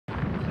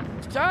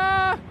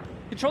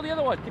Control the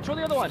other one. Control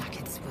the other one.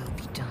 Nuggets will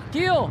be done.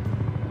 Heal.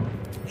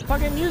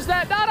 Fucking use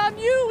that. Not on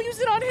you. Use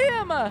it on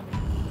him.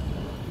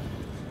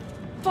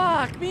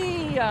 Fuck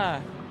me.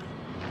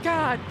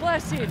 God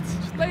bless it.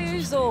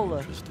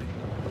 Lazel.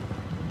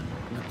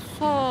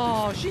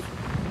 Oh, she...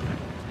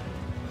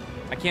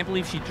 I can't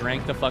believe she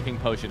drank the fucking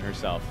potion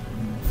herself.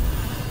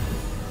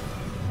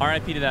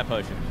 R.I.P. to that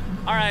potion.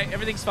 All right,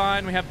 everything's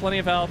fine. We have plenty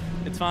of health.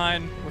 It's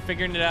fine. We're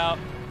figuring it out.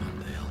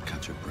 They'll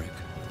catch a break.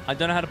 I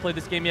don't know how to play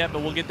this game yet,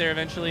 but we'll get there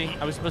eventually.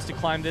 I was supposed to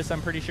climb this,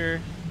 I'm pretty sure.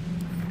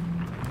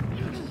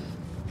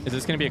 Is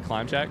this going to be a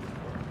climb check?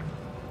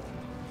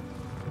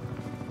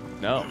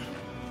 No.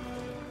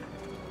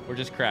 We're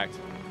just cracked.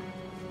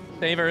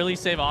 Save early,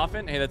 save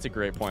often? Hey, that's a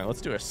great point.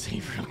 Let's do a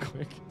save real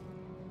quick.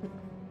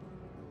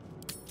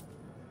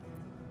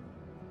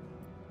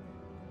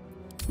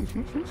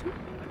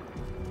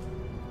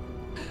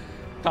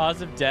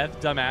 Cause of death,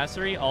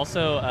 dumbassery.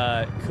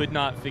 Also, could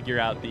not figure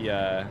out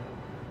the...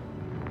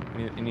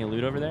 Any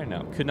loot over there?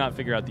 No. Could not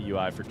figure out the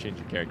UI for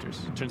changing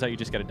characters. Turns out you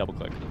just got to double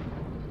click.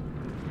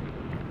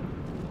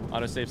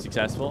 Autosave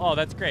successful. Oh,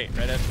 that's great.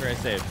 Right after I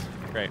saved.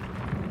 Great.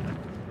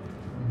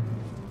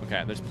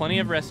 Okay, there's plenty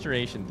of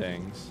restoration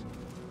things.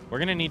 We're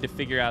going to need to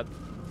figure out...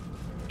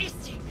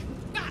 Istik,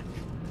 back!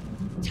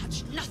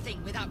 Touch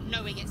nothing without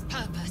knowing its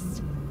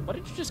purpose. What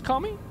did you just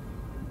call me?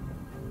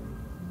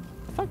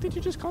 The fuck did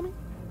you just call me?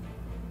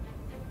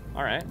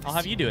 All right, I'll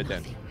have you do it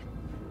then.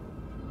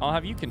 I'll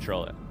have you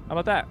control it. How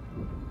about that?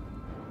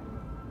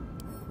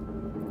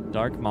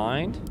 Dark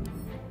mind.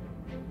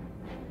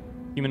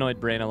 Humanoid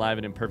brain alive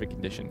and in perfect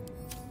condition.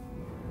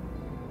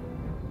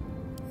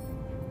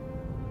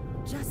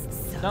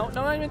 Just so.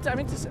 No, I meant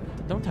to say,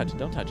 don't touch it,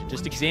 don't touch it.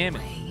 Just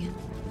examine it.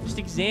 Just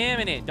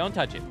examine it, don't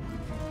touch it.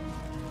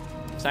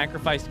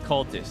 Sacrificed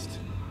cultist.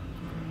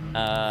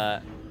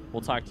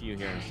 We'll talk to you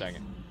here in a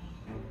second.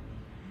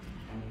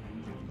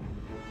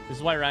 This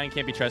is why Ryan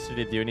can't be trusted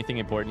to do anything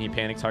important. He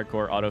panics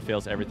hardcore,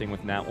 auto-fails everything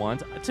with nat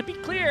ones. To be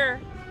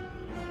clear,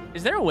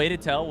 is there a way to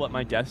tell what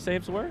my death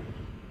saves were?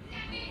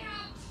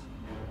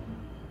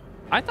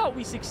 I thought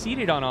we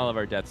succeeded on all of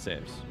our death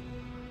saves.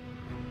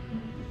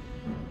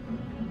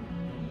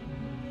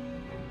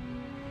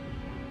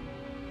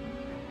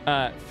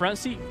 Front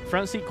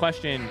seat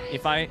question.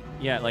 If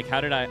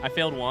how did I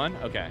failed one?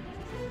 Okay.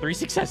 3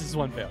 successes,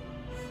 1 fail.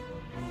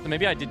 So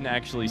maybe I didn't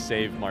actually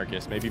save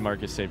Marcus. Maybe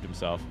Marcus saved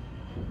himself.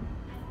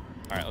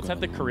 All right, let's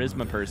have the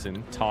charisma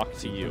person talk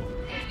to you.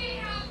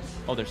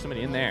 Oh, there's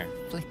somebody in there.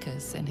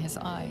 Flickers in his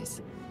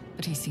eyes,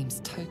 but he seems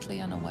totally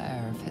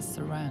unaware of his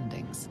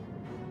surroundings.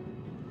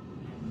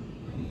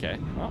 Okay,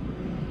 well,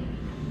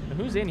 so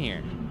who's in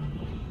here?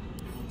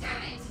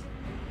 Damn it!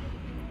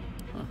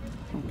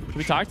 Can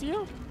we talk to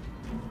you?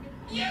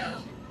 You!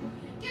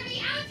 Get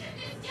me out of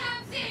this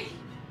damn thing!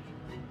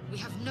 We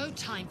have no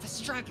time for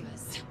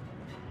stragglers.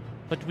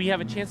 But we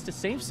have a chance to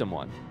save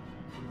someone.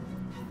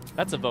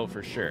 That's a vote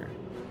for sure.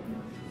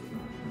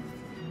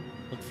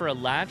 Look for a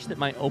latch that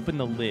might open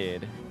the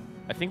lid.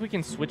 I think we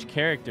can switch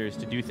characters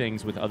to do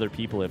things with other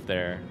people if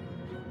there's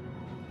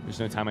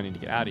no time. I need to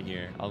get out of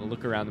here. I'll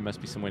look around. There must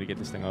be some way to get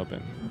this thing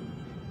open.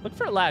 Look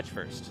for a latch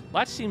first.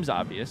 Latch seems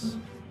obvious.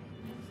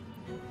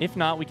 If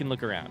not, we can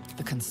look around.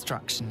 The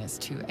construction is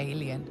too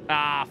alien.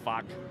 Ah,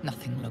 fuck.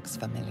 Nothing looks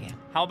familiar.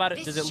 How about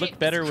it? Does it look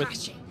better with...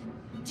 Crashing.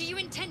 Do you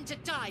intend to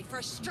die for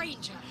a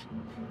stranger?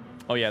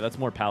 Oh, yeah, that's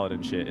more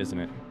paladin shit, isn't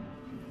it?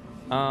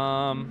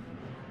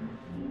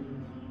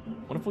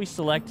 What if we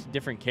select a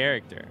different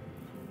character?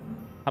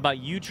 How about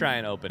you try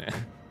and open it?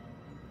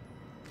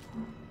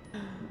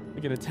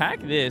 We can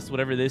attack this,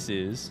 whatever this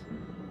is.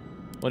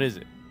 What is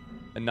it?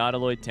 A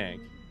nautiloid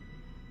tank.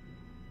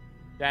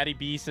 Daddy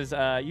B says,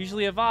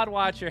 usually a VOD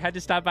watcher. Had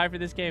to stop by for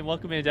this game.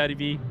 Welcome in, Daddy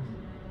B.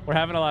 We're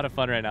having a lot of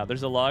fun right now.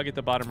 There's a log at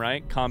the bottom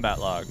right. Combat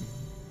log.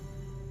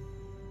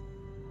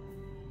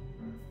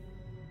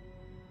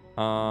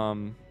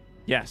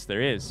 Yes,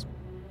 there is.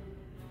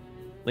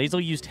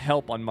 Lazel used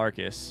help on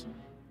Marcus.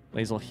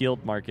 Lazel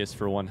healed Marcus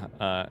for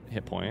 1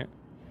 hit point.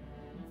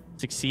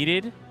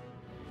 Succeeded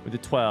with a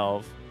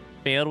 12.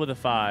 Failed with a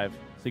 5.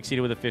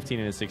 Succeeded with a 15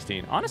 and a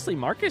 16. Honestly,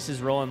 Marcus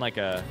is rolling like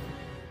a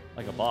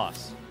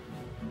boss.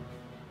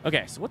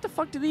 Okay, so what the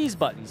fuck do these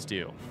buttons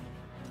do?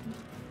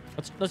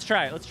 Let's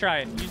try it. Let's try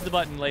it. Use the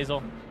button,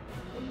 Lazel.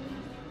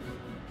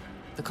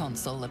 The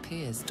console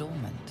appears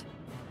dormant.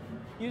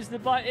 Use the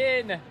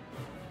button.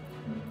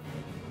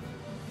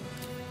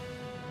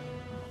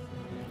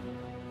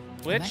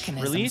 The Switch,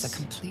 mechanisms release. are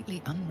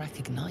completely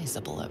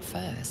unrecognizable at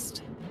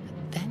first,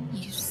 but then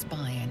you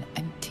spy an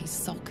empty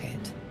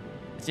socket.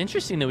 It's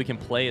interesting that we can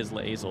play as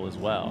Lazel as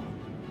well.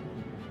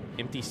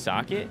 Empty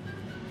socket?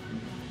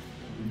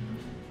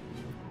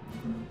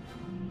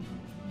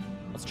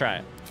 Let's try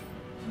it.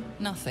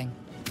 Nothing.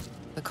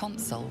 The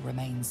console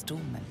remains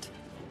dormant.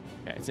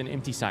 Okay, it's an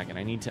empty socket.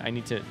 I need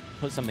to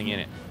put something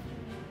in it.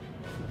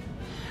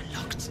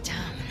 Locked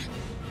down.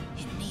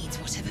 It needs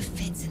whatever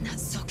fits in that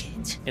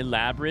socket.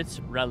 Elaborate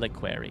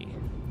reliquary.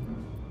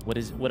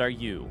 What are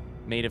you?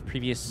 Made of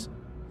precious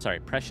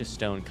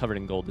stone covered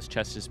in gold. This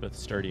chest is both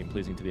sturdy and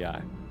pleasing to the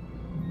eye.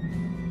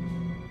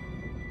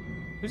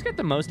 Who's got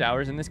the most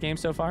hours in this game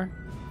so far?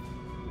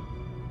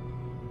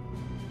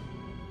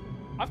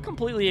 I've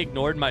completely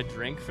ignored my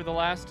drink for the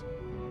last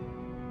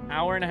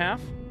hour and a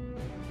half.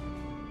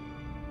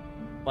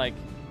 Like,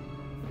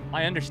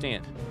 I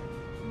understand.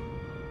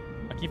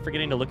 I keep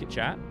forgetting to look at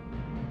chat.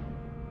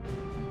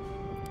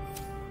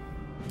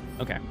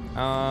 Okay.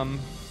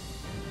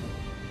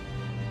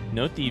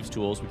 No thieves'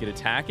 tools. We could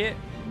attack it.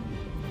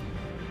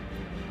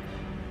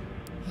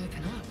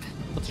 Open up.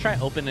 Let's try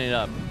opening it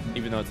up,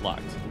 even though it's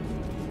locked.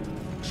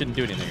 Shouldn't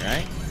do anything,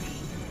 right?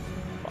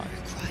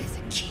 Requires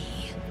a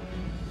key.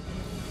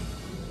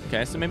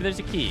 Okay, so maybe there's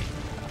a key.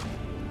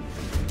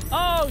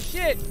 Oh,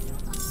 shit!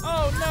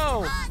 Oh,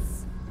 no!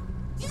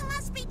 You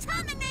must be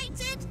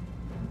terminated.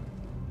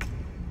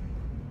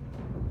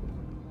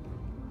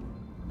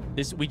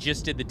 We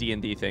just did the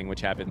D&D thing,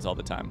 which happens all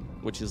the time,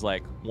 which is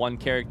like one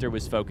character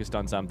was focused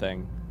on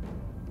something,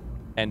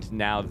 and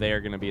now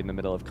they're going to be in the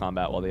middle of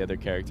combat while the other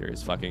character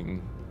is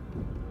fucking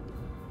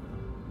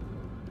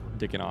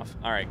dicking off.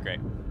 All right, great.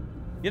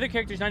 The other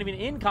character's not even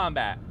in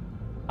combat.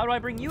 How do I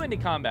bring you into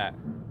combat?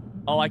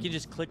 Oh, I can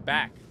just click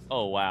back.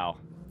 Oh, wow.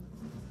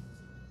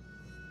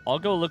 I'll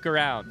go look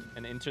around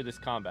and enter this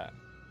combat.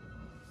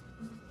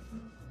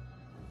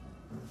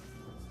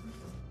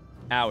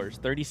 Hours,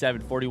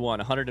 37, 41,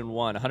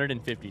 101,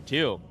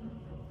 152.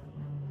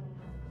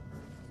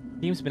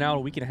 Game's been out a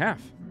week and a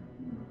half.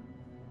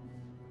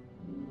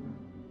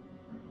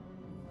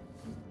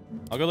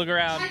 I'll go look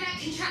around. Try that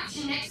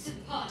contraption next to the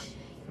pod.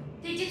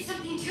 They did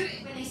something to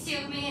it when they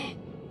sealed me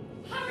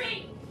in.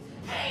 Hurry!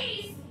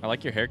 Please! I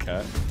like your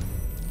haircut.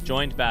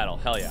 Joined battle.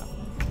 Hell yeah.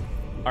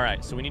 All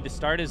right, so we need to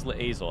start as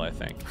Lae'zel, I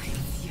think. I am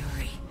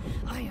fury.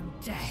 I am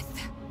death.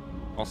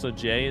 Also,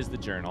 J is the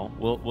journal.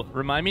 We'll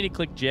remind me to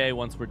click J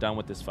once we're done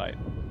with this fight.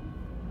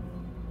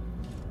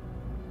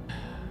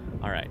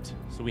 All right,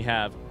 so we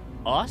have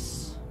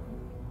us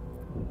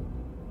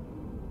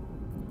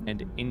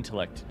and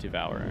Intellect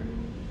Devourer.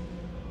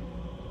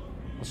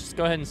 Let's just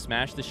go ahead and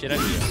smash the shit out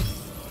of you.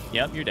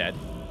 Yep, you're dead.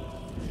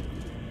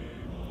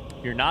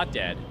 You're not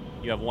dead.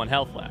 You have 1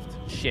 health left.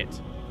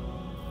 Shit.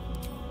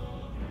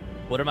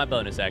 What are my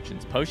bonus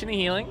actions? Potion of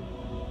Healing.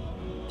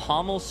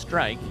 Pommel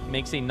Strike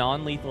makes a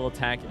non-lethal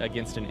attack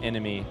against an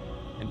enemy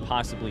and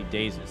possibly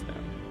dazes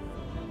them.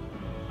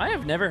 I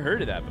have never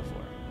heard of that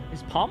before.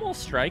 Is Pommel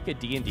Strike a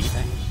D&D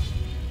thing?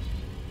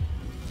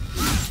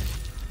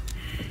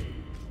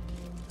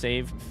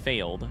 Save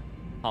failed.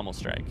 Pommel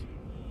Strike.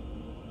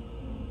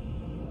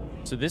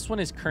 So this one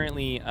is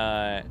currently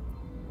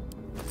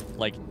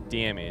like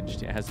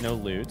damaged. It has no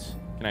loot.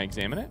 Can I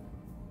examine it?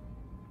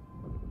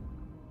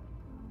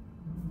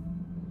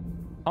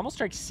 Pommel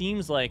Strike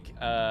seems like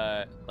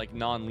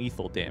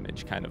non-lethal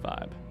damage kind of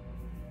vibe.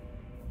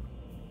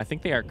 I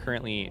think they are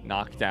currently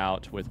knocked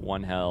out with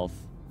 1 health.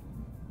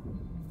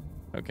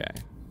 Okay.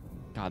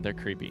 God, they're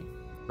creepy.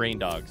 Brain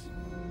dogs.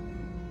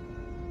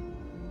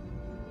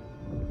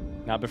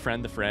 Now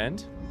befriend the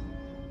friend.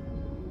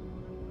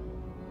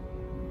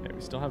 Okay,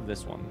 we still have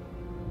this one.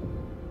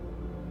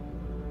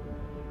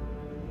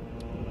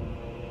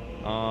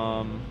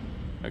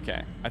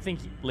 Okay. I think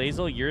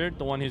Lae'zel, you're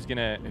the one who's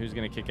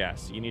gonna kick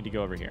ass. You need to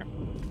go over here.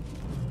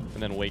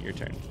 And then wait your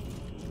turn.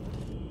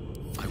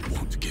 I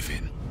won't give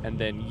in. And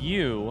then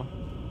you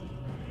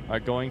are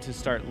going to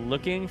start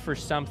looking for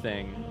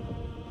something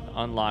to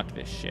unlock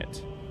this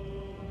shit.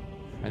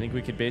 I think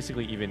we could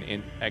basically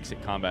even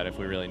exit combat if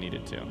we really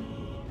needed to.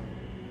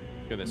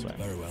 Go this way.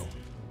 Very well.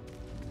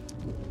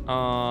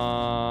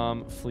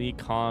 Flee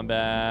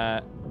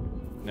combat.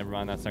 Never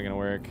mind, that's not gonna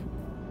work.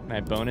 Can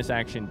I bonus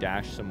action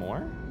dash some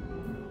more?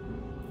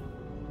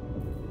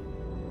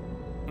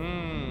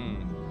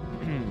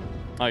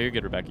 Oh, you're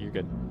good, Rebecca. You're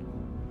good.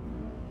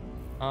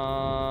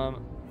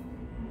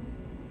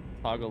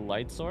 Toggle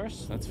light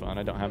source. That's fun.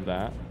 I don't have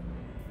that.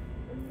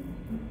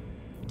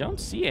 I don't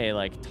see a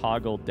like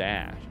toggle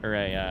dash or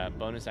a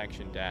bonus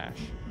action dash.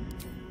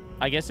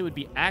 I guess it would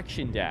be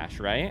action dash,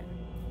 right?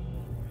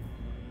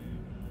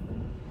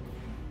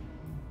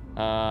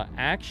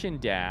 Action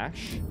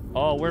dash.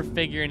 Oh, we're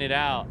figuring it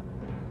out.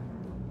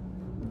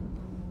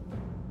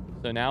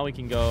 So now we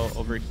can go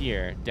over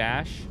here.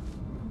 Dash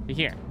to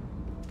here.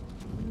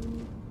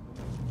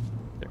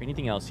 Is there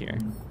anything else here?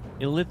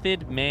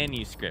 Illithid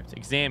manuscript.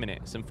 Examine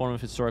it. Some form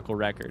of historical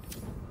record.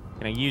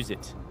 Can I use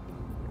it?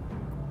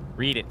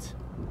 Read it.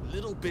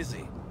 Little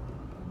busy.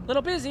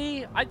 Little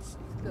busy?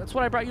 That's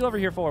what I brought you over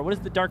here for. What is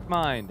the Dark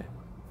Mind?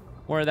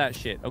 More of that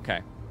shit.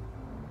 Okay.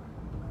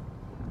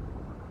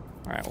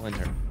 All right, we'll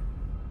enter.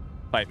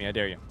 Fight me. I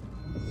dare you.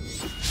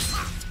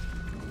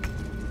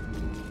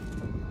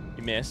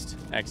 You missed.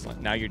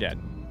 Excellent. Now you're dead.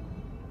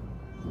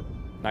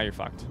 Now you're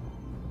fucked.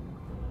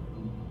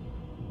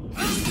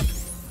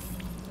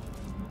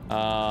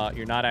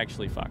 You're not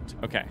actually fucked.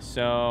 Okay,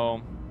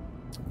 so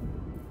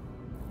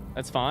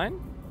that's fine.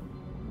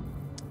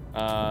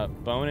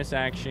 Bonus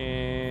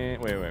action.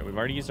 Wait. We've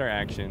already used our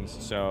actions.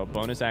 So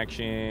bonus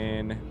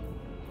action.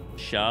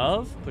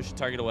 Shove. Push the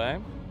target away.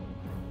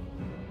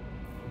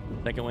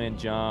 Second wind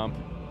jump.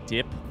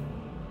 Dip.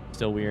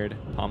 Still weird.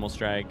 Pommel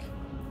strike.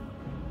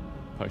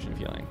 potion of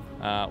healing.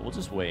 We'll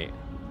just wait.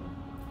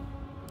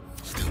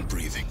 Still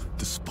breathing,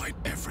 despite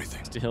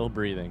everything. Still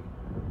breathing.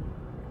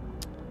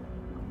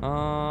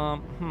 I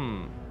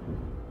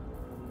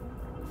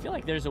feel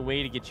like there's a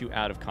way to get you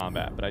out of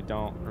combat, but I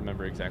don't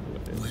remember exactly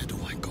what it is. Where do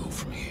I go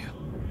from here?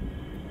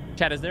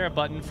 Chat, is there a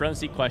button, front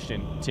seat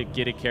question, to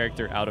get a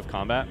character out of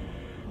combat?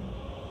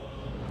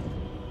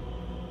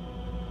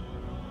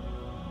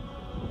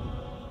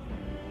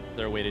 Is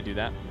there a way to do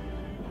that?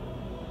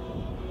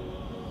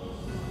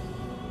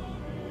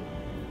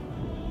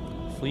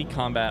 Flee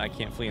combat. I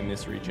can't flee in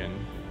this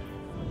region.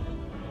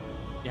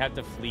 You have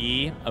to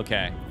flee.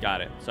 Okay, got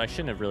it. So I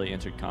shouldn't have really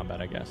entered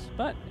combat, I guess.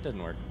 But it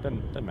doesn't work.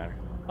 Doesn't matter.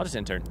 I'll just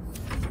enter.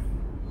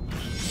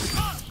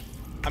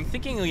 I'm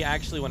thinking we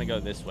actually want to go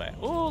this way.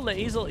 Oh,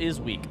 Laezel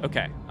is weak.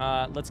 Okay.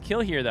 Let's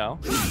kill here, though.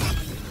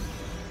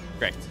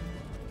 Great.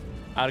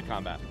 Out of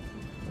combat.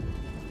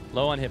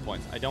 Low on hit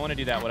points. I don't want to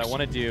do that. What I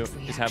want to do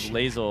is have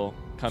Laezel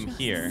come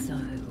here.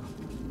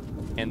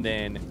 And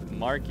then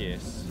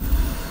Marcus.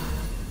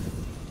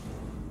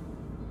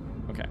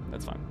 Okay,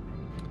 that's fine.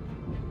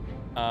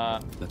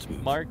 Let's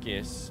move.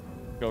 Marcus,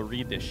 go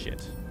read this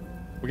shit.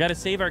 We gotta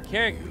save our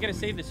character. We gotta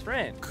save this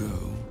friend. Go.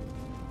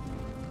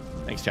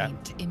 Thanks, chat.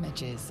 Faint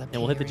images And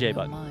we'll hit the J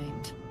button.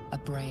 Mind, a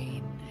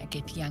brain, a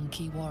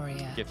Githyanki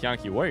warrior,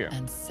 Githyanki warrior.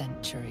 and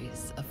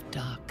centuries of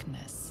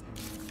darkness.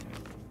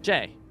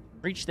 J,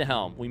 reach the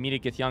helm. We meet a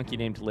Githyanki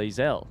named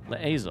Laezel.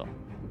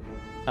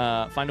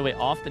 Find a way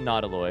off the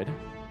Nautiloid.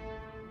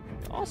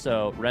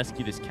 Also,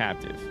 rescue this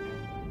captive.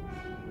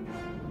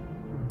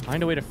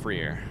 Find a way to free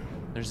her.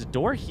 There's a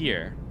door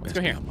here. Let's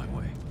go here. Out my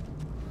way.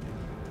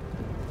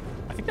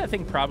 I think that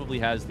thing probably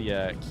has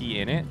the key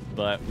in it,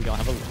 but we don't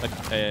have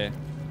a...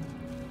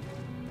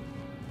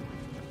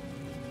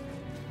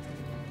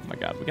 Oh my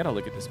god, we gotta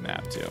look at this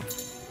map too.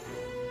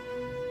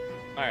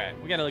 Alright,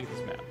 we gotta look at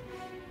this map.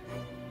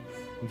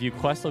 View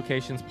quest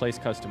locations, place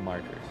custom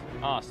markers.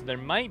 Ah, so there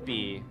might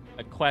be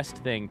a quest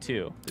thing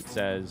too that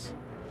says...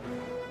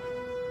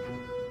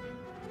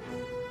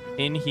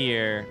 In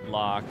here,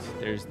 locked.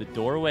 There's the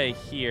doorway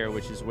here,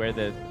 which is where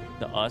the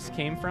us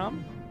came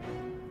from.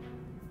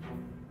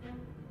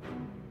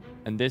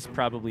 And this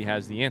probably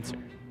has the answer.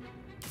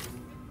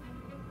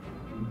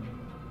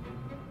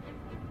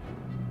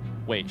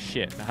 Wait,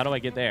 shit. How do I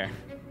get there?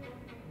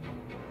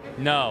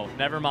 No,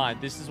 never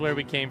mind. This is where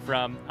we came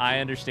from. I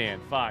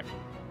understand. Fuck.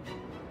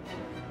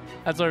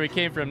 That's where we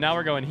came from. Now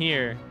we're going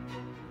here.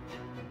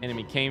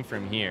 Enemy came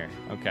from here.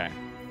 Okay.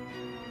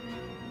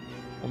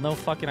 Well, no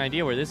fucking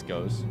idea where this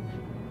goes.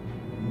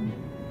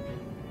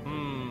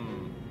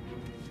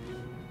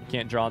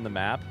 Can't draw on the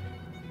map.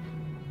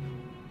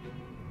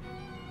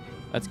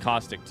 That's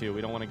caustic too. We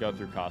don't want to go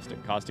through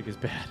caustic. Caustic is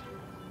bad.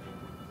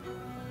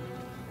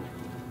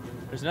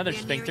 There's another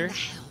sphincter.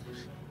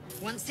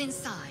 Once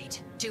inside,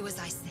 do as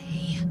I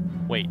say.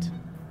 Wait.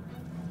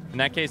 In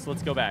that case,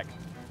 let's go back.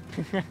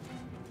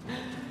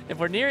 If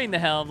we're nearing the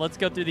helm, let's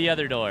go through the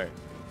other door.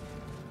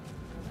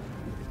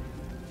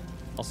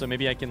 Also,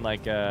 maybe I can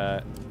like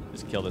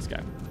just kill this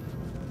guy.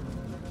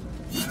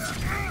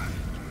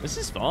 This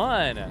is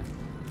fun.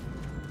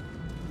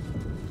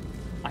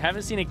 I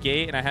haven't seen a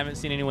gate, and I haven't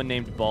seen anyone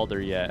named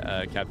Baldur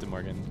yet, Captain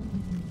Morgan.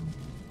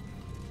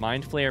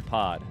 Mind Flayer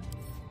Pod.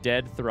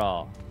 Dead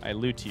Thrall. I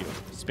loot you.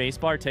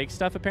 Spacebar takes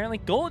stuff, apparently.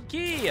 Gold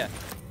key!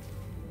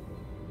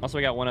 Also,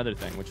 I got one other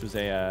thing, which was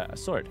a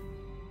sword.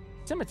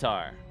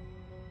 Scimitar.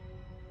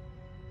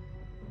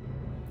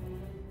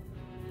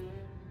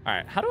 All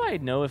right, how do I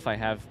know if I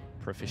have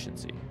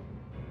proficiency?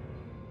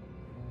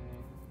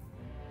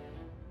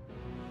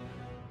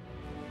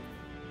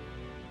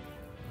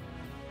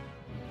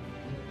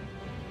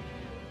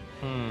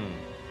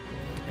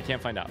 I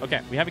can't find out.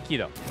 Okay, we have a key,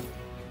 though.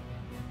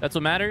 That's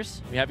what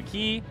matters. We have a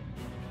key.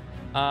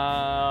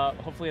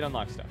 Hopefully it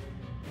unlocks stuff.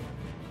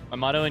 My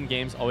motto in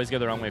games, always go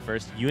the wrong way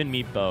first. You and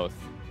me both.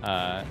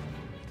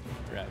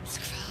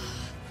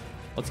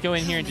 Let's go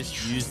in here and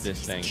just use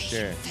this thing.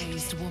 Sure. A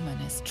phased woman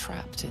is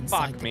trapped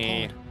inside Fuck the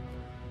me. pod.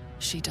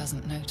 She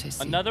doesn't notice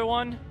you. Another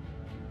one?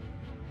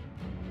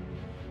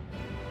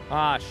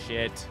 Ah,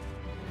 shit.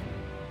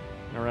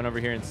 I'm gonna run over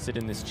here and sit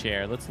in this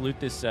chair. Let's loot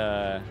this,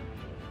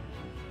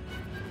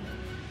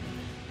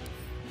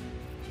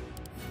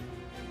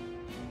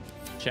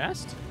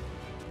 chest?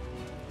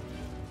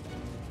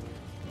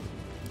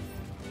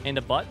 And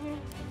a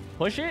button?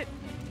 Push it?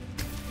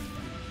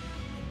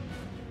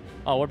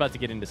 Oh, we're about to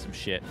get into some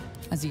shit.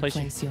 As you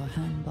place your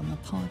hand on the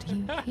pod,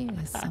 you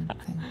hear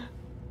something.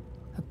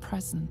 A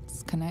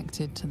presence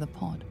connected to the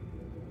pod,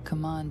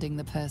 commanding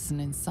the person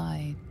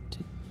inside to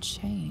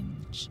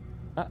change.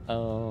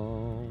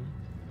 Uh-oh.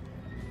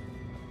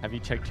 Have you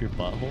checked your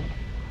butthole?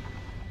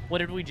 What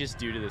did we just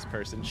do to this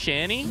person?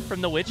 Shani from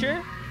The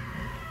Witcher?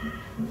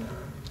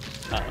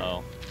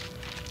 Uh-oh.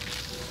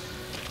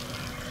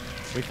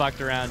 We fucked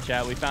around,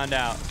 chat. We found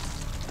out.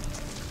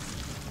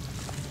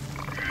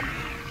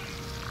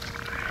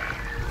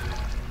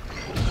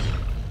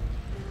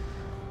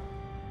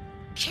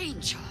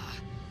 Change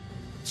her.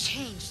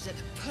 Changed at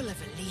the pull of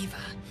a lever.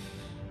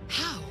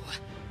 How?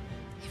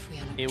 If we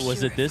It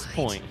was at this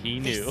point he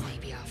knew. This may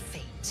be our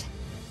fate.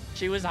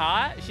 She was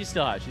hot? She's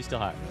still hot. She's still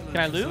hot. Can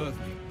I loot?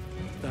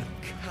 That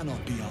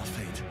cannot be our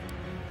fate.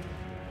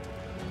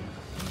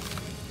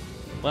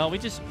 Well, we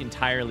just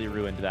entirely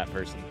ruined that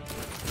person.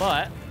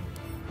 But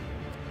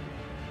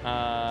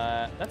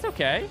that's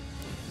okay.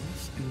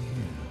 What's in here?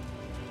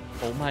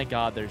 Oh my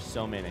god, there's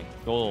so many.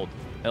 Gold,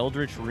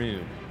 Eldritch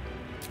Rune,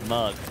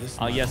 Mug. This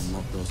Oh, might yes.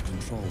 unlock those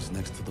controls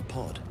next to the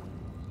pod.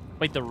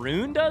 Wait, the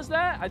rune does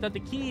that? I thought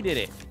the key did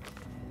it.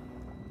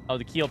 Oh,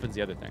 the key opens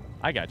the other thing.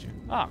 I got you.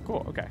 Ah,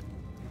 cool. Okay.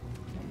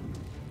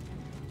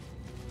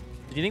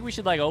 Do you think we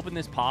should, like, open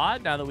this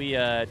pod now that we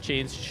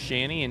changed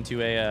Shani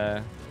into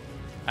a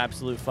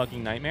absolute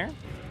fucking nightmare?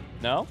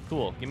 No?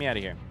 Cool. Get me out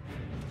of here.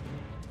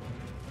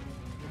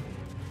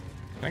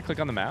 Can I click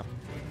on the map?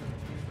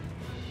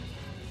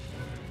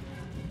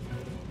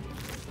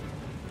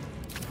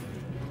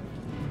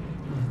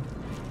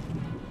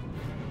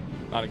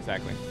 Not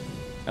exactly.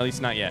 At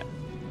least not yet.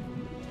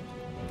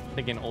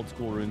 Thinking old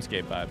school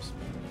RuneScape vibes.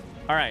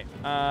 All right.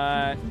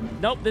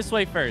 Nope. This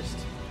way first.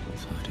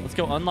 Let's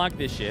go unlock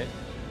this shit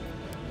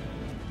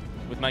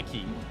with my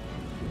key.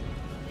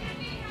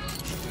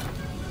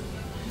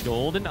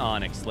 Gold and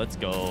onyx. Let's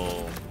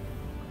go.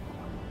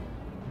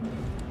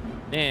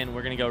 Then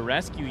we're gonna go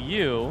rescue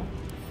you,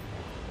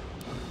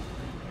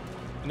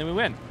 and then we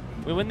win.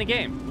 We win the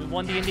game. We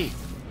won D&D.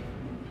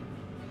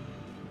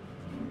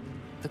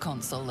 The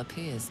console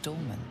appears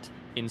dormant.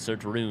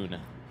 Insert rune.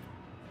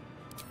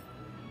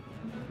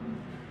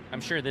 I'm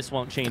sure this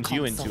won't The change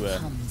you console into a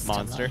comes to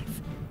monster.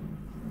 life.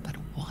 But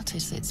what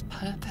is its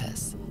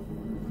purpose?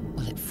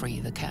 Will it free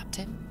the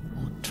captive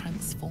or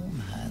transform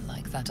her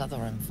like that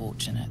other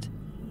unfortunate?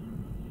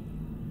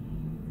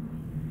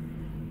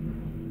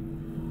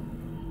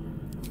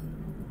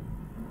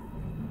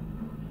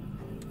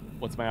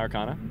 What's my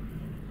arcana?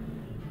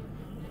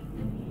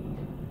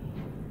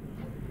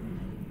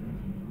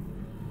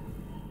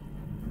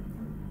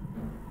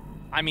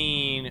 I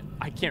mean,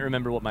 I can't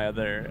remember what my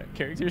other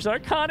character's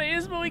arcana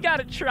is, but we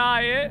gotta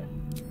try it.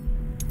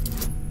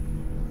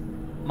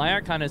 My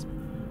arcana is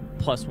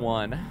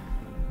 +1.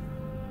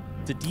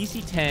 It's a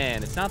DC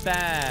 10. It's not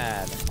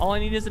bad. All I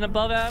need is an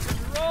above average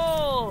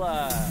roll.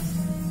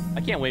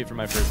 I can't wait for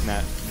my first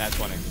nat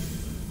 20.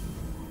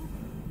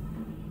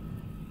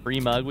 Free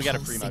mug. We got a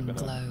free mug. By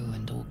the way. Glow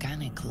and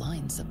organic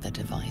lines of the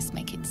device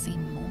make it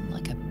seem more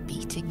like a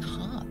beating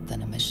heart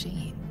than a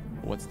machine.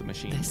 What's the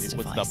machine? This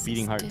What's the device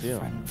beating is heart do?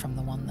 different from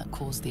the one that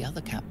caused the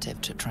other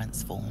captive to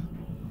transform.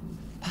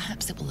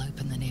 Perhaps it will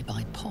open the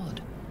nearby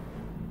pod.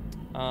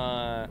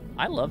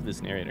 I love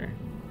this narrator.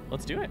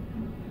 Let's do it.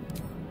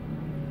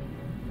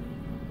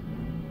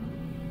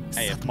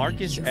 Hey, if Suddenly,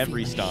 Marcus you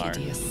every feel star. a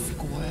hideous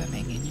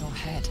squirming in your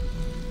head.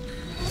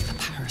 A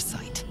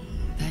parasite.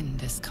 Then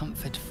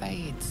discomfort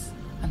fades,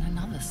 and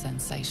another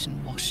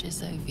sensation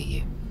washes over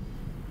you.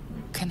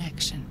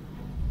 Connection.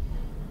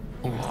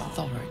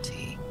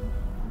 Authority.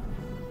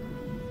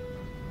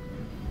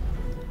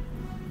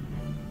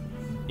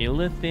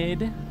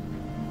 Illithid.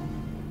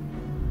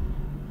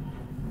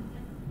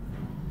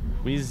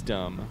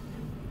 Wisdom.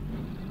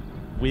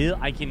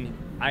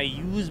 I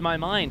use my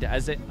mind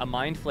as a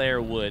mind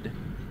flayer would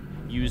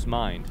use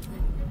mind.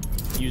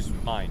 Use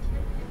mind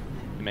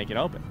to make it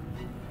open.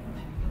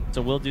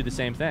 So we'll do the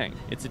same thing.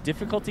 It's a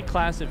difficulty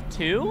class of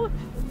 2.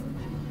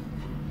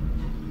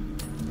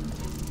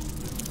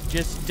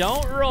 Just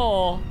don't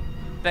roll.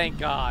 Thank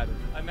God.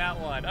 On that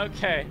one.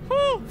 Okay.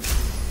 Woo!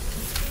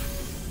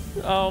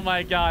 Oh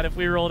my God, if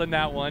we rolled in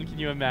that one, can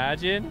you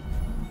imagine?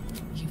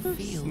 You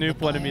feel Snoop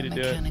the wanted me to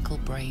do it.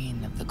 biomechanical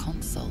brain of the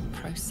console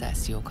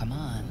process your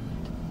command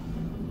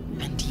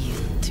and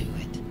yield to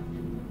it.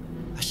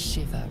 A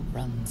shiver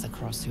runs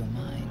across your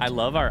mind. I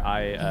love our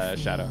eye You feel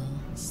shadow.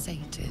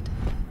 sated.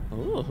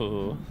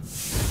 Ooh.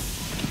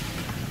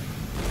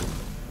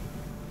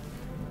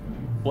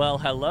 Well,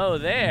 hello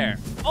there.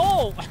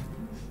 Oh!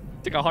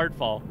 Took a hard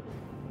fall.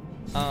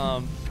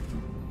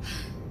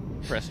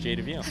 Press J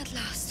to view. At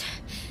last.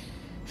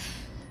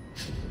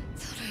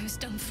 Thought I was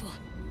done for.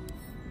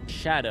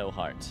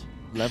 Shadowheart,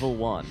 level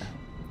 1.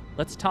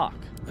 Let's talk.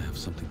 I have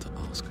something to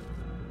ask.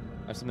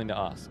 I have something to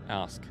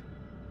ask.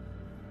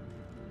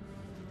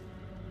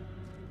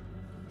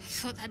 I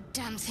thought that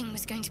damn thing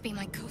was going to be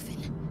my coffin.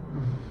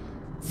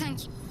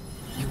 Thank you.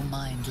 Your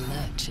mind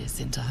lurches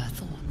into her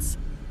thoughts.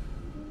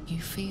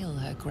 You feel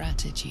her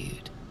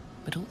gratitude,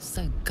 but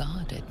also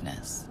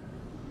guardedness.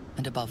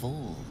 And above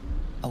all,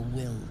 a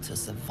will to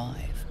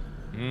survive.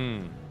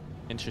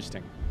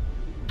 Interesting.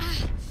 My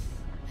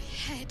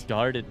head.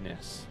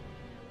 Guardedness.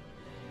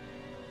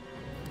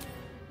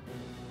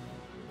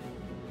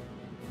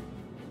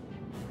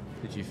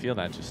 Did you feel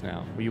that just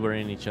now? We were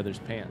in each other's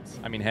pants.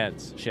 I mean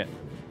heads. Shit.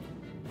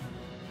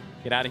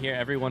 Get out of here,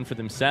 everyone for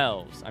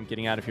themselves. I'm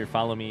getting out of here.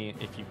 Follow me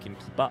if you can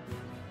keep up.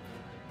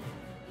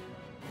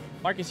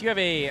 Marcus, you have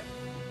a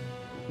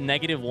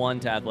 -1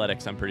 to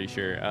athletics, I'm pretty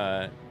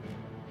sure.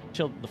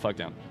 Chill the fuck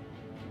down.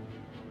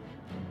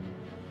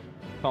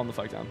 Calm the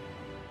fuck down.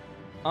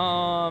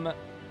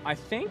 I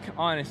think,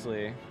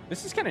 honestly,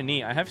 this is kind of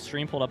neat. I have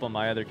stream pulled up on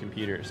my other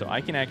computer, so I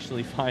can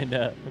actually find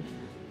a...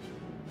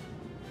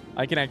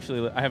 I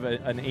have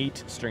an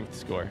 8 strength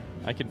score.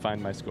 I can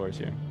find my scores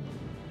here.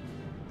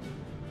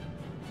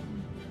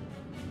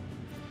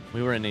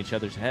 We were in each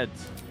other's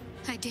heads.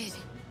 I did.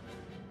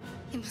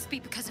 It must be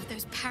because of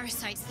those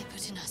parasites they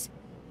put in us.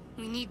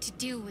 We need to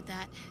deal with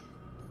that.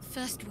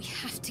 First, we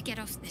have to get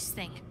off this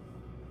thing.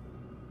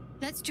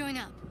 Let's join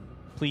up.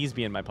 Please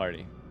be in my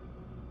party.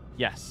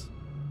 Yes.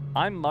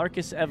 I'm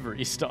Marcus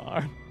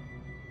Everystar.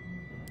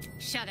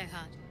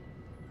 Shadowheart.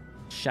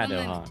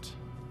 Shadowheart.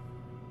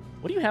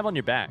 What do you have on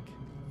your back?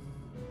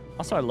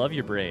 Also, I love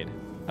your braid.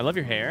 I love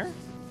your hair.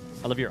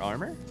 I love your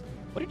armor.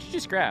 What did you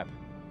just grab?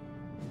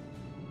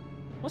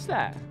 What's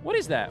that? What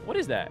is that? What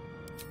is that?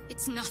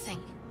 It's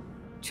nothing.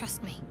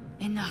 Trust me.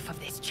 Enough of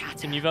this chatter.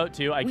 Can you vote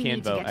too? I We can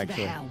need to vote, get to the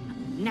actually. helm.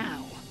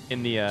 Now.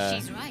 In the,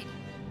 She's right.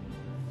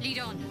 Lead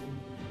on.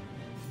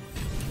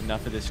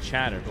 enough of this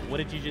chatter. But what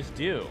did you just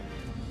do?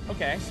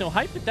 Okay, so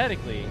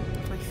hypothetically,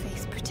 My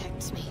faith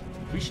protects me.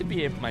 we should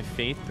be able... My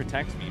faith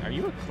protects me. Are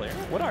you a cleric?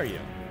 What are you?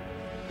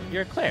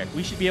 You're a cleric.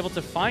 We should be able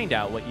to find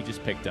out what you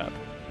just picked up.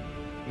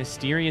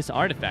 Mysterious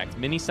artifact.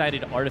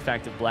 Many-sided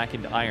artifact of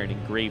blackened iron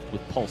engraved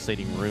with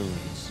pulsating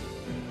runes.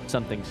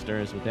 Something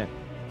stirs within.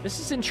 This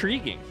is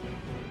intriguing.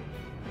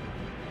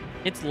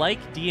 It's like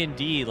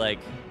D&D, like,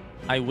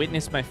 I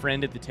witnessed my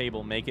friend at the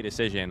table make a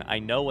decision. I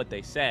know what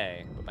they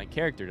say, but my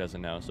character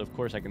doesn't know, so of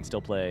course I can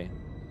still play...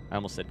 I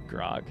almost said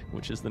Grog,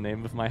 which is the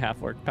name of my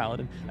half-orc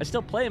paladin. I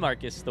still play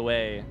Marcus the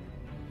way,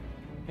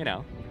 you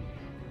know,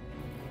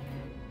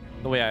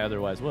 the way I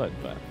otherwise would,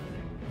 but...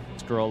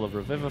 Scroll of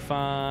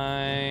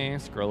Revivify,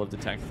 Scroll of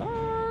Detect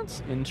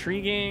Thoughts,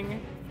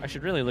 intriguing. I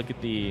should really look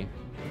at the...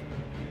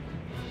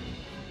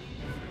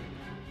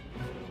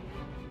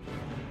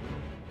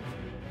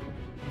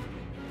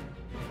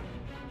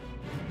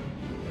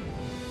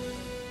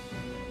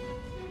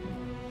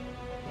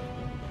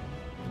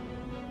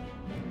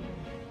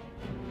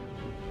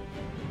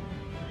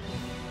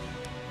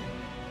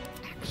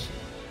 Action,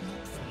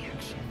 not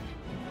reaction.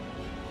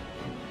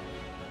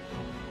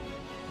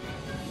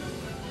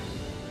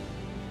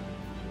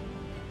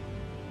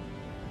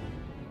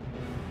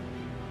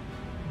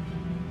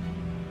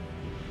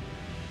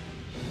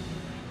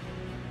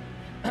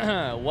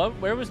 What?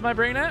 Where was my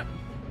brain at?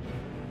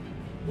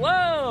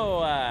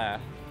 Whoa!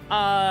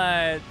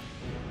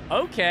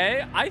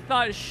 Okay. I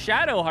thought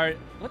Shadowheart...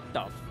 What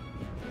the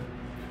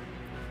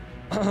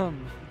f...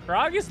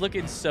 Grog is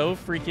looking so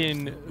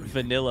freaking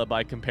vanilla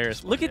by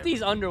comparison. Look at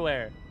these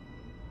underwear.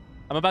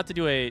 I'm about to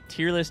do a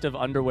tier list of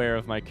underwear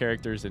of my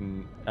characters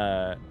in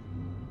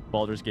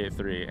Baldur's Gate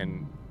 3,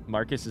 and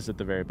Marcus is at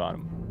the very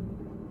bottom.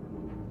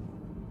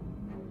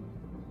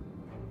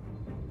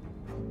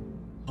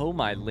 Oh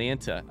my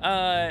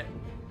Lanta.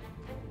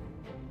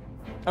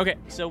 Okay,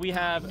 so we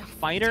have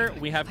Fighter,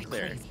 we have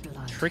Cleric.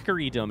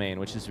 Trickery domain,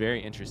 which is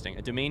very interesting.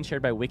 A domain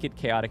shared by wicked,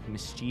 chaotic,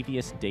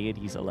 mischievous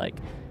deities alike.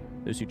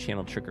 Those who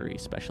channel trickery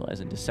specialize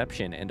in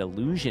deception and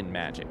illusion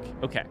magic.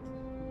 Okay.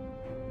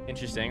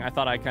 Interesting. I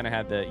thought I kind of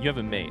had the... You have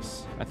a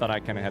mace. I thought I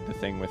kind of had the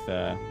thing with...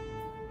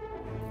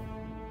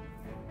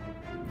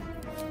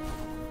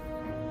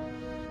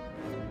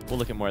 We'll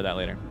look at more of that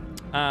later.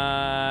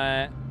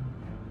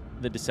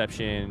 The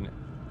deception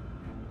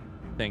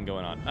thing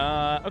going on.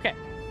 Okay.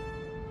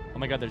 Oh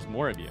my god, there's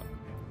more of you.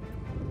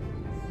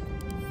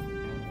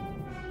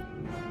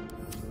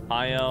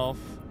 High elf.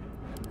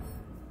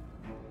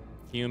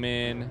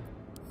 Human.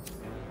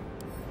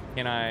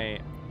 Can I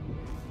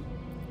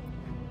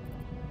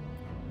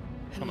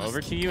come over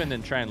to you and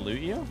then try and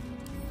loot you?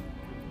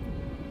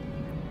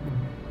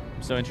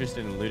 I'm so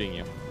interested in looting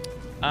you.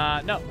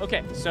 No,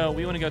 okay, so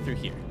we want to go through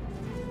here.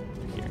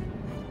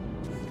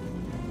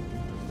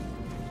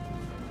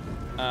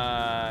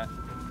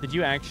 Did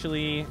you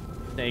actually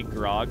say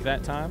Grog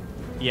that time?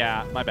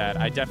 Yeah, my bad.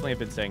 I definitely have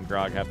been saying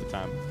Grog half the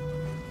time.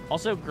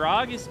 Also,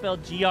 Grog is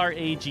spelled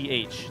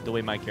G-R-A-G-H, the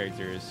way my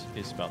character is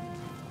spelled.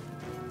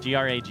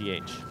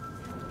 G-R-A-G-H.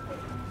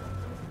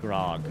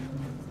 Grog.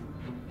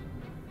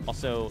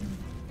 Also,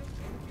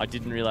 I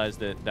didn't realize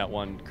that that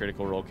one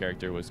Critical Role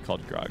character was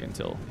called Grog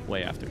until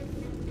way after.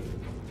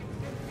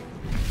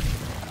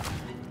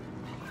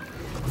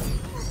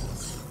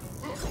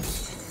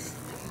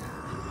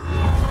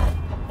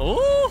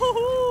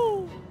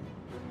 Ooh!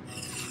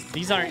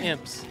 These aren't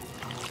imps.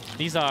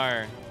 These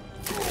are...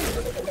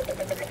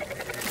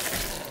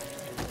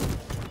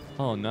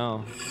 Oh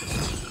no.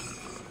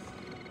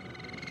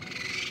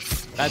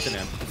 That's an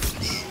imp.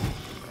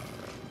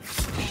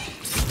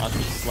 Lots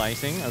of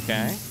slicing,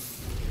 okay.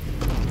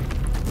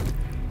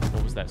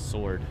 What was that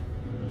sword?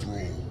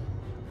 Thrall,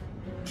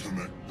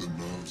 connect the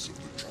nerves of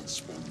the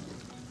transponder.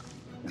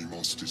 We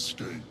must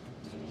escape.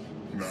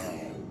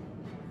 Now.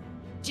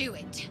 Do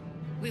it.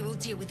 We will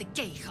deal with the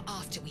Geich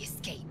after we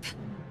escape.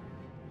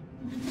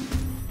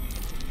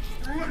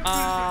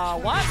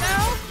 What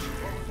now?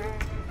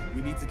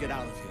 We need to get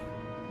out of here.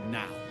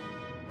 Now.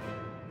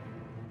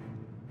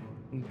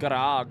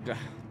 Grog.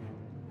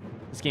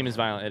 This game is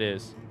violent. It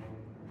is.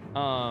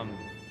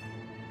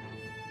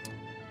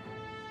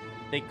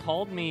 they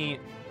called me.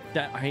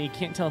 I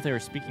can't tell if they were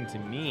speaking to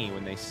me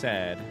when they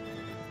said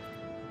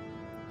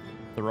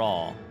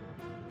Thrall.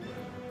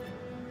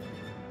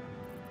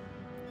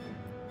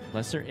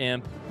 Lesser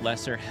Imp,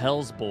 Lesser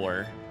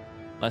Hellsboar,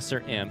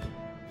 Lesser Imp,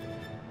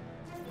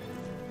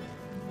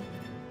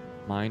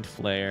 Mind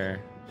Flayer.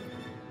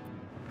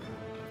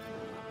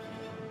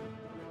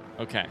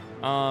 Okay.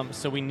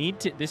 So we need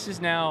to. This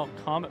is now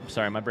combat.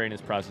 Sorry, my brain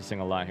is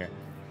processing a lot here.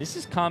 This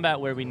is combat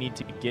where we need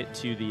to get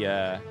to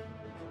the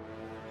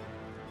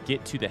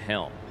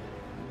helm.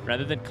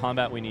 Rather than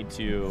combat, we need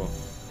to.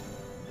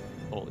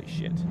 Holy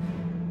shit.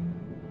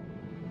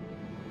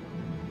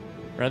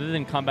 Rather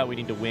than combat, we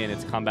need to win.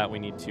 It's combat, we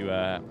need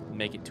to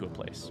make it to a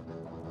place.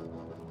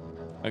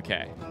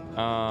 Okay.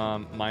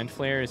 Mind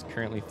Flayer is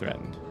currently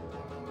threatened.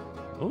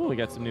 Oh, we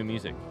got some new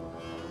music.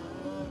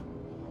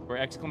 We're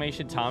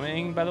exclamation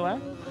Tomming, by the way.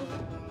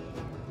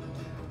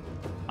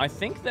 I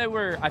think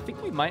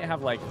we might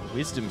have like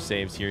wisdom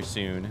saves here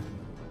soon.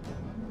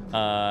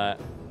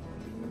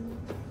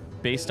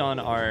 Based on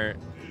our.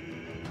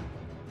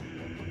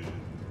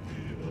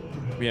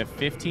 We have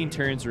 15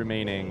 turns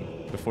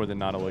remaining before the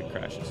Nautiloid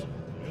crashes.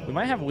 We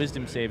might have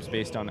wisdom saves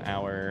based on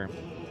our,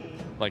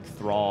 like,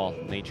 thrall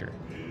nature.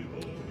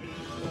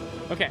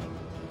 Okay.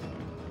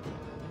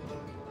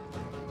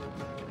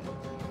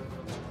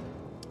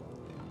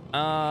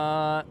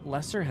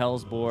 Lesser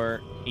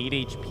Hellsboar, 8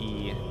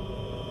 HP,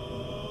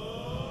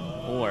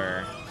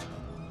 or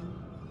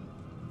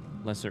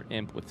Lesser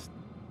Imp with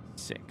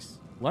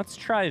 6. Let's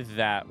try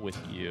that with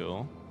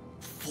you.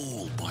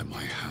 Fall by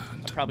my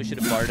hand. I probably should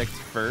have Bardic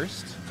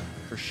first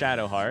for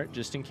Shadowheart,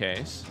 just in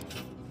case.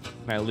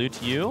 Can I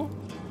loot you?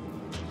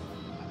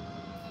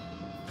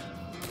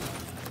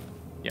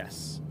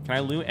 Yes. Can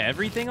I loot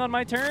everything on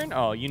my turn?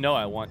 Oh, you know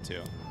I want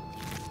to.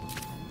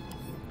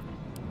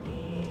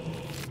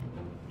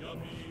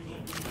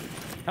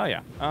 Hell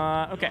yeah.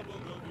 Okay.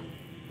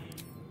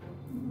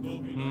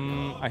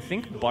 I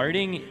think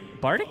Bardic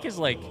is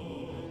like...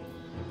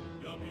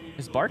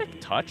 Is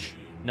Bardic touch?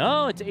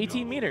 No, it's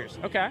 18 meters.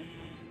 Okay.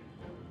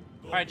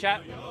 All right,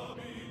 chat.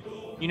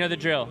 You know the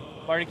drill.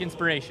 Bardic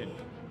inspiration.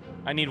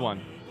 I need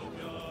one.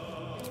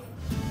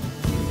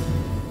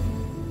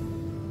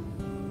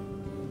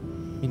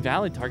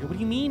 Invalid target? What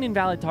do you mean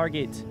invalid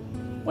target?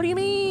 What do you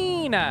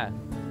mean?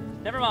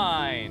 Never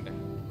mind.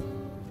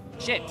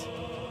 Shit.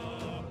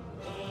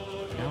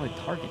 Invalid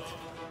target.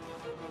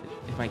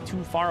 Am I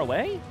too far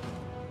away?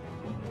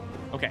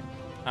 Okay.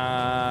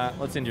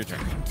 Let's end your turn.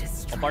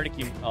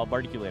 I'll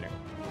Bardic you later.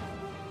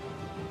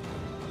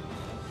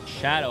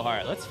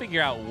 Shadowheart. Let's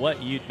figure out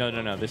what you...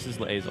 No. This is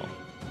Laezel.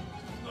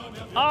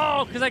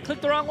 Oh, because I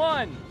clicked the wrong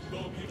one.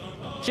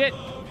 Shit.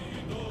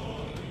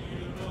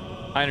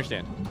 I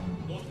understand.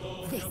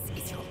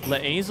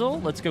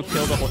 Laezel, let's go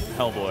kill the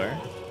Hellboar.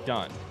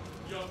 Done.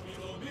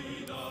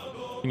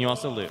 Can you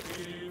also loot?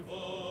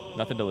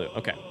 Nothing to loot.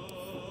 Okay.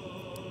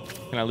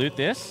 Can I loot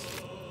this?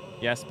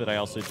 Yes, but I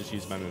also just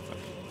use my movement.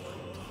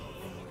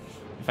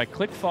 If I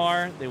click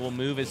far, they will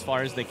move as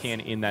far as they can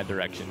in that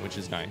direction, which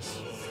is nice.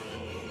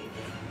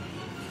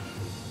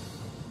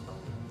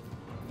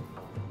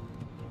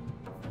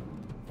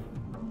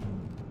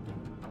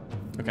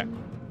 Okay.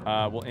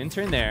 We'll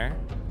enter in there.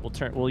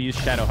 We'll use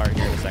Shadowheart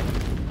here in a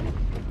second.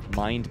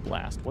 Mind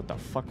Blast. What the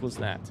fuck was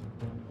that?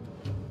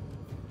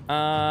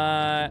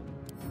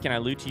 Can I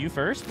loot you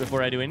first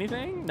before I do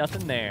anything?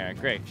 Nothing there.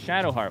 Great.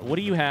 Shadowheart. What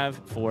do you have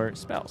for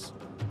spells?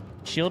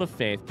 Shield of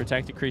Faith.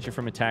 Protect a creature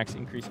from attacks.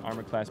 Increase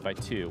armor class by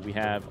 2. We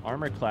have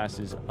armor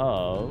classes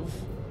of...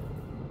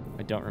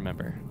 I don't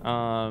remember.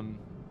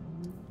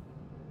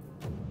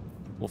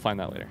 We'll find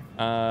that later.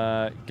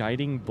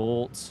 Guiding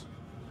Bolt.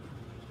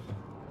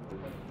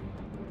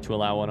 To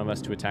allow one of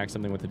us to attack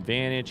something with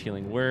advantage.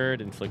 Healing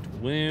Word. Inflict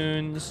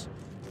wounds.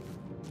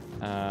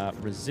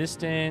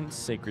 Resistance.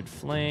 Sacred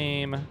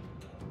Flame.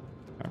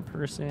 Charm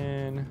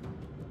Person.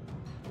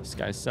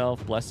 Disguise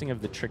Self. Blessing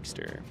of the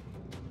Trickster.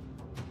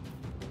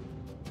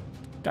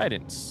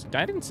 Guidance.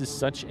 Guidance is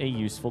such a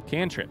useful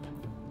cantrip.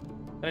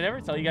 Did I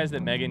never tell you guys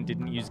that Megan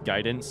didn't use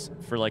Guidance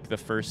for like the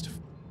first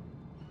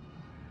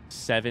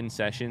 7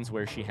 sessions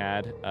where she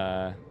had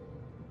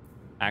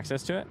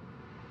access to it?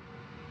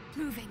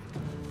 Moving.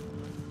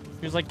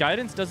 He was like,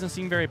 Guidance doesn't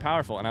seem very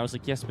powerful. And I was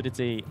like, yes, but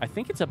I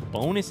think it's a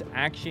bonus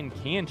action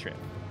cantrip.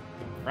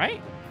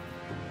 Right?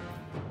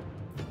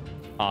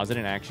 Oh, is it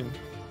an action?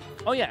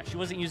 Oh, yeah. She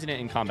wasn't using it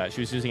in combat.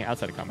 She was using it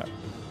outside of combat.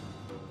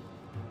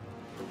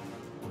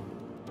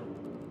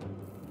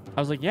 I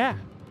was like, yeah.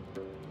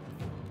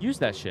 Use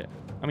that shit.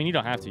 I mean, you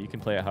don't have to. You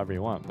can play it however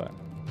you want, but...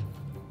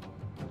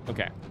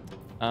 Okay.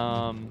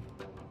 So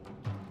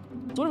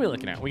what are we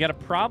looking at? We got a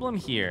problem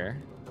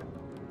here.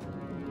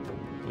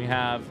 We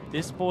have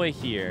this boy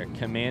here,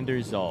 Commander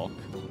Zulk.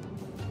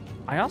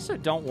 I also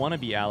don't want to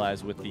be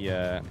allies with the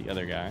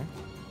other guy.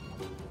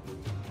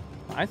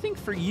 I think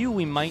for you,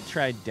 we might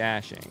try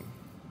dashing.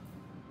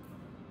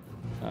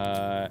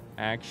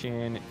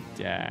 Action,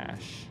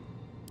 dash.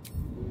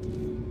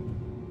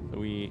 So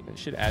we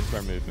should add to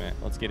our movement.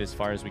 Let's get as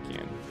far as we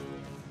can.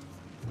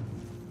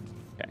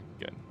 Okay,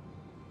 good.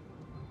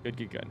 Good,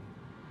 good, good.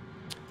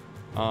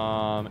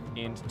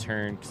 End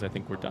turn, because I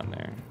think we're done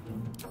there.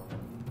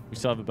 We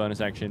still have a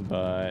bonus action,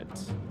 but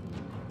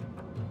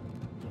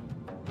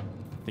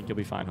I think you'll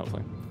be fine,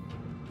 hopefully.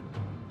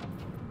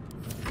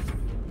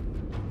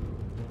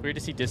 Weird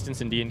to see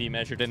distance in D&D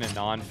measured in a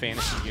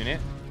non-fantasy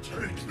unit.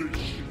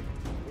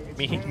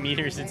 Meaning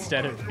meters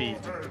instead of feet.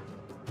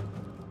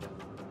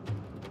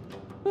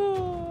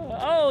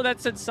 Oh,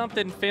 that said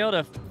something failed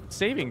a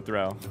saving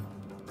throw.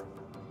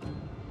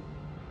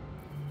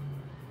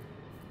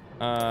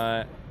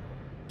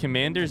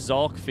 Commander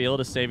Zalk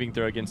failed a saving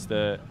throw against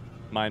the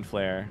Mind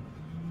Flare.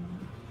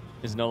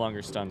 Is no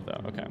longer stunned,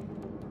 though. Okay.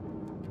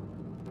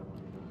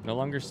 No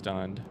longer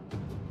stunned.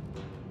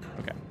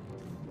 Okay.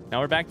 Now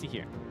we're back to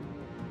here.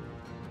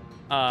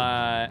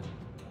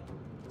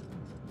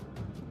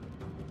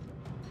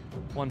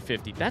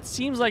 150. That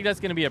seems like that's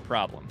going to be a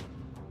problem.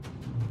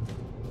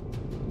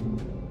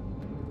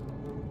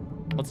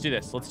 Let's do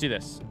this. Let's do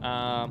this.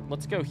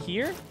 Let's go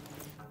here.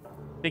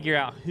 Figure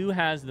out who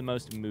has the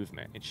most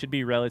movement. It should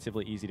be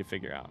relatively easy to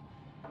figure out.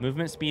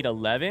 Movement speed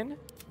 11.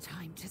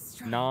 Time to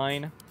strike.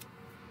 9.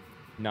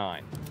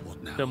 9.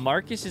 What now? So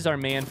Marcus is our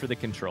man for the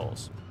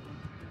controls.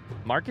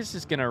 Marcus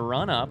is going to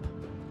run up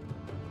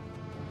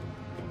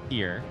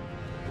here.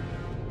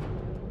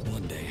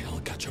 One day I'll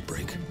catch a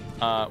break.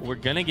 We're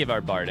going to give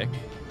our Bardic.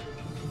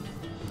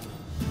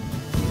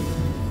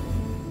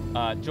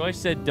 Joyce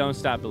said, don't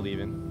stop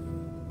believing.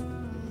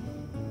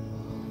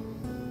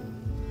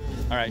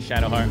 All right,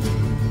 Shadowheart.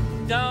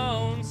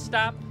 Don't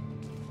stop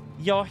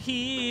your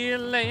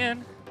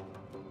healing.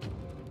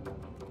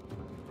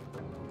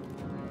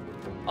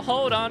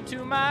 Hold on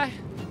to my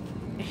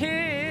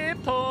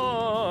hit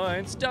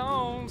points.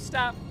 Don't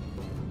stop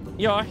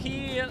your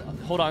heal.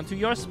 Hold on to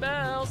your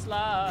spell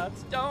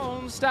slots.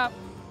 Don't stop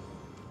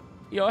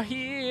your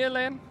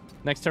healing.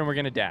 Next turn, we're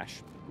going to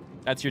dash.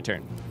 That's your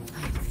turn.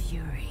 I'm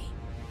fury.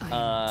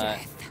 I'm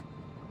death.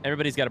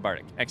 Everybody's got a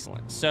Bardic.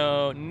 Excellent.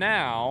 So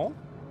now,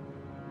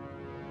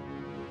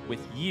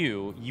 with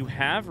you, you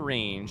have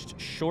ranged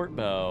short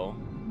bow.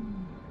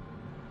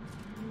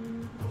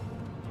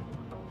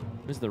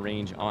 What is the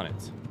range on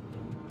it?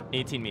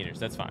 18 meters.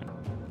 That's fine.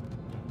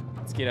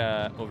 Let's get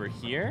over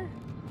here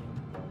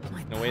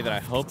in a way that I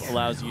hope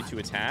allows you to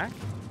attack.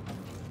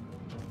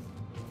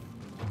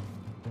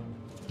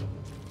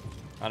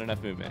 Not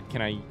enough movement.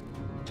 Can I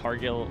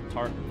can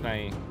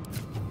I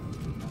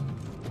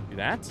do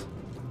that?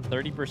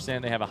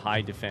 30%. They have a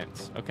high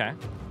defense. Okay.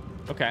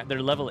 Okay.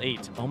 They're level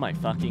 8. Oh my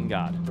fucking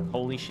god.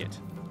 Holy shit.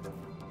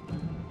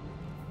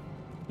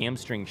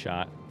 Hamstring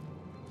shot.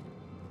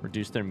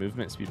 Reduce their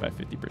movement speed by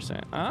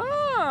 50%.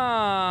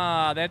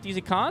 Ah, they have to use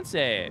a con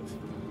save.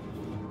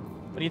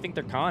 What do you think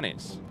their con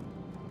is?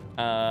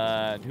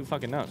 Who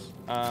fucking knows?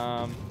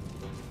 That'd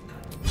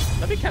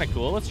be kind of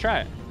cool. Let's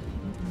try it.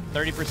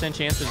 30%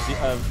 chance of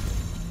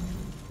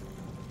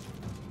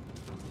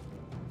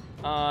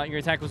your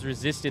attack was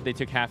resisted. They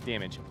took half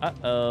damage.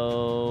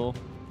 Uh-oh.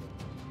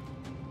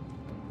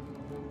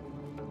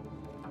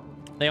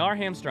 They are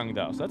hamstrung,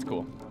 though, so that's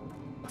cool.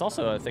 It's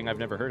also a thing I've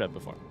never heard of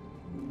before.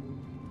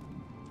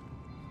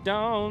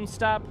 Don't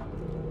stop.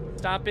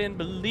 Stop and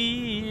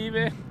believe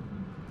it.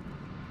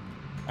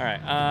 All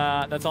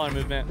right, that's all our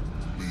movement.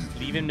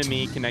 Leave him to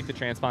me. Connect the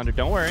transponder.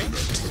 Don't worry.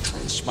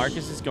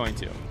 Marcus is going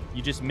to.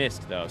 You just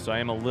missed, though, so I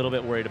am a little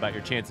bit worried about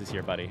your chances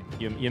here, buddy.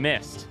 You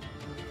missed.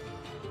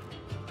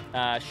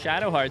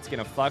 Shadowheart's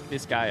going to fuck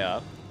this guy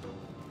up.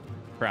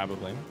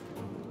 Probably.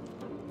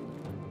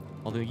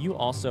 Although you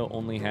also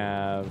only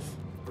have...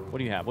 What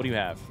do you have? What do you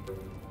have?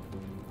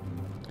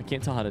 I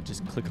can't tell how to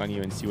just click on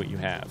you and see what you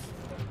have.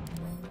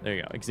 There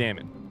you go.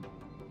 Examine.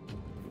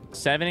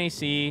 7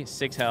 AC,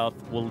 6 health.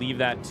 We'll leave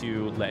that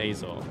to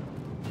Laezel.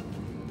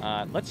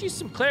 Let's use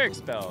some Cleric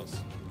spells.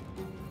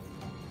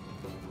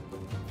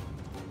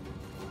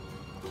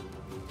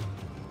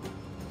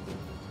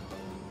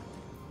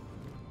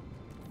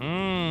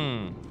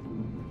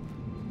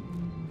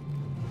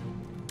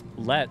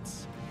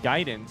 Let's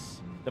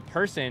guidance the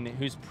person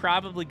who's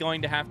probably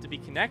going to have to be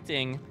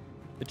connecting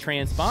the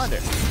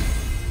transponder.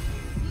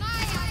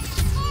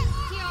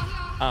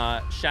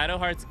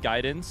 Shadowheart's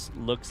guidance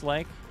looks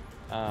like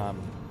a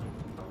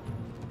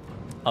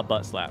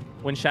butt slap.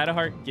 When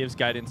Shadowheart gives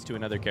guidance to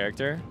another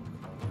character,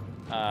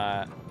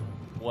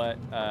 what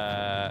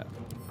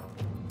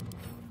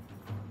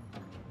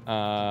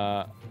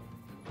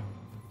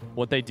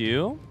they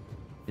do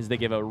is they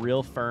give a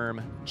real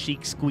firm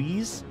cheek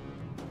squeeze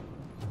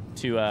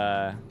to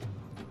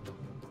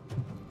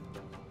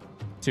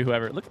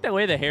whoever. Look at the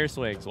way the hair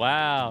swings.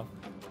 Wow.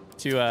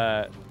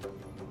 To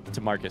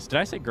Marcus. Did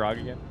I say Grog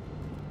again?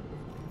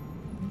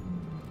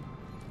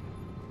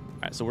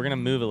 All right, so we're going to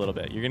move a little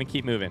bit. You're going to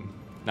keep moving.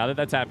 Now that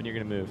that's happened, you're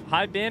going to move.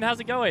 Hi, Ben. How's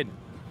it going?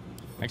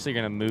 Actually,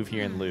 you're going to move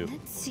here and loop.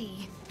 Let's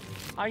see.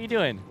 How are you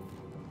doing?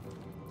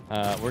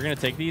 We're going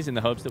to take these in the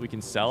hopes that we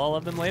can sell all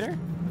of them later.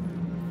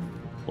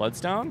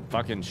 Bloodstone?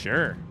 Fucking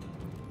sure.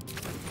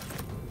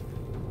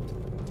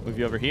 Move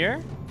you over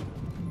here.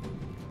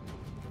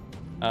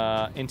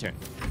 Intern.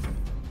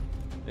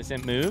 This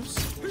imp moves.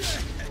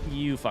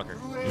 You fucker.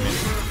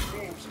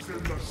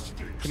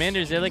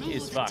 Commander Zillik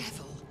is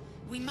fucked.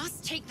 We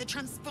must take the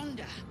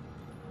transponder.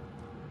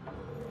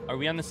 Are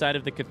we on the side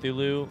of the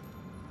Cthulhu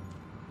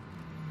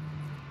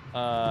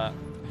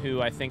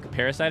who I think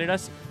parasited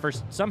us?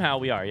 First, somehow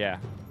we are, yeah.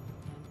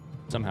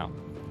 Somehow.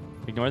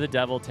 Ignore the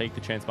devil, take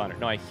the transponder.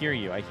 No, I hear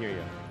you, I hear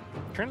you.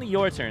 Currently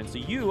your turn, so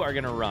you are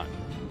going to run.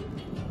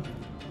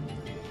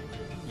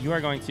 You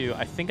are going to,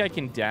 I think I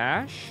can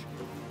dash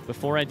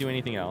before I do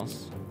anything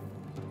else.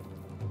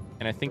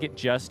 And I think it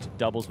just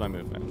doubles my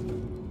movement.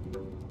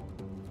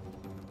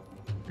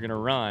 You're going to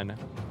run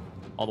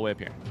all the way up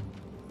here.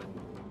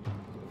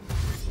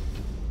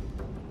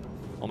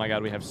 Oh my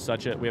god, we have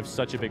such a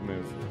big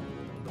move.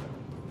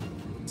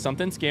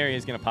 Something scary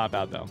is going to pop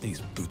out though.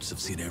 These boots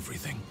have seen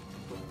everything.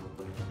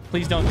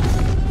 Please don't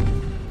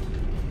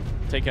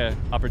take a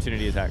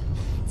opportunity attack.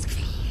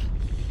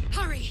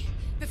 Hurry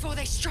before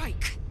they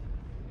strike.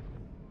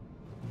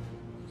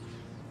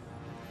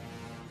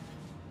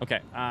 Okay,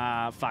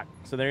 fuck.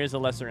 So there is a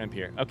lesser imp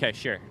here. Okay,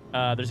 sure.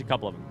 There's a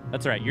couple of them.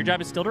 That's all right. Your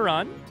job is still to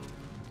run.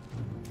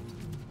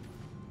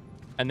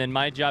 And then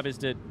my job is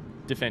to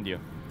defend you,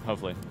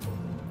 hopefully.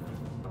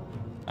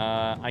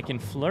 I can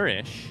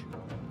flourish.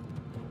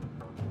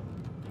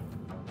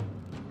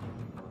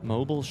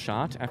 Mobile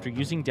shot. After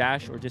using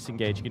dash or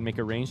disengage, you can make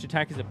a ranged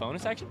attack as a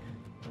bonus action.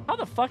 How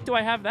the fuck do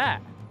I have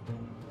that?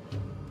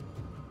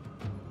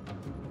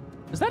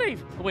 Is that a...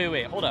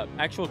 Wait, hold up.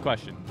 Actual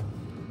question.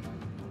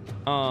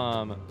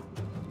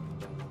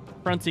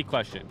 Fronty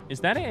question. Is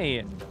that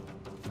a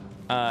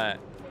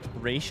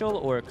racial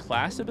or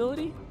class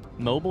ability?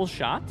 Mobile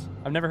shot?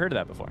 I've never heard of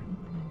that before.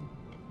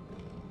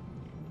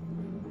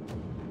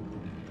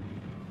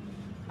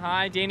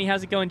 Hi, Danny.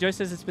 How's it going? Joy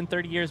says it's been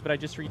 30 years, but I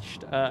just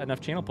reached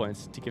enough channel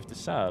points to gift a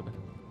sub.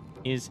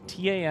 Is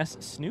TAS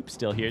Snoop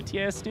still here?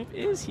 TAS Snoop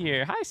is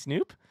here. Hi,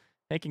 Snoop.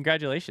 Hey,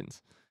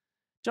 congratulations.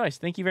 Joyce,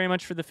 thank you very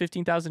much for the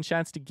 15,000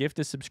 shots to gift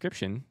a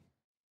subscription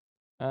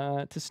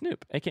to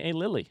Snoop, a.k.a.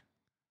 Lily.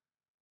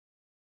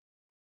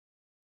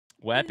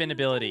 Weapon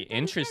ability.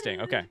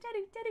 Interesting. Okay.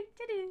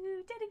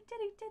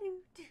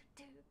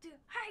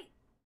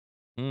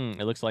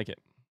 It looks like it.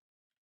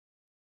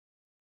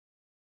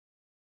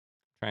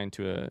 Trying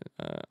to,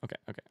 okay.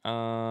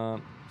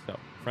 So,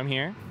 from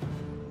here.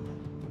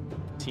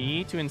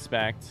 T to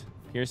inspect.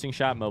 Piercing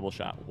shot, mobile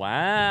shot.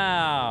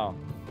 Wow.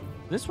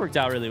 This worked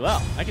out really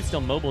well. I can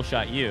still mobile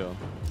shot you.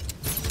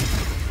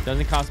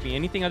 Doesn't cost me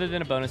anything other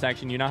than a bonus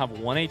action. You now have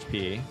 1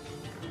 HP,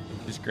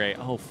 which is great.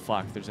 Oh,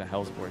 fuck. There's a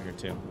Hellsport here,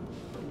 too.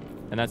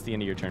 And that's the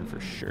end of your turn for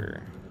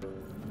sure.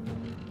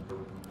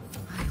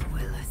 I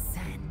will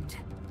ascend.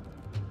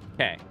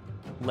 Okay.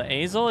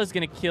 Laezel is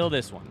going to kill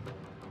this one.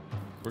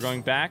 We're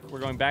going back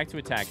to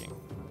attacking.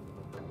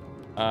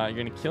 You're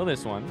going to kill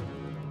this one.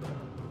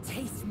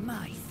 Taste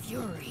my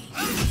fury.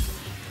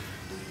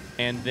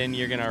 And then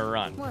you're going to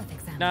run. Worth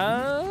examining.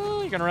 No,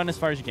 you're going to run as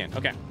far as you can.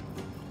 Okay.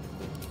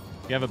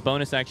 You have a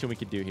bonus action we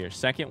could do here.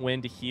 Second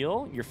wind to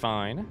heal. You're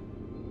fine.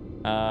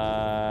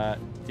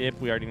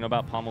 Dip, we already know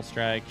about. Pommel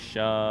strike,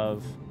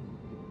 shove.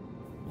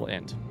 We'll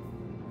end.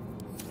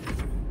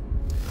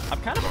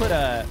 I've kind of put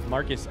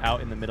Marcus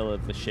out in the middle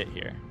of the shit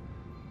here.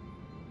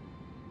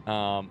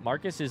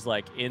 Marcus is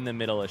like in the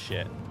middle of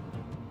shit.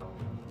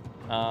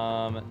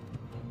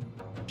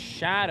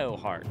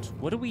 Shadowheart,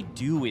 what do we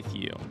do with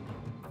you?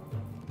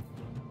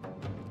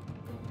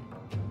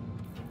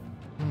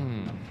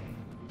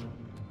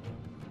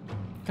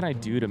 What can I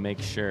do to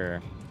make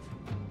sure?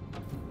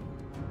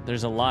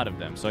 There's a lot of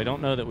them, so I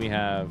don't know that we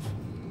have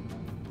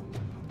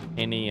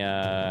any we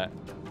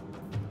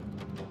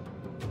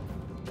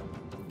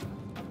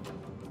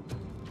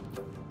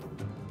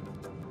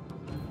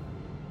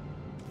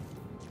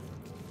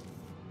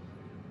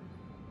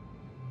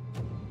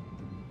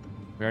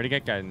already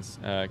got guidance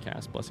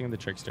cast. Blessing of the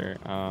Trickster.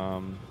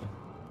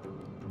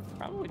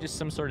 Probably just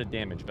some sort of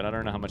damage, but I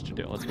don't know how much to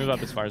do. Let's move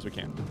up as far as we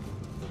can.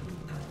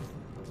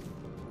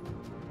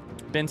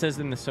 Ben says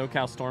in the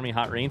SoCal stormy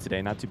hot rain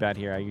today, not too bad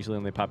here. I usually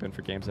only pop in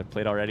for games I've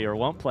played already or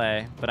won't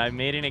play, but I've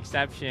made an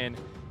exception.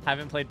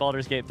 Haven't played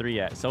Baldur's Gate 3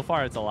 yet. So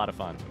far, it's a lot of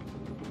fun.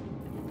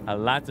 A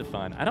lot of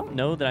fun. I don't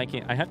know that I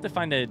can... I have to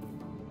find a...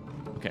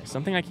 Okay,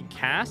 something I can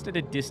cast at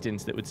a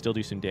distance that would still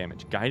do some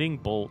damage. Guiding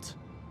Bolt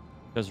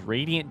does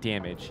radiant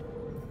damage,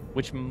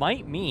 which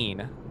might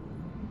mean...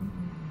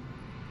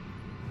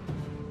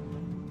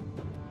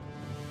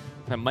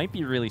 that might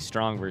be really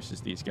strong versus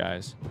these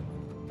guys.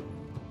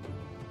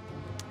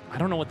 I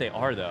don't know what they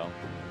are, though.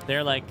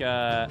 They're like,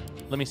 let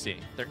me see.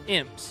 They're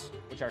imps,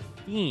 which are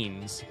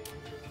fiends.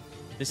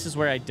 This is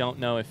where I don't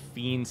know if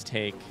fiends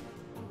take,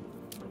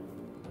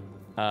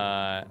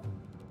 if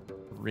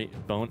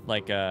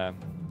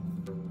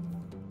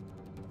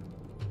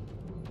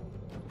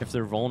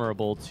they're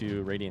vulnerable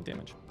to radiant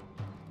damage.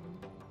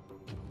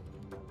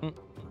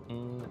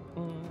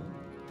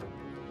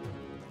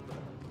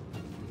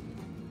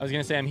 I was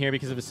going to say I'm here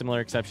because of a similar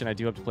exception. I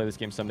do have to play this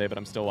game someday, but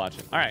I'm still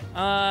watching. All right.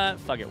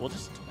 Fuck it. We'll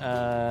just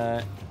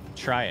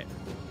try it.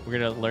 We're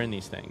going to learn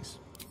these things.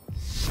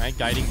 Can I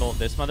Guiding Bolt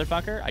this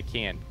motherfucker? I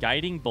can.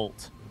 Guiding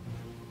Bolt.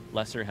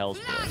 Lesser Hell's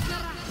Blood.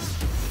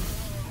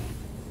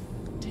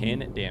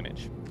 10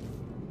 damage.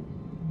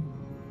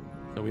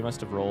 So we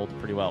must have rolled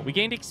pretty well. We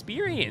gained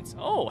experience.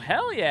 Oh,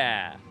 hell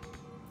yeah.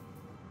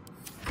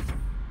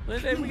 We're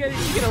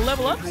gonna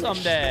level up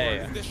someday.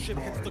 If this ship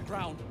hits the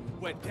ground,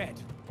 we're dead.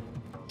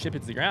 Ship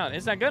hits the ground.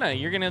 It's not gonna.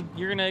 You're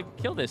gonna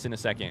kill this in a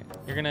second.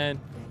 You're gonna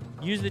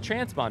use the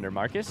transponder,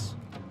 Marcus.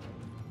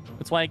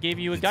 That's why I gave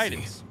you a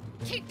guidance.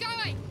 Keep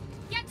going.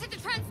 Get to the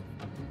trans.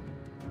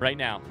 Right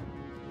now.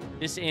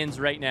 This ends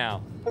right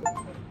now.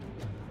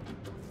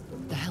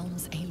 The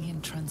Helm's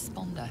alien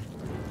transponder.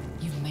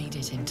 You've made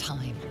it in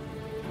time.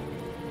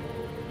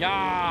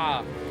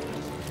 Yeah.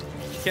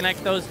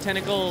 Connect those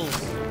tentacles.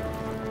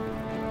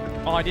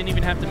 Oh, I didn't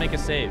even have to make a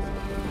save.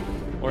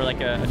 Or like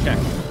a check.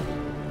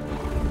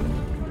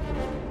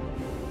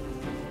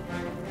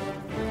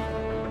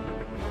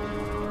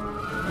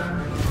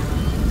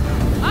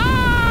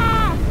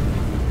 Ah!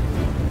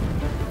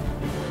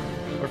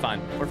 We're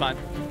fine. We're fine.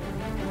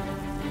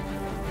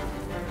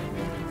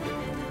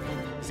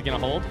 Is it gonna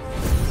hold?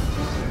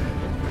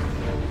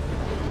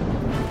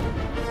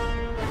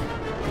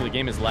 Ooh, the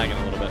game is lagging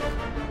a little bit.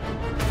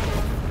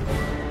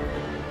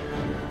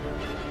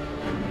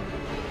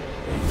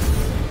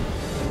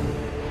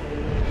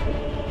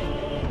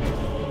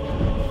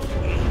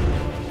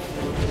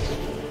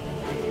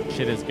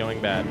 Shit is going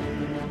bad.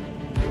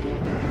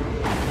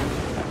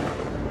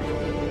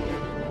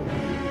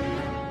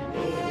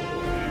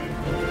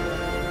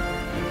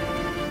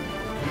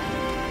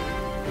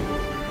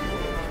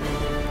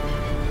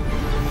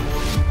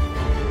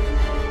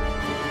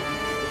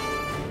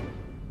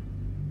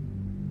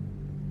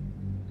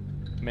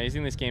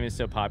 Amazing this game is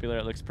so popular.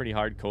 It looks pretty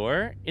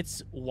hardcore.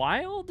 It's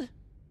wild.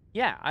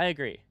 Yeah, I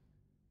agree.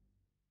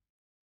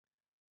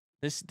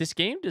 This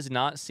game does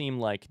not seem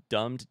like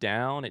dumbed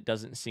down. It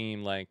doesn't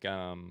seem like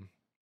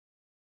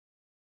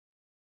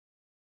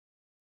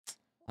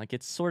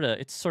it's sort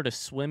of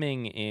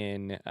swimming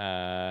in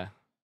kind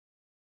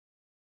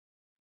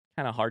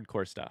of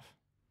hardcore stuff.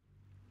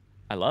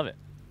 I love it.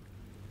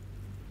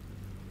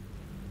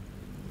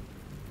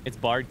 It's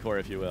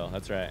bardcore, if you will.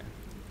 That's right.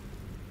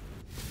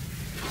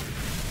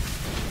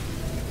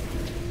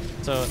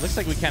 So it looks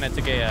like we kind of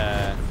took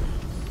a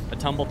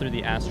tumble through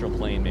the astral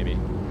plane, maybe.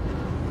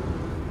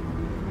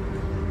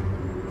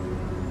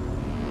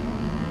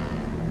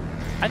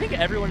 I think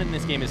everyone in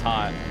this game is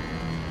hot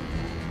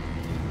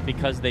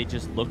because they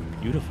just look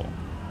beautiful.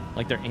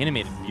 Like they're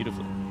animated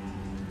beautifully.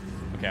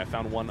 Okay, I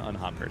found one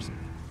unhot person.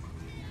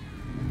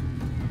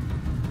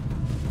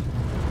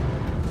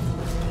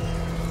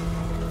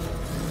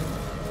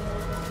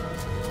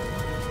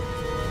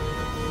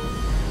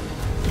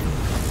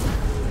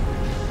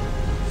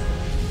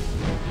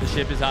 The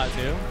ship is hot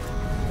too.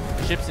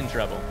 The ship's in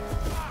trouble.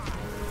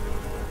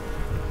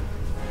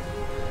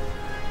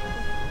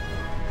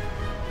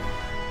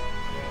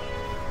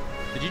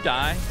 Did you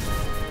die?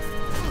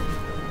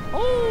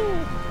 Oh!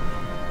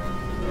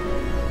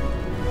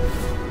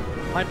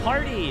 My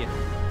party!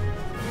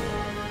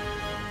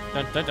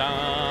 Dun dun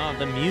dun!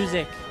 The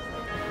music!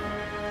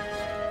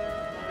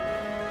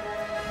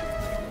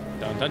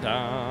 Dun dun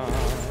dun!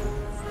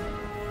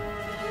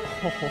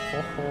 Ho ho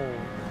ho ho!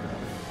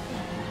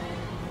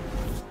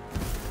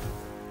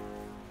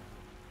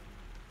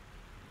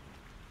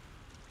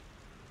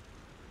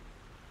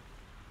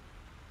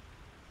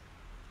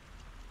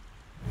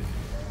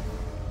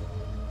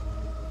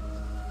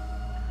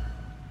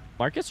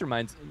 Marcus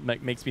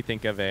makes me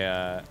think of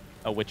a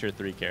Witcher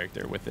 3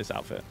 character with this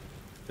outfit.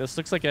 This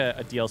looks like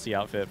a DLC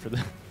outfit for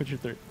the Witcher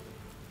 3.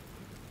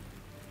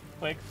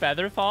 Quick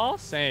featherfall?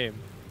 Same.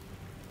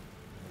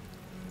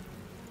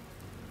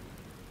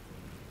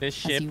 This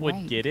ship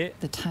would get it.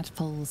 The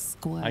tadpole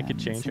squirms I could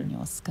change in her.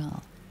 your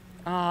skull.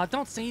 Aw,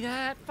 don't say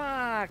that.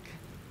 Fuck.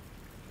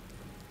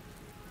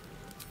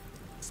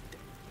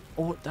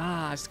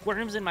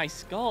 Squirms in my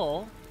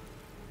skull.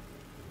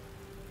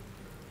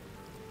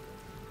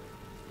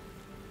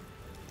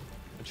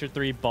 Witcher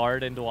 3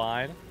 Bard and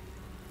Wine.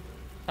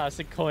 Toss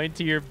a coin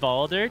to your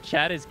Baldur.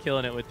 Chad is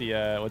killing it with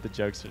the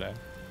jokes today.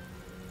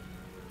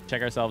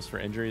 Check ourselves for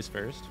injuries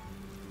first.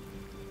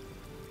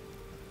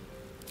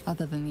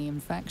 Other than the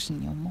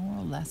infection, you're more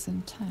or less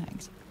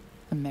intact.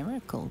 A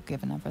miracle,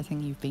 given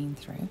everything you've been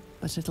through.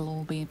 But it'll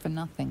all be for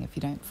nothing if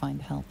you don't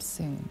find help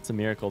soon. It's a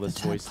miracle this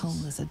the voice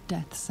tadpole is a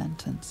death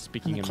sentence.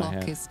 Speaking and in my the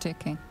clock head. is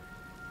ticking.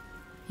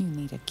 You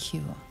need a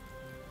cure.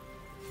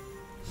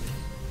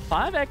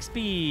 5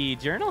 XP.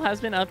 Journal has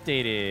been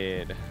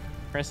updated.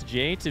 Press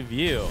J to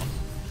view.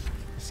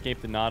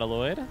 Escape the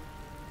Nautiloid.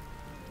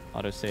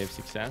 Autosave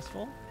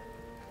successful.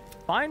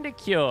 Find a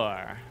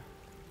cure.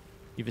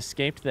 You've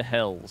escaped the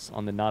hells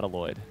on the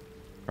Nautiloid.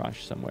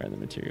 Crush somewhere in the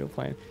material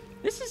plane.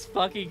 This is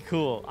fucking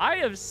cool. I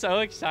am so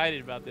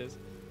excited about this.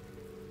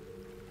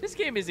 This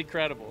game is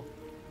incredible.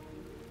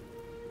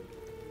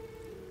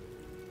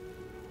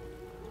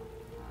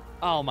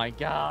 Oh my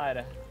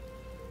god.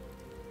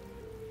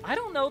 I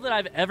don't know that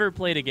I've ever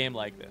played a game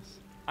like this.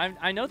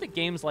 I know that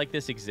games like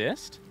this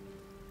exist.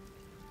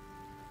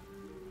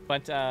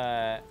 But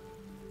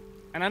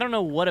And I don't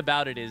know what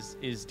about it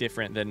is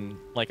different than,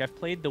 like, I've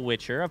played The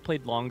Witcher. I've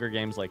played longer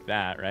games like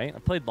that, right?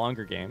 I've played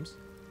longer games.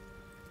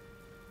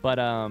 But,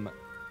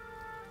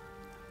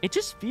 it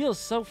just feels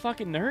so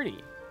fucking nerdy.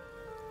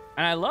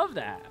 And I love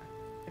that.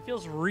 It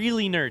feels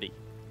really nerdy.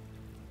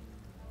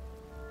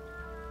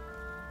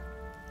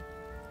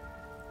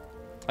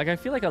 Like, I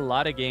feel like a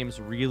lot of games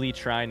really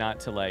try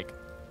not to, like...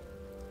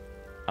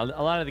 A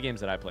lot of the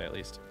games that I play, at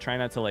least, try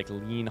not to, like,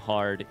 lean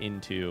hard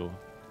into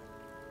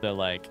the,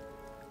 like...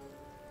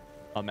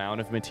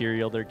 amount of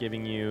material they're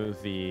giving you,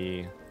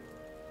 the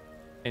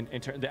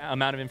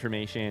amount of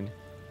information,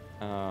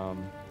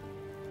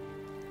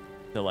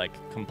 the like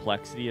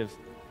complexity of.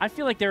 I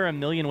feel like there are a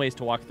million ways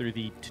to walk through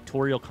the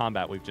tutorial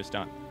combat we've just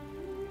done.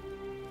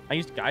 I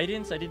used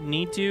guidance. I didn't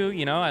need to.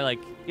 You know,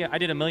 I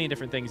did a million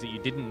different things that you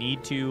didn't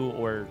need to,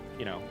 or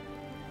you know,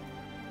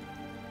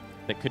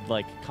 that could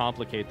like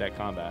complicate that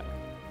combat.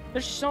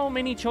 There's so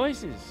many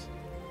choices.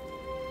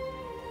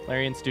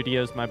 Larian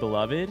Studios, my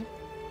beloved.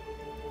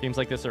 Games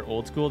like this are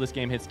old school. This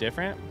game hits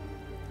different.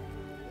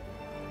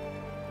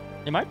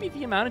 It might be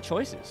the amount of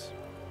choices.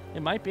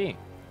 It might be.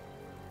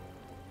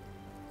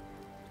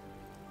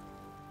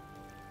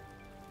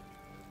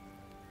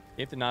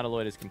 If the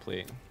Nautiloid is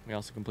complete, we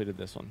also completed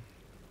this one.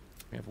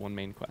 We have one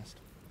main quest.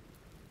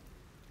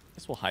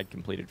 This will hide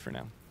completed for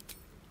now.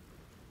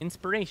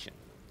 Inspiration.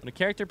 When a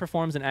character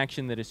performs an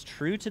action that is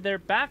true to their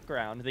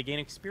background, they gain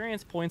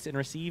experience points and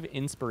receive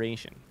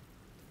inspiration.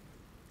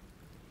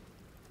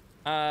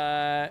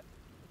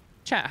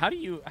 Chat, how do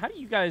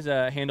you guys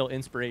handle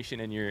inspiration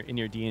in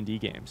your D&D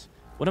games?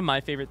 One of my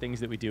favorite things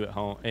that we do at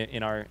home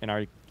in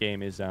our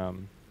game is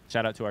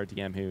shout out to our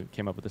DM who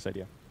came up with this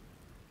idea,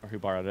 or who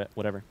borrowed it,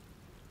 whatever.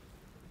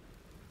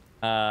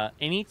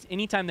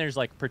 Anytime there's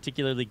like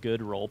particularly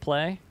good role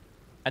play,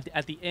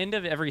 at the end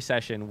of every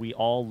session, we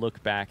all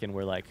look back and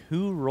we're like,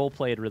 who role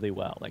played really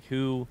well? Like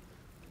who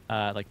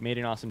like made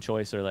an awesome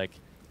choice, or like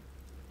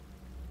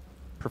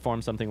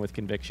performed something with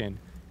conviction.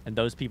 And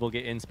those people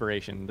get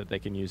inspiration that they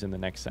can use in the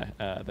next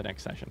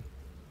session.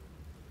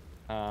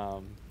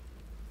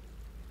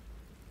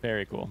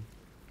 Very cool.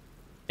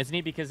 It's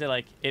neat because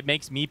it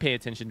makes me pay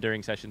attention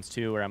during sessions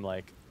too, where I'm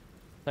like,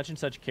 such and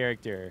such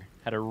character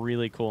had a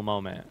really cool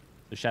moment.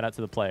 So shout out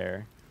to the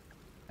player,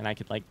 and I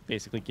could like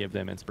basically give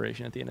them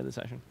inspiration at the end of the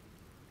session.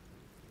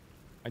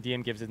 My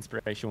DM gives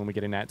inspiration when we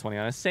get a nat 20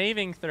 on a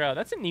saving throw.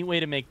 That's a neat way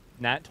to make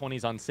nat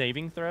 20s on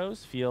saving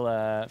throws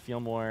feel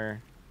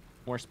more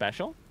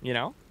special, you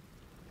know?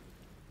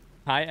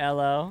 Hi,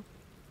 Elo.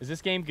 Is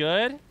this game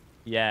good?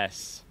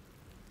 Yes.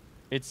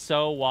 It's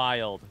so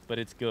wild, but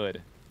it's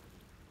good.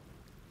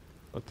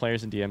 But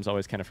players and DMs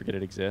always kind of forget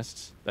it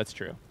exists. That's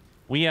true.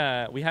 We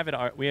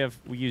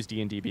use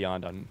D&D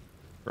Beyond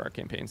for our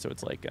campaign, so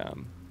it's like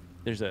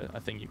there's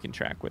a thing you can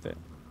track with it.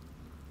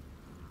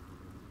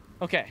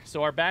 Okay,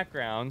 so our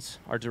backgrounds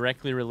are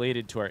directly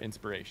related to our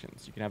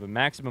inspirations. You can have a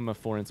maximum of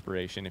 4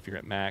 inspiration. If you're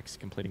at max,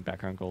 completing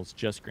background goals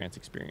just grants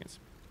experience.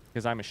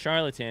 Because I'm a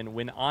charlatan,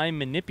 when I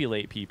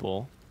manipulate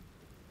people,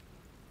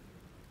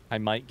 I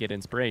might get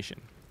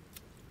inspiration.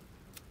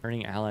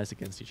 Turning allies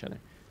against each other.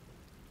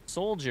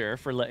 Soldier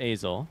for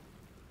Laezel.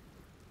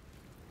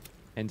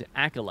 And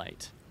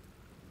Acolyte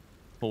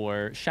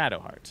for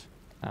Shadowheart.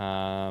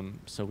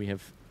 So we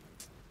have...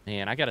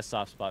 Man, I got a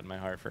soft spot in my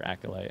heart for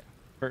Acolyte.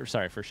 For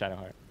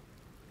Shadowheart.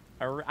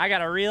 I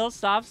got a real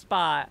soft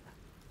spot.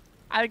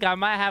 I think I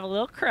might have a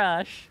little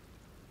crush.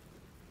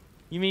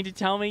 You mean to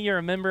tell me you're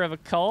a member of a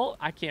cult?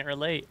 I can't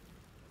relate.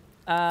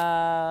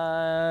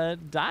 Dialogue.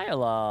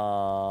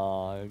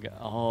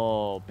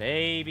 Oh,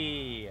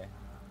 baby.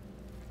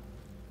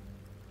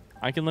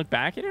 I can look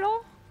back at it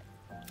all?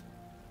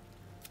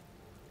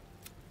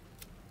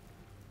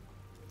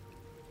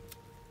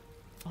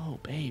 Oh,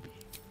 baby.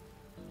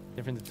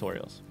 Different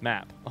tutorials.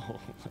 Map. Oh,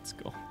 let's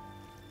go.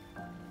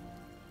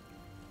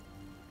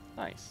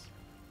 Nice.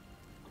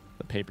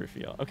 The paper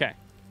feel. Okay.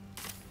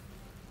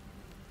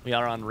 We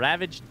are on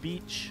Ravaged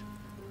Beach.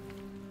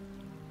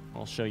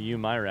 I'll show you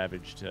my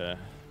Ravaged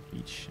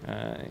beach.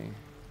 I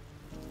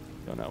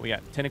don't know. We got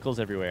tentacles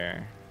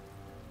everywhere.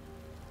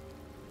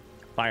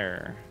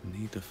 Fire.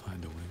 Need to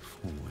find a way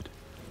forward.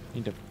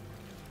 Need to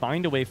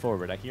find a way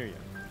forward. I hear you.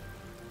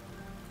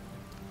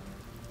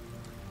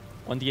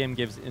 1 DM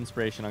gives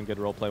inspiration on good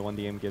roleplay. 1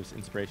 DM gives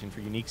inspiration for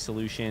unique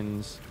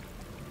solutions.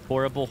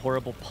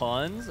 Horrible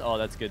puns. Oh,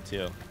 that's good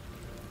too.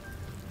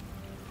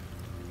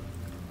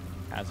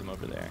 Has him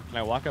over there. Can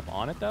I walk up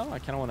on it though? I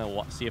kind of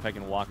want to see if I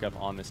can walk up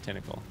on this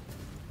tentacle.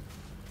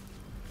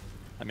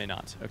 I may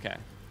not. Okay.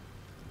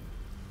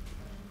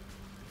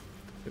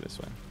 Go this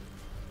way.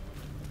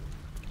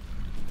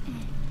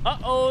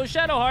 Uh-oh,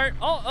 Shadowheart.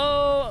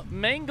 Uh-oh,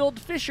 mangled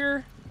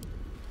fisher.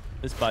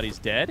 This body's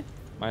dead.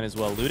 Might as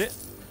well loot it.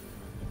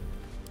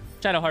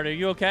 Shadowheart, are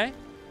you okay?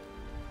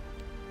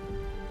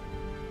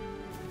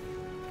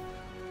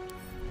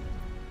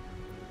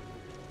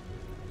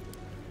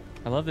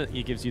 I love that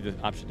it gives you the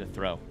option to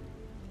throw.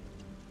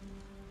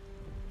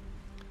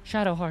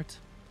 Shadowheart.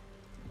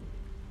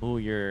 Ooh,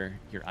 your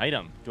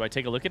item. Do I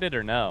take a look at it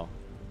or no?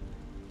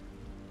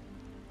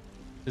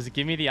 Does it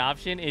give me the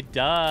option? It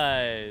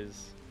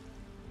does.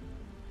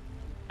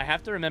 I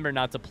have to remember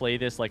not to play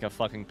this like a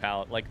fucking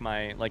like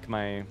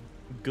my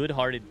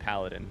good-hearted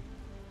paladin.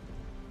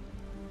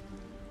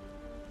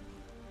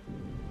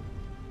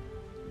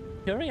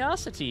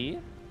 Curiosity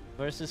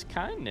versus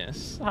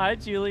kindness. Hi,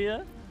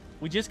 Julia.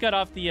 We just got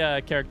off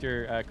the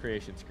character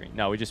creation screen.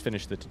 No, we just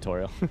finished the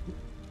tutorial.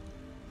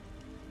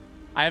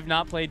 I have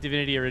not played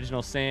Divinity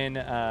Original Sin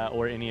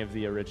or any of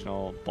the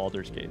original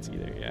Baldur's Gates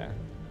either, yeah.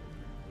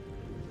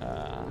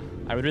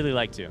 I would really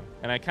like to.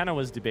 And I kind of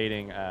was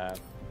debating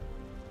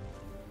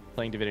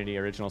playing Divinity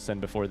Original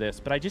Sin before this,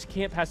 but I just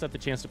can't pass up the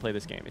chance to play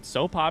this game. It's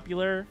so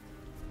popular,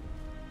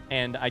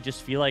 and I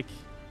just feel like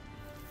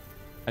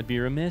I'd be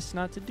remiss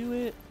not to do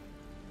it.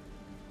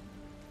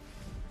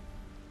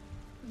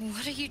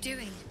 What are you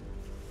doing?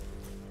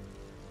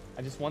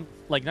 I just want,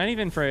 like, not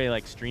even for a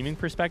like streaming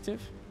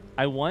perspective.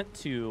 I don't want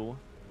to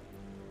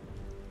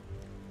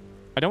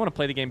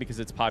play the game because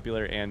it's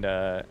popular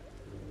and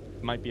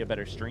might be a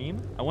better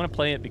stream. I want to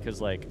play it because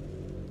like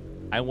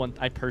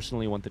I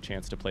personally want the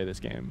chance to play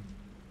this game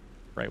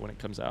right when it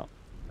comes out,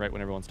 right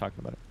when everyone's talking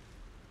about it.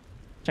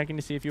 Checking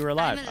to see if you were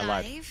alive. I'm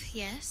alive,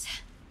 yes.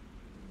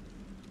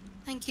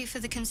 Thank you for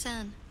the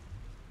concern.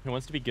 Who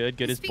wants to be good?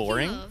 Good is Speaking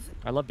boring. of,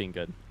 I love being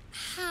good.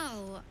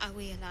 how are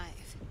we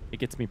alive? It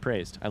gets me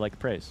praised. I like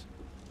praise.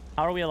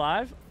 How are we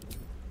alive?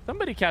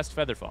 Somebody cast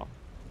Featherfall.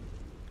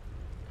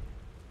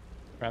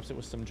 Perhaps it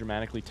was some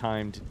dramatically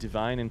timed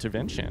divine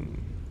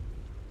intervention.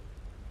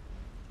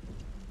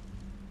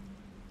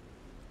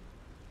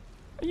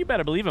 You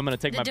better believe I'm going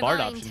to take my bard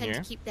option tend here.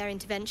 to keep their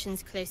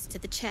interventions close to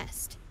the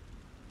chest.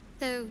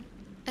 Though,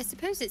 I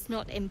suppose it's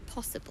not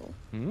impossible.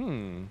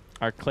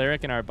 Our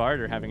cleric and our bard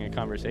are having a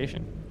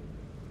conversation.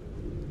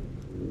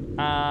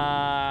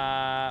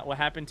 What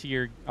happened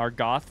to our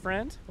goth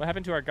friend? What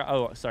happened to our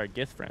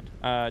Gith friend?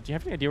 Do you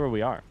have any idea where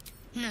we are?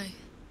 No,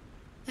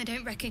 I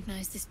don't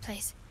recognize this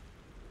place.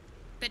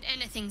 But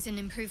anything's an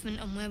improvement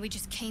on where we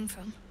just came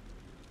from.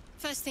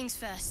 First things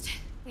first,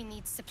 we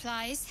need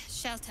supplies,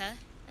 shelter,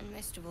 and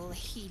most of all, a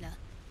healer.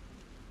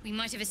 We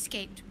might have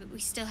escaped, but we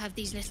still have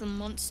these little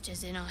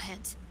monsters in our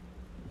heads.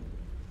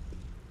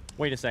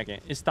 Wait a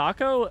second. Is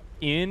Thaco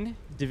in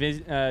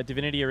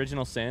Divinity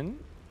Original Sin?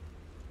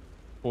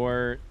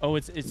 Or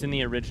it's in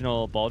the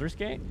original Baldur's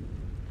Gate?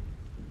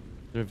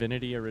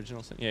 Divinity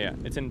Original Sin. Yeah,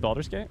 it's in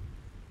Baldur's Gate.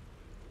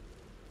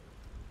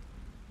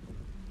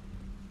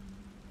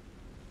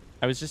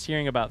 I was just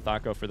hearing about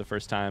Thaco for the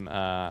first time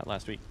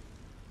last week.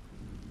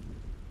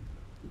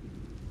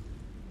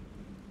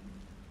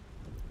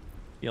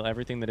 Feel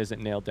everything that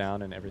isn't nailed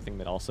down and everything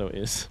that also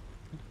is.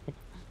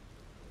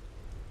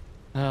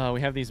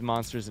 We have these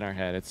monsters in our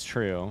head. It's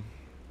true.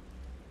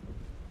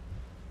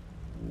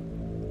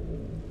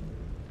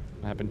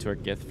 What happened to our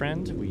Gith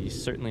friend? We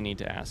certainly need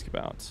to ask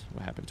about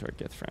what happened to our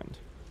Gith friend.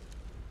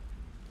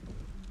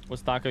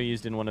 Was Thaco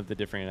used in one of the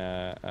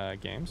different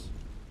games?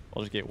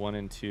 Baldur's Gate 1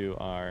 and 2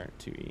 are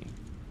 2E.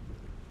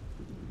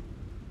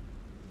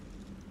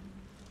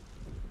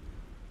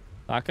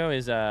 Thaco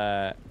is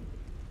to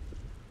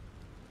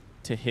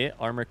hit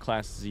armor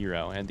class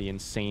 0 and the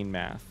insane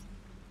math.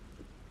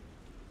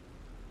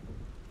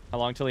 How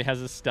long till he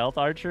has a stealth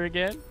archer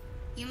again?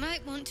 You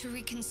might want to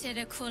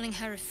reconsider calling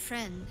her a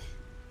friend.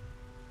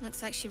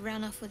 Looks like she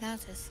ran off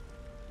without us.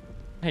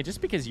 Hey,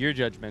 just because you're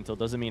judgmental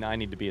doesn't mean I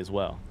need to be as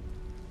well.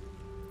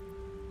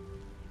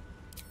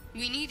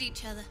 We need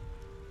each other,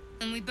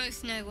 and we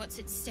both know what's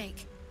at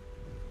stake.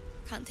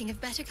 Can't think of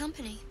better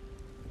company.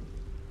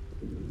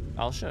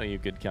 I'll show you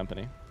good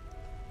company.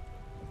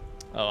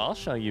 Oh, I'll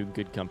show you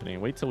good company.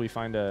 Wait till we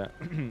find a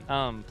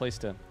place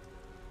to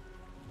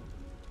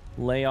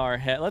lay our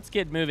head. Let's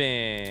get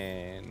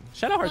moving.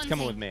 Shadowheart's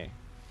coming with me.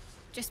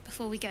 Just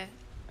before we go,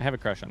 I have a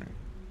crush on her.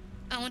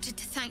 I wanted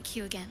to thank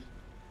you again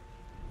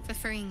for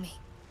freeing me.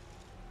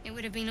 It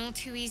would have been all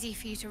too easy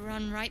for you to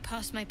run right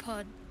past my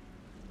pod,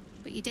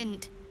 but you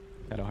didn't.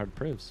 Shadowheart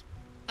proves.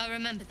 I'll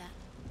remember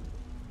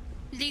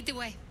that. Lead the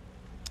way.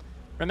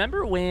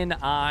 Remember when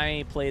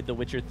I played The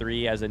Witcher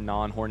 3 as a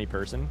non-horny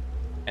person?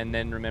 And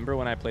then remember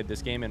when I played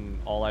this game and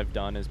all I've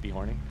done is be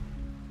horny?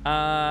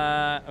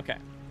 Okay.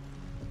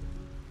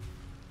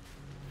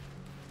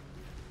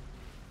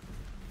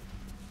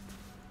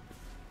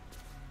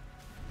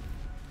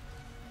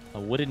 A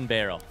wooden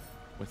barrel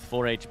with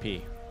 4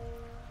 HP.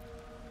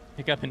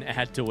 Pick up and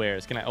add to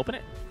wares. Can I open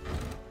it?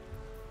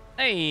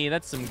 Hey,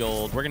 that's some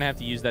gold. We're going to have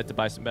to use that to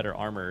buy some better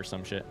armor or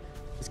some shit.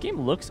 This game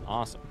looks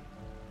awesome.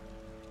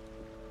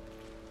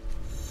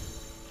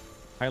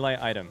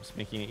 Highlight items,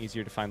 making it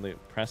easier to find loot.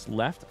 Press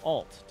left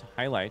alt to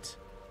highlight.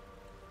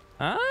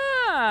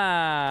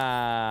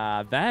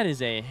 Ah, that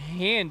is a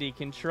handy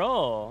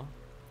control.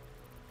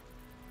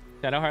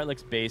 Shadowheart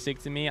looks basic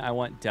to me. I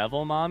want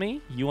Devil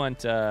Mommy. You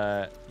want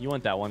that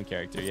one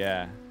character,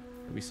 yeah,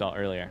 that we saw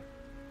earlier.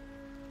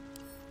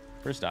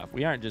 First off,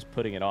 we aren't just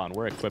putting it on.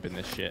 We're equipping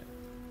this shit.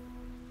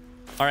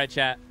 All right,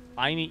 chat.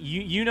 I need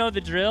you know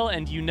the drill,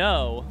 and you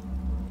know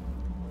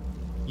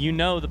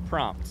the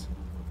prompt.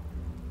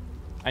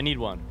 I need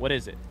one. What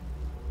is it?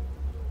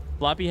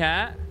 Floppy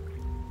hat?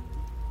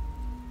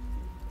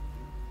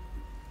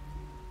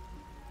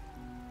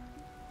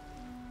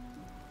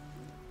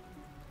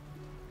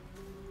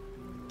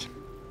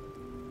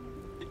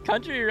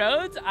 Country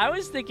roads? I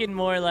was thinking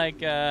more like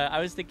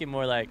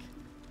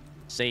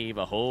save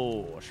a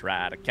horse,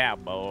 ride a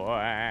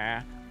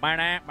cowboy.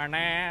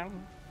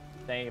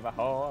 Save a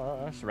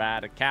horse,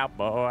 ride a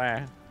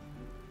cowboy.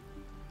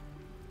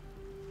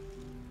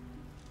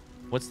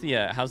 What's the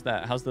how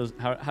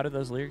do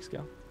those lyrics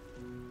go?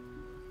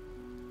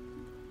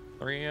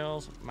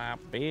 Thrills, my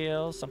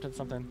bills,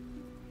 something.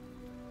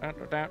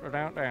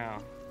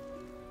 Down.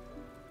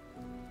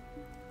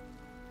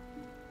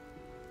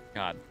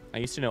 God, I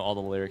used to know all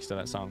the lyrics to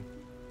that song.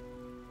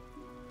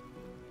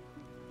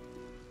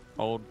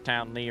 Old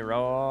Town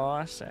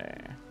Leroy, say,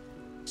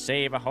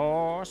 save a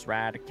horse,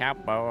 ride a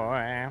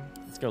cowboy.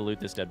 Let's go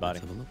loot this dead body.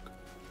 Let's have a look.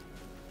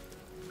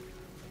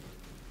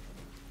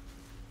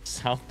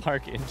 South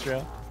Park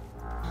intro.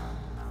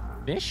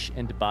 Fish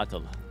and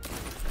bottle.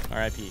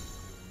 R.I.P.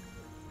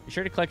 Be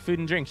sure to collect food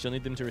and drinks. You'll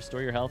need them to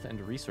restore your health and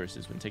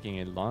resources when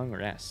taking a long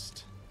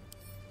rest.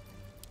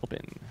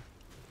 Open.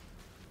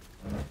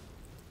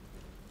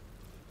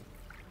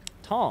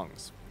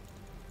 Tongs.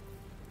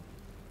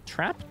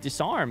 Trap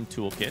disarm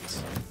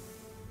toolkits.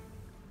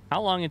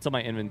 How long until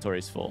my inventory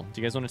is full?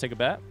 Do you guys want to take a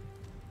bet?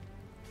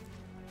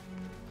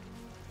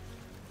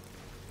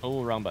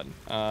 Oh, wrong button.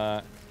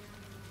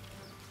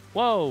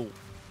 Whoa.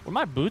 Were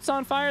my boots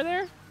on fire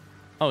there?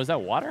 Oh, is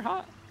that water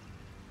hot?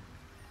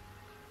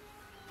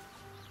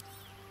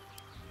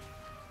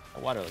 The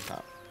water looks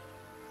hot.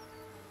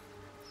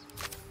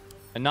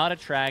 And not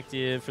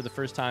attractive. For the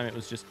first time, it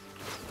was just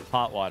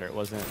hot water. It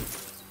wasn't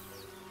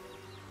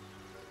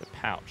the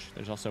pouch.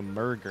 There's also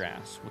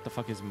myrgrass. What the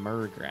fuck is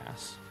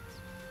myrgrass?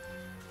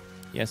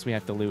 Yes, we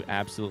have to loot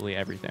absolutely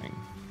everything.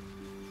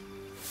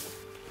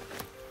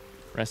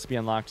 Recipe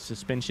unlocked.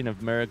 Suspension of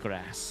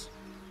myrgrass.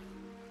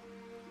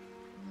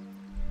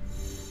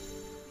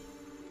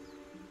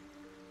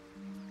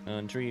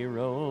 Country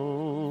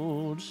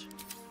roads,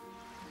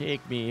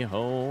 take me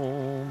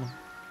home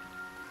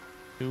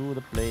to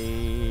the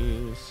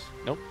place.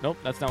 Nope,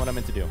 that's not what I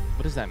meant to do.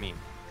 What does that mean?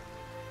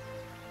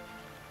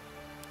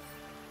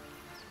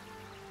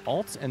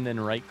 Alt and then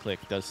right click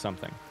does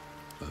something.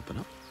 Open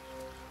up.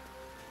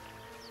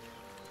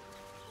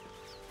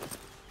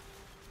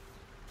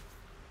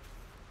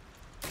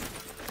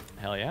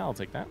 Hell yeah, I'll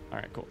take that. All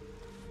right, cool.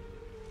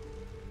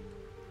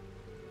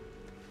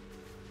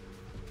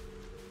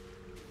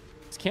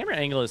 This camera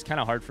angle is kind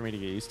of hard for me to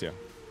get used to.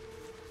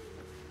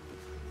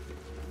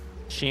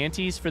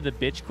 Shanties for the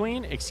bitch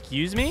queen?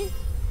 Excuse me?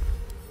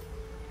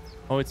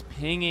 Oh, it's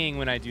pinging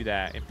when I do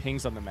that. It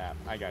pings on the map.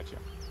 I got you.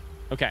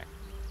 Okay.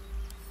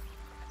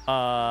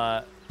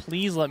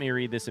 Please let me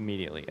read this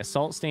immediately. A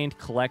salt-stained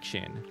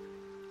collection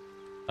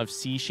of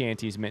sea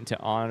shanties meant to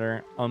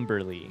honor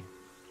Umberlee,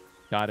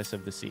 goddess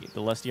of the sea.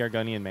 The lusty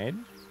Argonian maid?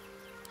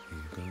 Here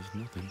goes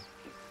nothing.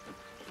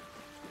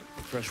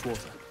 Fresh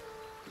water.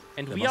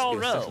 And There we must all be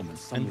a row. settlement And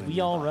somewhere we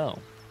all nearby. row.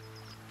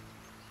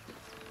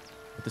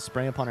 With the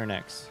spray upon our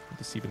necks, with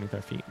the sea beneath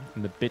our feet,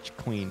 and the bitch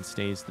queen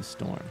stays the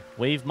storm.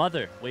 Wave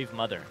mother,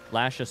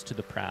 lash us to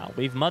the prow.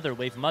 Wave mother,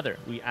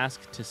 we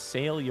ask to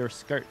sail your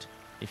skirt,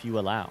 if you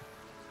allow.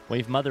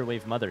 Wave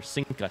mother,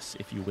 sink us,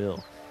 if you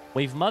will.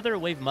 Wave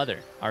mother,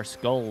 our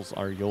skulls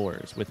are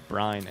yours, with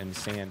brine and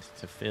sand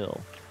to fill.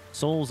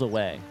 Souls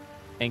away,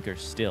 anchor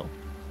still.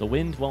 The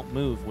wind won't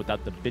move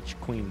without the bitch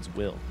queen's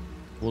will.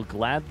 We'll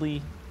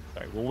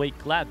wait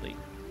gladly,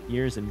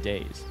 years and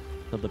days,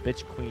 till the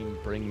bitch queen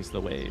brings the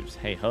waves.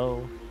 Hey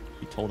ho,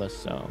 she told us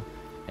so.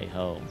 Hey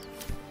ho,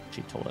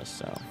 she told us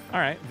so. All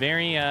right,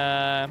 very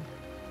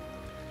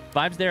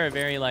vibes there are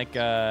very like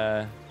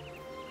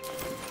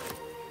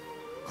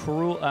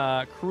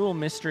cruel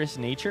mistress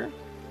nature.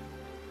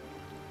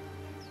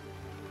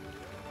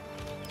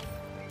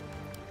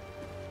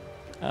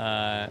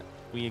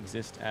 We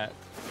exist at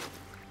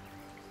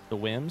the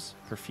whims.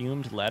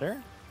 Perfumed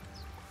letter.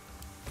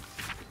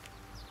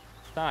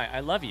 Hi, I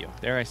love you.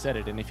 There, I said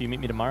it. And if you meet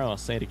me tomorrow, I'll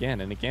say it again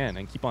and again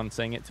and keep on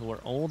saying it till we're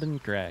old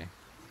and gray.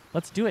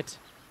 Let's do it.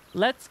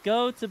 Let's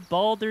go to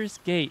Baldur's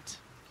Gate.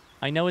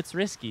 I know it's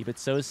risky, but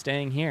so is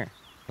staying here.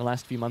 The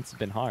last few months have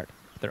been hard,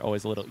 but they're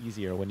always a little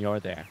easier when you're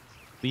there.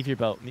 Leave your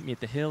boat. Meet me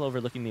at the hill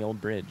overlooking the old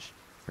bridge.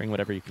 Bring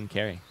whatever you can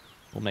carry.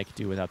 We'll make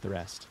do without the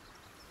rest.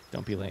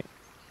 Don't be late.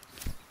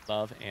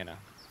 Love, Anna.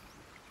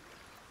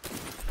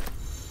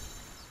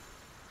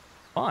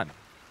 Fun.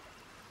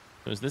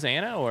 So is this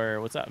Anna or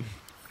what's up?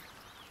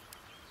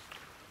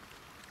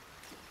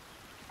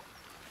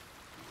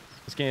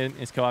 This game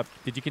is co-op.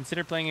 Did you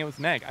consider playing it with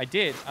Meg? I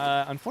did.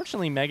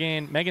 Unfortunately,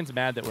 Megan's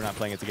mad that we're not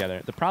playing it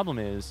together. The problem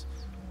is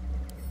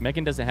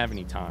Megan doesn't have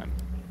any time.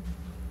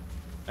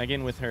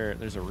 Megan with her,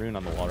 there's a rune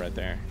on the wall right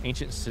there.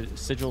 Ancient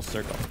sigil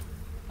circle.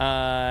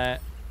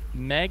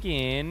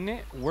 Megan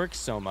works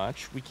so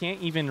much, we can't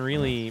even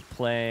really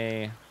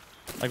play.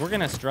 Like, we're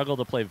going to struggle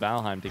to play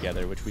Valheim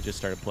together, which we just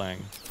started playing.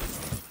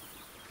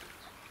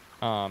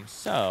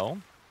 So,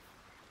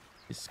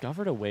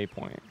 discovered a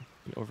waypoint.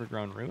 The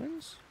overgrown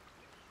ruins?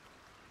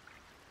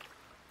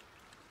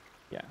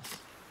 Yes.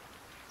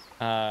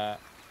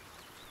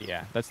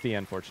 Yeah, that's the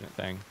unfortunate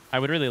thing. I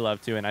would really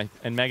love to,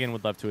 and Megan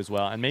would love to as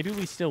well, and maybe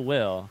we still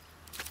will.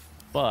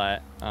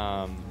 But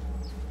I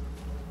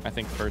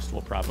think first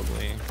we'll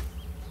probably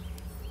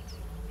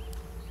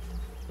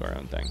do our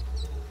own thing.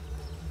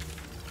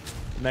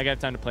 Meg have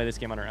time to play this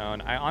game on her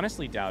own. I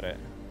honestly doubt it.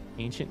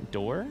 Ancient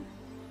door?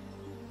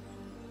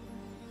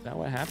 Is that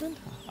what happened?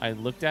 I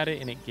looked at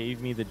it and it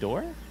gave me the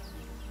door?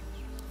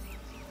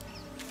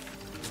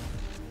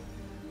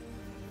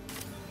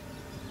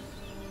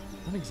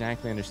 I don't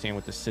exactly understand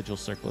what the sigil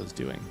circle is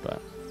doing,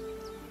 but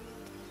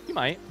she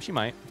might. She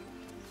might.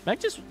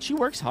 Meg she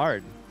works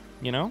hard,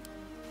 you know?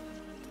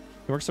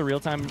 She works a real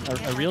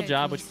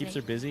job, which keeps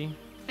her busy.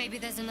 Maybe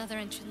there's another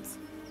entrance.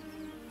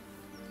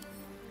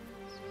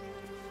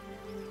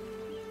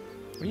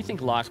 What do you think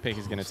lockpick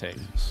is going to take?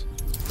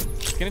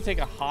 It's going to take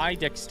a high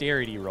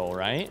dexterity roll,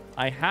 right?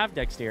 I have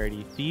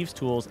dexterity, thieves'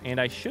 tools, and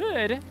I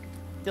should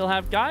still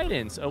have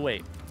guidance. Oh,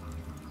 wait.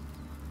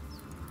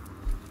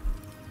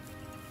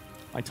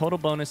 My total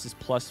bonus is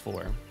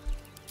 +4.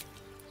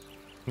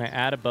 Can I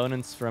add a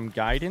bonus from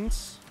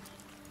guidance?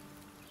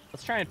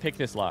 Let's try and pick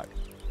this lock.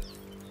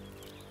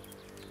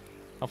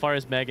 How far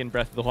is Meg in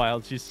Breath of the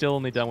Wild? She's still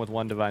only done with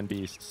one divine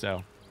beast,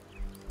 so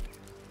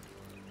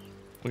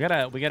we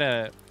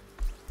gotta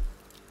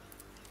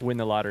win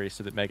the lottery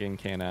so that Megan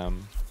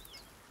can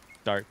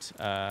start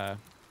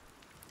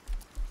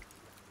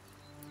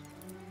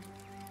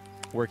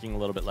working a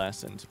little bit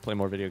less and play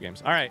more video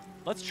games. All right,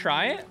 let's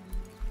try it.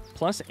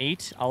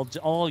 +8.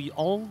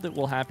 All that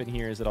will happen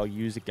here is that I'll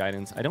use a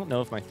guidance. I don't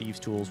know if my thieves'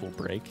 tools will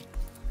break.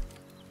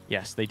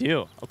 Yes, they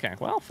do. Okay,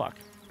 well, fuck.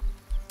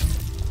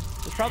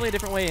 There's probably a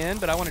different way in,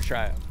 but I want to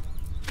try it.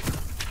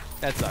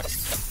 That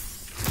sucks.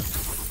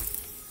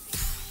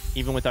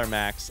 Even with our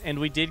max. And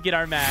we did get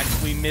our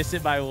max. We miss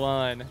it by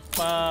 1.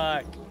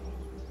 Fuck.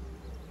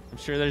 I'm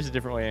sure there's a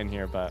different way in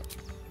here, but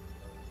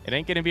it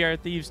ain't going to be our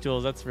thieves'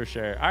 tools, that's for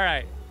sure. All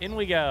right, in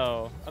we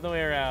go. Other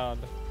way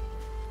around.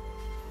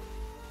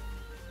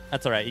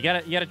 That's all right. You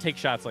gotta take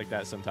shots like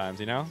that sometimes,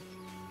 you know?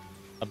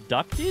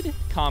 Abducted?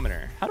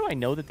 Commoner. How do I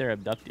know that they're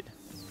abducted?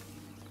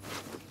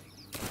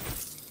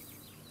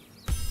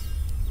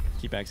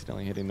 Keep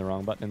accidentally hitting the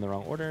wrong button in the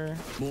wrong order.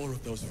 More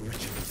of those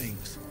wretched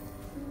things.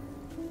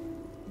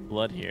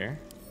 Blood here.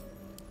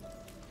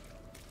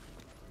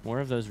 More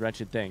of those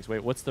wretched things.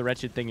 Wait, what's the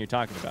wretched thing you're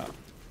talking about? Is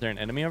there an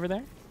enemy over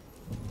there?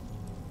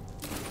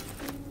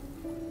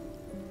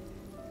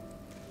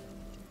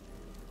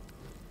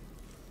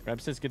 Reb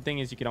says, good thing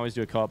is you can always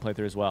do a co-op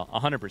playthrough as well.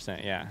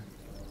 100%, yeah.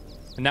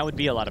 And that would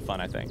be a lot of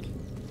fun, I think.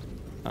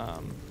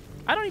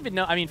 I don't even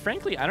know. I mean,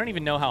 frankly, I don't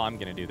even know how I'm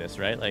going to do this,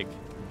 right? Like,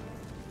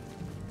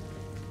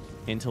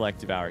 intellect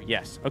devour.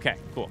 Yes. Okay,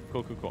 cool.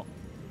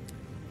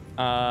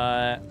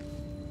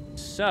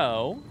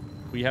 So,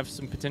 we have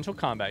some potential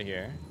combat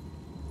here.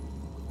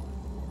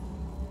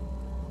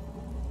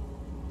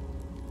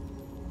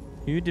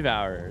 2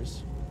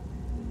 devourers.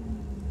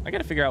 I got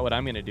to figure out what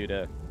I'm going to do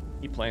to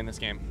keep playing this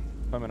game.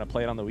 If I'm going to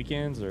play it on the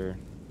weekends or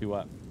do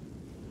what?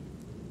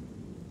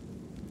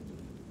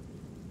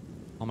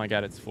 Oh my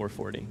god, it's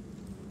 4:40.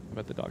 I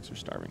bet the dogs are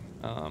starving.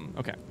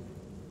 Okay.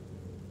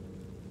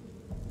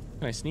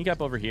 Can I sneak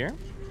up over here?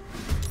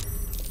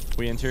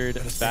 We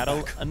entered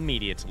battle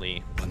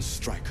immediately. One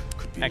strike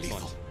could be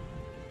excellent. lethal.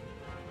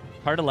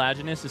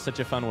 Cartilaginous is such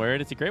a fun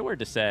word. It's a great word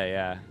to say,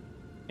 yeah.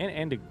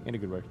 And a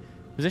good word.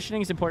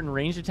 Positioning is important.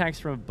 Ranged attacks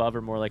from above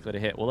are more likely to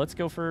hit. Well, let's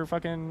go for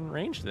fucking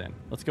ranged then.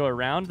 Let's go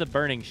around the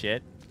burning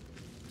shit.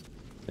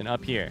 Then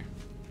up here.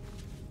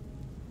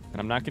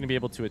 And I'm not going to be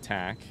able to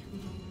attack.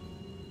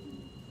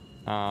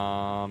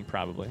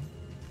 Probably.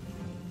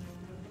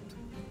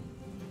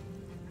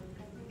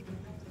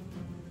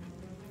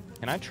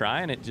 Can I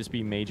try and it just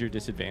be major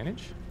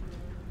disadvantage?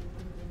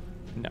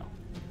 No.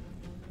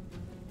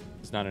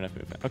 It's not enough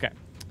movement. Okay.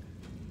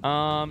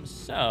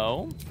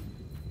 So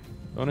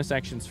bonus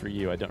actions for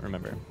you. I don't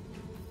remember.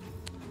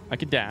 I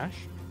could dash.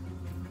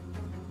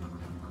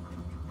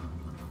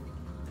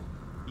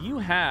 You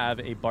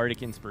have a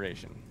bardic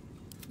inspiration.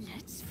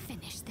 Let's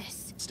finish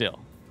this. Still.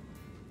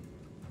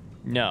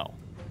 No.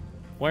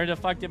 Where the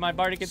fuck did my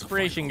bardic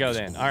inspiration go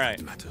then? All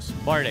right.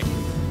 Bardic.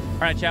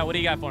 All right, chat. What do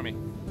you got for me?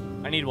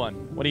 I need one.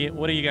 What do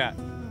you got?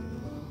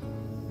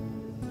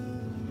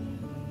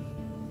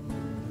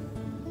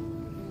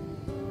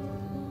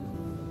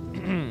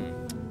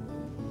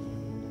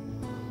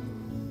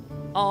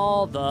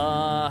 All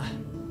the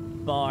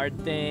bard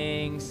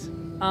things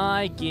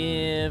I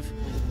give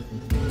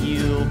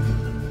you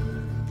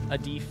a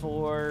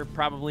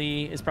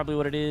D4 is probably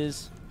what it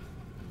is.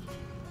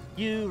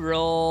 You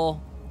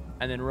roll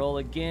and then roll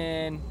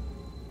again.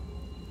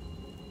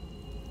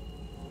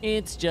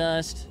 It's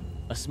just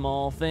a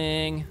small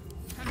thing.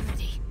 I'm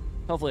ready.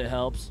 Hopefully it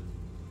helps.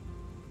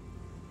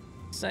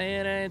 Say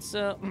it ain't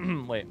so.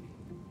 Wait.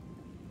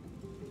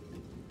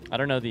 I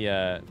don't know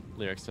the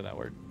lyrics to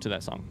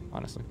that song,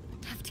 honestly.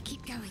 Have to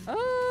keep going.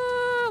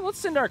 Let's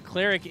send our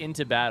cleric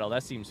into battle.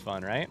 That seems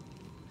fun, right?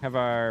 Have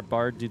our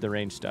bard do the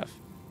range stuff.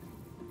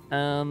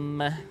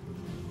 Guiding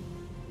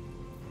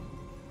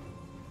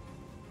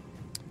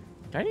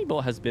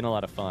bolt has been a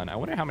lot of fun. I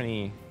wonder how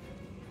many.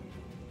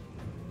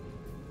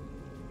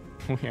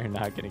 We are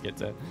not gonna get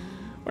to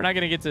We're not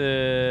going to get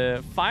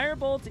to...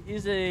 Firebolt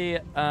is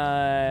a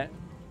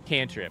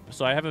cantrip,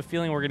 so I have a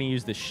feeling we're going to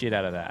use the shit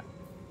out of that.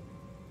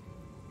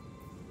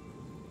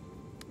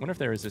 I wonder if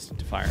they're resistant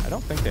to fire. I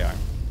don't think they are.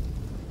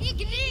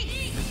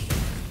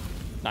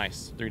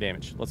 Nice. 3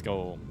 damage. Let's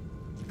go.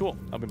 Cool.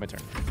 That'll be my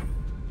turn.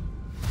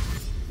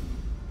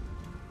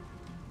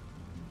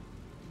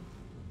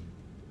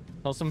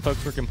 Tell some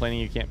folks were complaining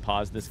you can't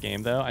pause this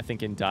game, though. I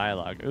think in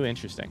dialogue. Ooh,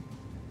 interesting.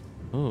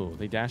 Ooh,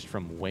 they dashed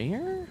from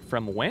where?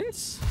 From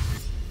whence?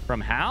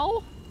 From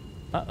how?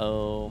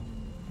 Uh-oh.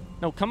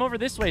 No, come over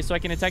this way so I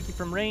can attack you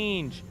from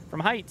range. From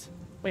height.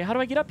 Wait, how do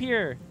I get up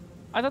here?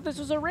 I thought this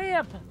was a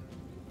ramp.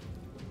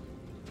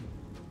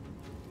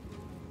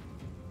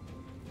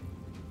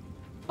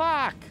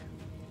 Fuck.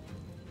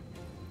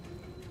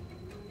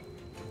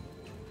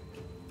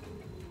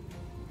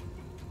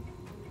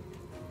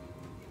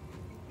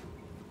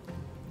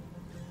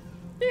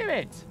 Damn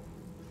it.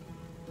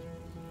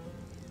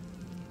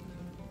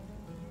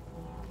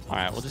 All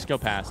right, we'll just go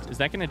past. Is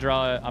that going to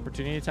draw an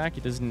opportunity attack?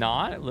 It does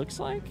not, it looks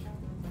like. I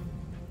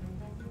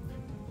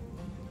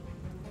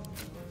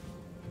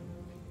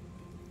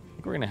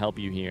think we're going to help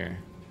you here.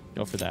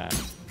 Go for that.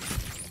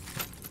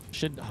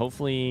 Should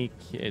hopefully...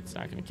 It's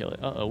not going to kill it.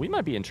 Uh-oh, we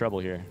might be in trouble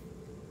here.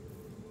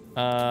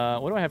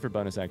 What do I have for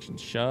bonus action?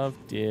 Shove,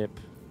 dip,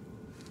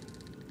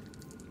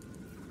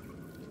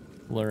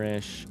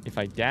 flourish. If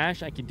I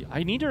dash, I can do...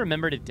 I need to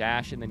remember to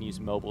dash and then use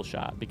mobile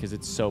shot because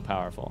it's so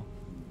powerful.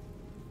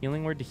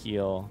 Healing word to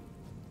heal.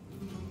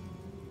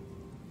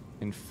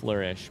 And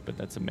flourish, but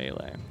that's a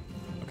melee.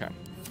 Okay.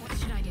 What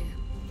should I do?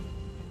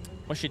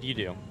 What should you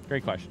do?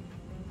 Great question.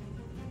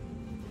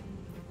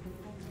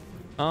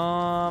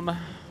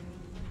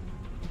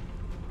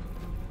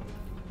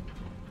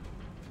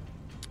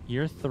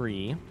 You're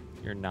 3.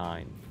 You're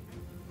 9.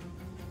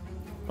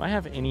 Do I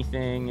have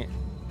anything?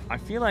 I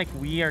feel like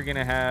we are going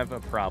to have a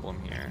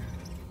problem here.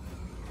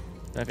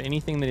 Do I have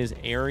anything that is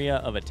area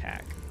of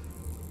attack?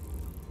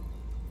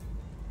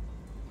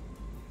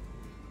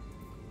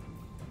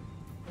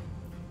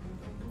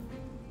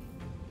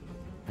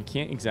 I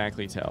can't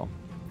exactly tell.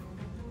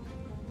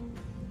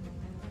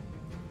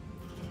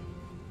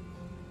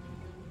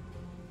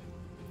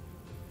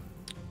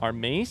 Our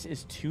mace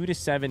is 2 to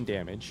 7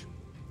 damage.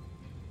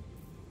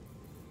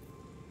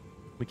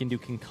 We can do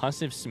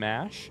concussive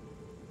smash,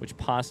 which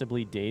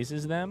possibly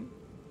dazes them.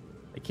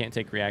 They can't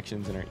take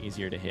reactions and are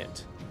easier to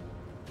hit.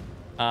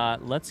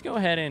 Let's go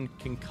ahead and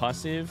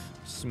concussive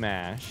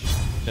smash,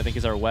 which I think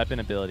is our weapon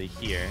ability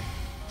here.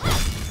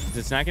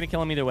 It's not going to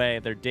kill them either way.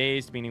 They're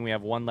dazed, meaning we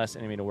have 1 less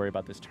enemy to worry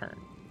about this turn.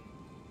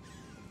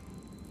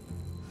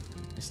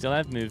 I still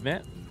have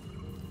movement.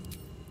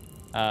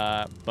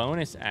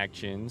 Bonus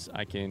actions.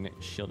 I can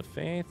Shield of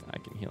Faith. I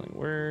can Healing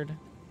Word.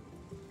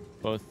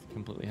 Both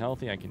completely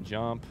healthy. I can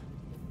jump.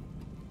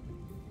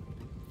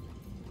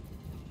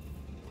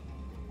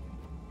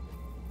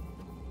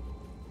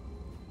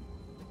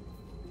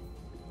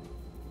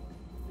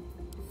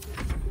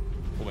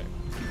 Oh, wait.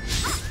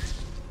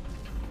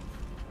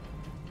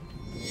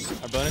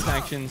 Our bonus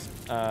actions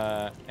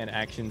and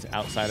actions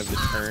outside of the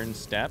turn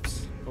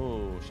steps.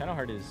 Oh,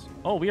 Shadowheart is...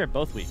 Oh, we are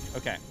both weak.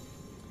 Okay.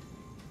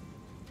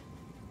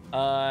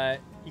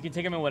 You can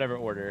take them in whatever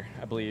order,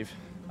 I believe.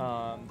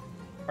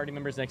 Party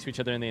members next to each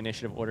other in the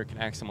initiative order can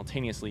act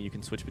simultaneously. You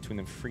can switch between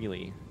them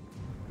freely.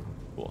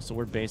 Cool. So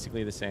we're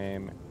basically the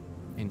same.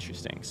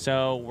 Interesting.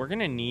 So we're going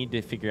to need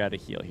to figure out a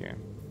heal here.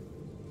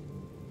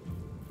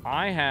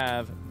 I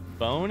have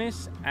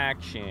bonus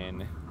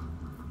action.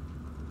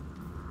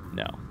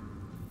 No.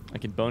 I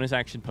can bonus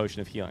action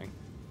potion of healing.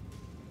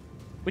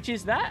 Which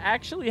is that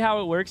actually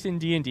how it works in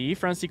D&D?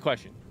 Frosty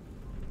question.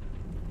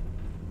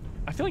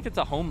 I feel like it's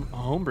a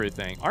homebrew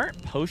thing.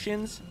 Aren't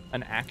potions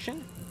an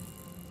action?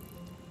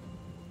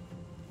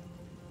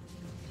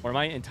 Or am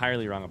I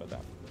entirely wrong about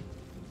that?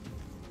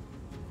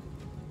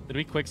 Did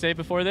we quick save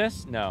before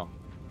this? No.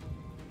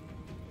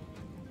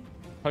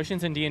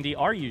 Potions in D&D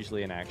are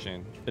usually an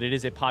action, but it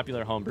is a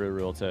popular homebrew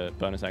rule to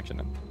bonus action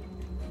them.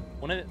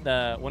 One of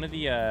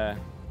the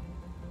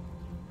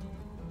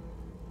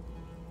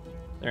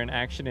they're an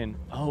action in...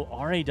 Oh,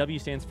 RAW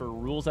stands for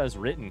rules as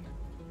written.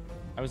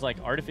 I was like,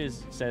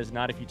 Artifice says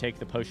not if you take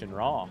the potion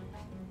raw.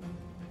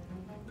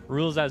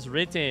 Rules as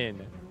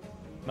written.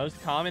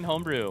 Most common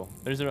homebrew.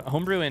 There's a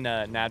homebrew in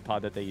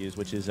NADPOD that they use,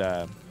 which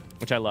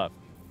I love.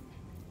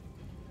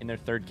 In their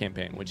 3rd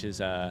campaign, which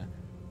is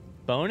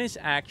bonus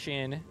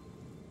action,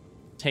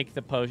 take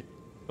the potion.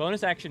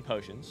 Bonus action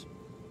potions.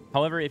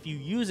 However, if you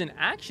use an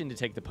action to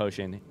take the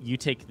potion, you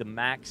take the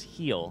max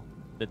heal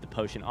that the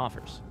potion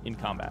offers in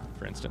combat,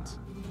 for instance.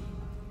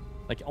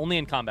 Like, only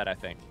in combat, I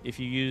think. If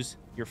you use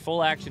your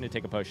full action to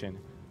take a potion,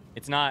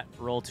 it's not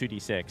roll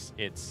 2d6,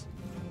 it's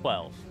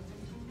 12.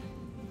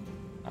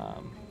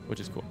 Which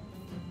is cool.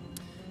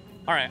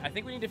 All right, I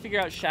think we need to figure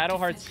out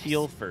Shadowheart's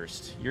heal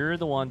first. You're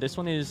the one. This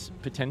one is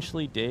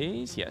potentially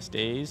dazed. Yes,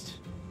 dazed.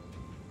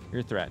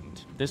 You're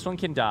threatened. This one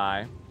can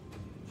die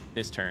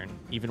this turn,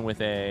 even with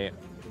a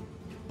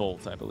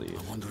bolt, I believe.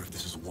 I wonder if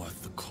this is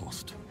worth the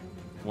cost.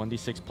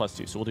 1d6 plus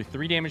 2. So we'll do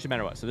 3 damage no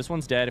matter what. So this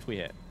one's dead if we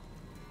hit.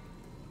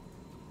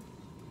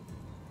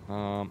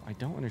 I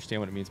don't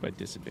understand what it means by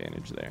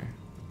disadvantage there.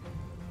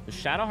 The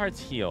Shadowheart's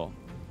heal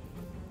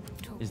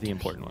is the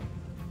important one.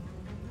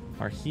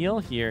 Our heal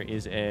here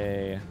is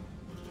a...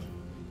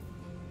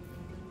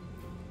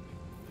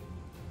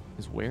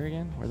 Is where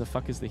again? Where the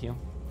fuck is the heal?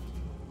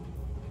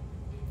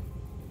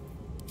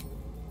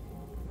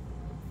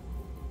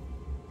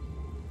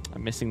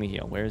 I'm missing the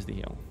heal. Where is the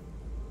heal?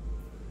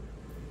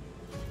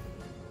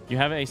 You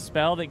have a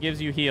spell that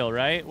gives you heal,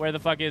 right? Where the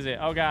fuck is it?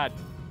 Oh, God.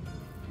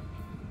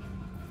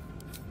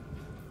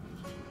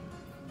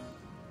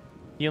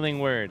 Healing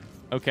word.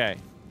 Okay.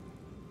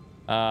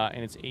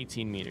 And it's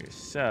 18 meters.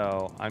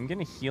 So I'm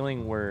going to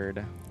healing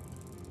word.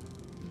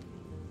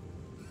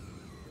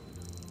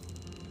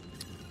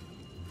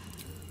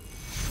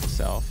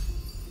 Self.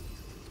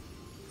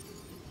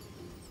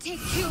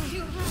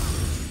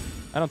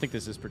 I don't think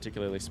this is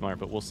particularly smart,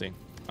 but we'll see.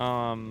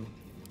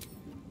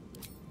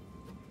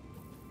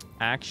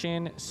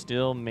 Action,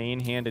 still main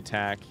hand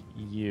attack,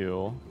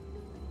 you.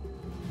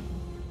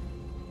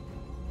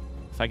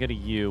 If I go to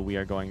you, we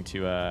are going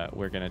to,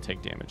 we're going to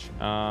take damage.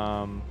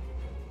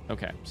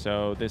 Okay,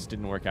 so this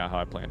didn't work out how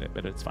I planned it,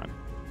 but it's fine.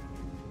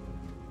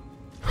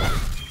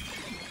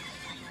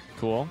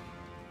 Cool.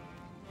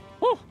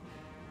 Woo!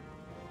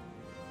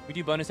 We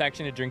do bonus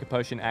action to drink a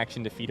potion,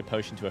 action to feed a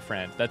potion to a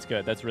friend. That's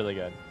good. That's really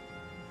good.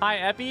 Hi,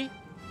 Epi.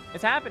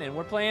 It's happening.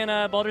 We're playing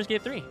Baldur's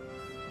Gate 3.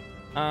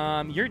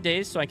 You're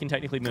dazed, so I can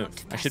technically move.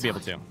 I should be able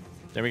to.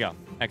 There we go.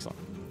 Excellent.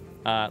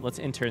 Let's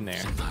intern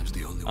there.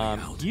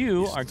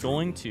 You are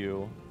going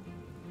to...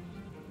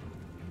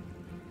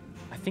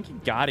 I think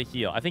you gotta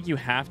heal. I think you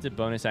have to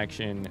bonus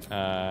action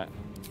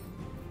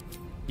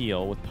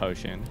heal with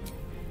potion.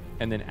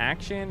 And then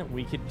action,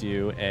 we could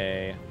do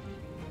a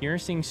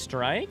piercing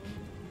strike.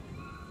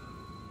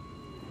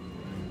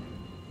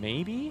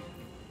 Maybe?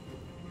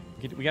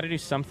 We gotta do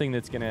something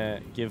that's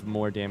gonna give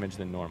more damage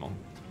than normal.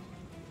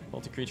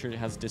 Bolt a creature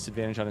has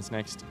disadvantage on its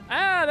next...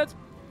 Ah, that's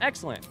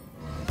excellent.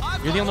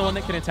 You're the only one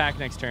that can attack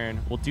next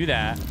turn. We'll do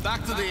that.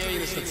 Back to the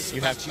anus that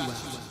spat you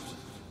out.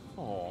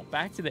 Oh,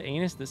 back to the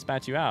anus that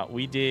spat you out.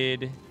 We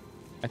did,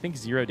 I think,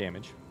 0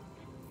 damage.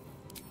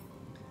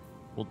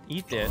 We'll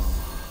eat this.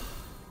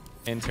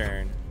 In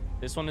turn.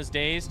 This one is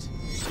dazed.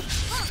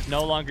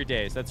 No longer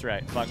dazed. That's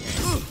right. Fuck me.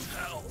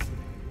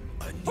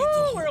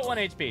 Woo, we're at 1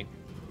 HP.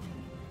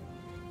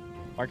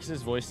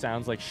 Marcus's voice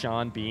sounds like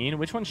Sean Bean.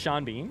 Which one's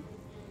Sean Bean?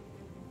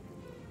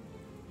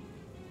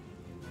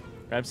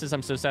 Reb says,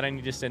 I'm so sad I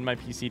need to send my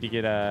PC to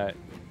get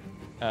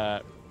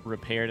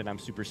repaired, and I'm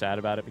super sad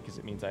about it because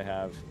it means I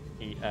have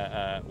 1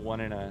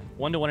 to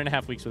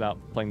 1.5 weeks without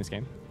playing this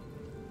game.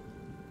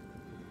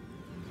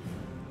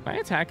 Can I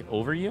attack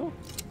over you?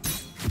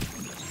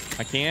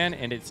 I can,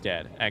 and it's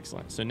dead.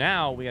 Excellent. So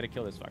now we got to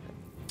kill this fucker.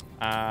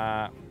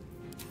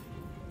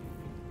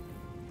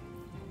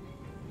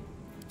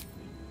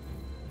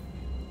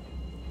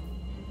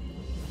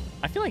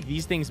 I feel like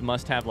these things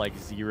must have like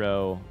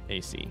 0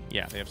 AC.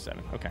 Yeah, they have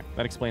 7. Okay,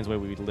 that explains why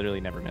we literally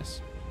never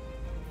miss.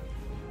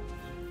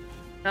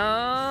 Can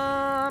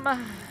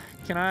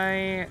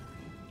I...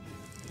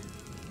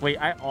 Wait,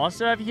 I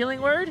also have healing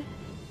word?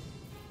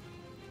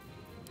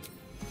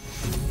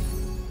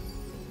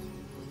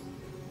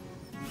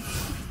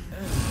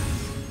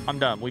 I'm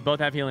dumb. We both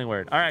have healing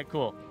word. All right,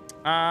 cool.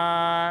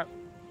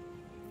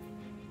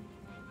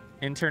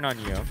 Intern on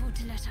you.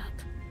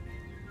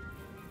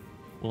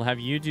 We'll have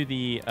you do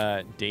the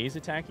daze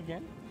attack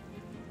again.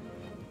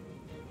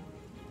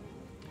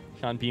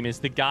 Sean Beam is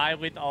the guy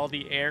with all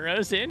the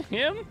arrows in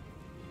him.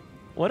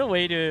 What a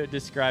way to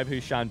describe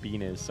who Sean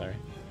Bean is. Sorry.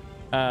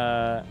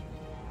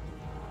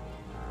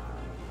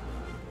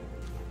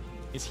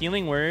 Is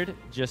healing word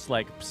just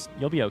like, psst,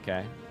 you'll be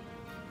okay?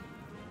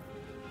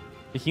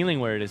 The healing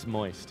word is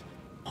moist.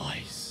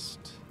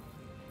 Moist.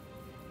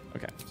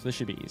 Okay, so this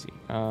should be easy.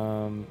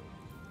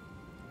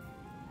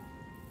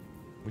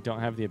 We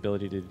don't have the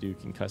ability to do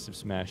concussive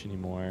smash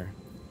anymore.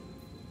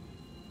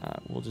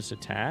 We'll just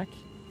attack.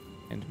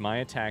 And my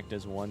attack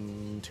does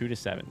 2 to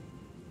 7.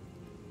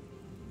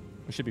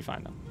 We should be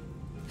fine,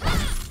 though.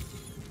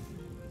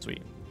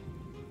 Sweet.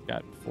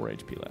 Got 4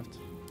 HP left.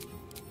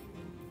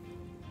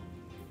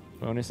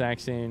 Bonus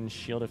action,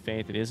 Shield of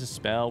Faith. It is a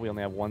spell. We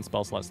only have 1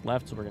 spell slot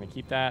left, so we're going to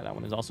keep that. That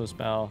one is also a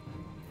spell.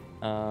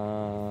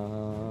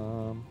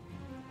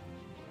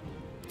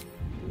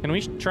 Can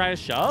we try a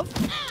shove?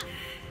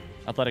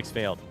 Athletics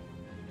failed.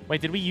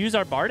 Wait, did we use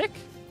our Bardic?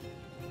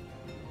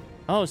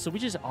 Oh, so we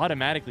just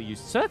automatically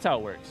used... So that's how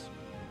it works.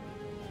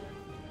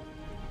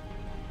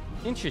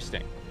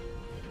 Interesting.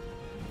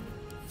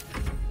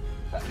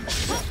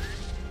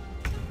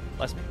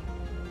 Bless me.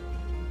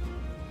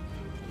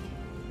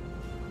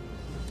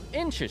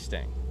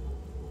 Interesting.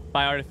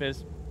 By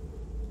Artifice.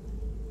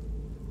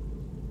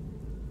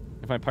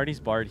 If my party's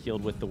bard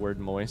healed with the word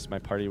moist, my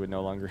party would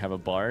no longer have a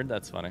bard.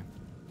 That's funny.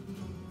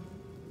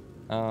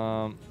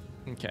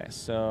 Okay,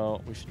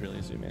 so we should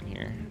really zoom in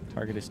here.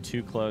 Target is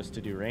too close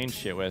to do range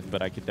shit with,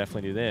 but I could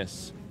definitely do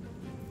this.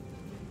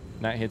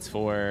 And that hits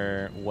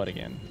for what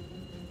again?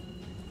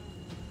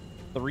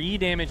 3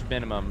 damage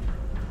minimum.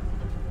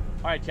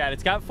 All right, chat.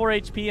 It's got 4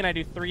 HP, and I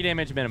do 3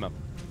 damage minimum.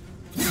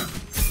 You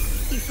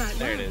fight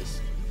There well. it is.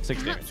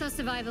 6 damage. Perhaps our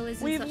survival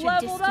isn't We've such a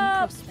leveled distant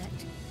up!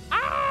 prospect.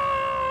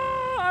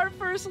 Ah! Our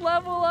first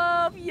level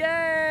up!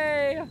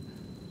 Yay!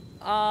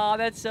 Ah,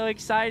 that's so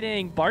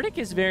exciting. Bardic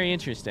is very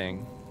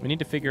interesting. We need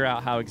to figure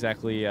out how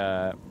exactly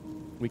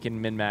we can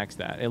min-max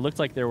that. It looked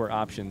like there were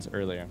options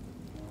earlier.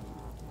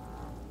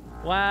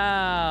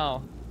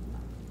 Wow.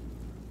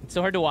 It's so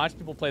hard to watch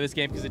people play this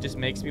game because it just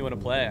makes me want to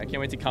play. I can't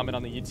wait to comment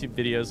on the YouTube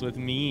videos with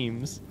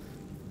memes.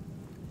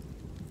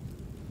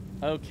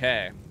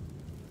 Okay.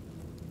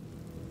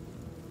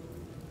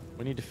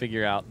 We need to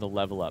figure out the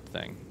level up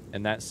thing.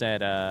 And that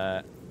said,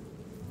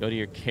 go to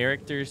your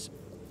characters.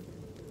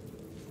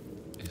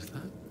 Is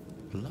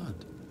that blood?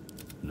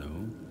 No,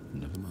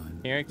 never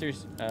mind.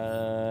 Characters,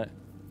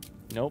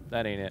 nope,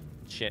 that ain't it.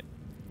 Shit.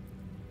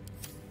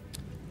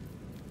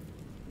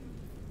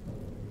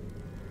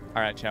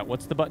 All right, chat.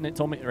 What's the button it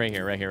told me? Right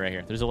here, right here, right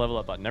here. There's a level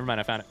up button. Never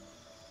mind, I found it.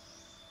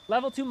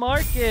 Level 2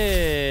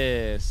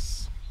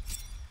 Marcus.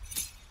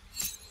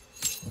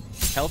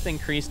 Health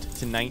increased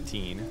to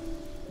 19.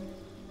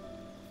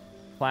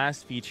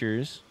 Class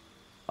features.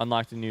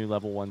 Unlocked a new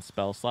level 1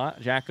 spell slot.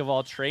 Jack of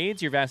all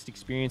trades. Your vast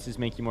experiences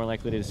make you more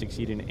likely to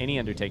succeed in any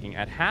undertaking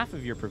at half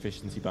of your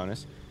proficiency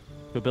bonus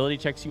to ability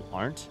checks you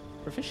aren't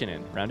proficient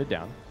in. Rounded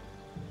down.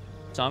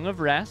 Song of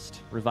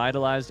Rest.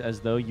 Revitalized as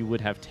though you would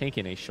have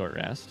taken a short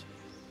rest.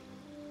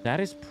 That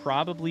is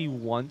probably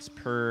once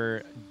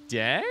per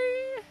day?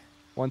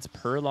 Once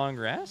per long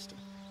rest?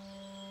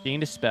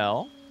 Gained a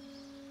spell.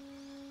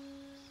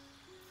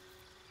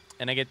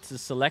 And I get to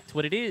select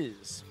what it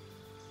is.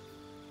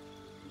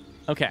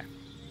 Okay.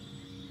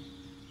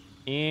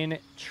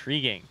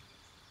 Intriguing.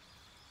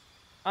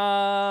 We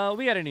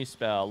got a new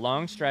spell.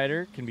 Long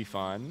Strider can be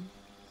fun.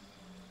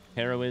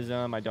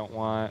 Heroism, I don't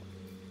want.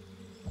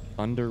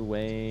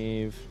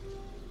 Thunderwave.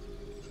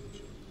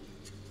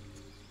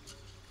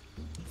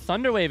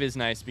 Thunderwave is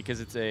nice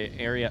because it's an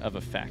area of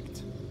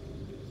effect.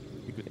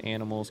 Speak with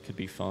animals could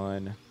be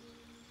fun.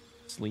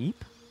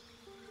 Sleep.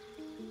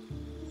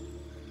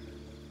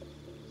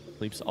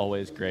 Sleep's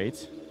always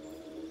great.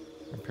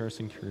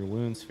 Piercing cure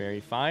wounds, fairy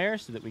fire,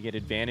 so that we get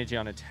advantage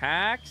on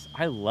attacks.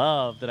 I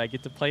love that I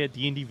get to play a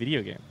D&D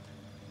video game.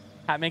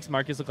 That makes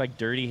Marcus look like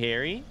Dirty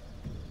Harry,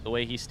 the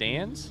way he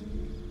stands.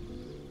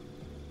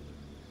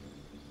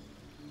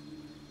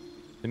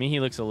 To me, he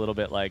looks a little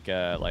bit like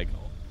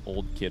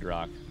old Kid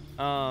Rock.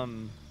 Back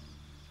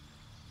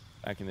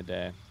in the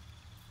day.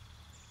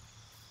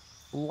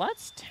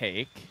 Let's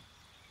take...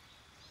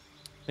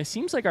 It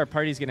seems like our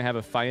party's going to have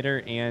a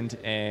fighter and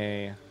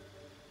a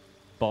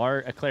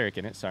cleric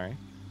in it, sorry.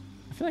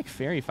 I feel like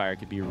fairy fire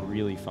could be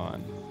really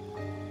fun.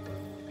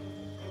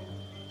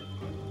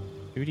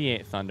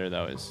 2d8 thunder,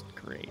 though, is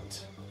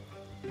great.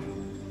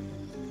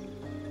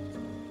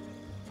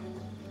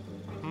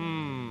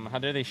 How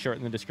dare they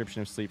shorten the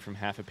description of sleep from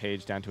half a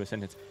page down to a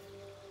sentence?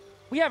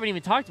 We haven't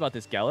even talked about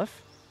this, Gelif.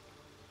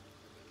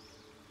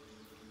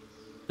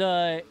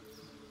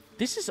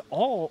 This is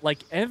all, like,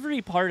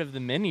 every part of the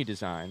menu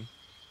design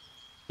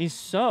is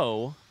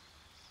so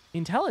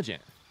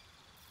intelligent.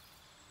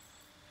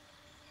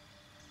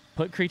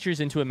 Put creatures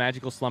into a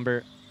magical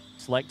slumber.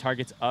 Select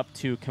targets up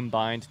to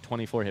combined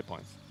 24 hit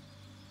points.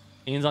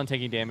 Ends on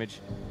taking damage.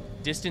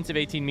 Distance of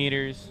 18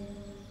 meters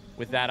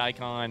with that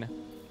icon.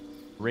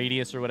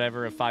 Radius or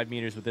whatever of 5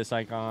 meters with this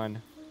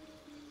icon.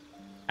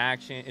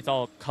 Action. It's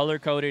all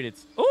color-coded.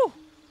 It's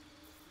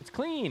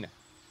clean.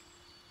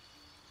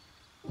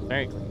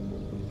 Very clean.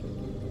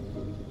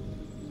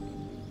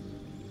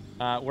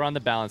 We're on the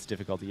balanced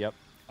difficulty. Yep.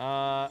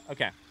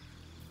 Okay.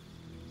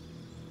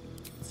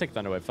 Let's take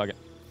Thunderwave. Fuck it.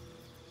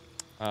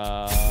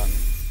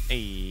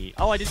 Hey.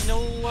 Oh, I didn't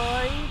know.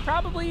 I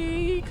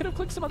probably could have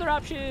clicked some other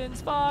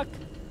options. Fuck.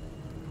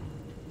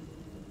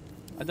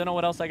 I don't know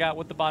what else I got.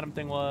 What the bottom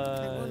thing was.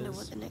 I wonder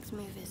what the next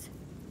move is.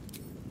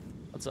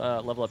 Let's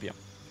level up you.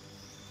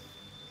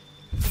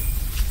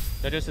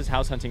 Jojo's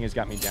house hunting has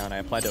got me down. I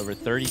applied to over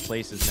 30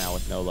 places now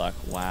with no luck.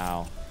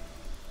 Wow.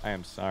 I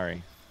am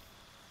sorry.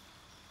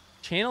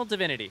 Channel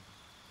Divinity.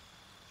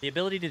 The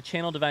ability to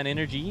channel divine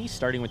energy,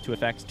 starting with 2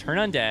 effects. Turn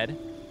undead,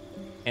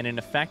 and an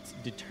effect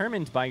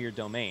determined by your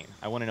domain.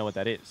 I want to know what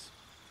that is.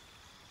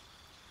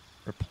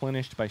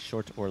 Replenished by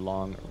short or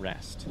long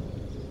rest.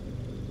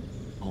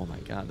 Oh my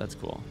god, that's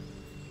cool.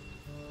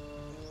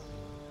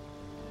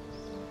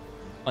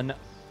 An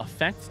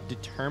effect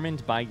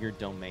determined by your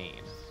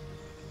domain.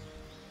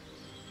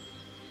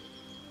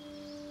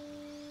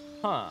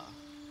 Huh.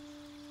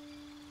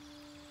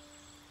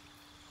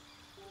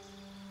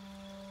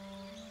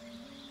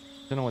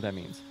 Don't know what that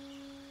means.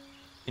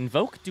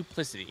 Invoke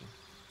Duplicity.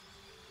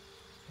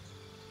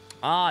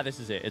 Ah, this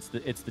is it.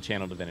 It's the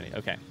Channel Divinity.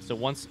 Okay, so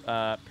once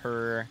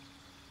per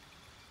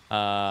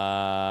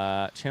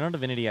Channel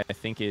Divinity, I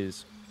think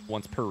is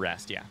once per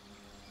rest. Yeah,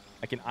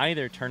 I can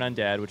either turn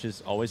undead, which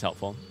is always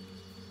helpful,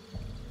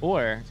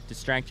 or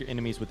distract your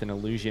enemies with an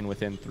illusion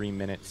within 3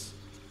 minutes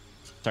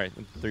Sorry,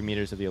 3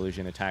 meters of the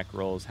illusion attack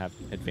rolls have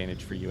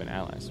advantage for you and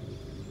allies.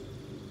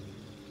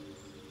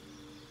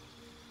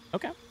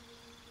 Okay.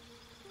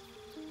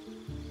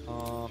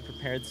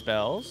 Prepared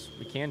spells.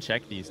 We can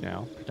check these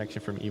now.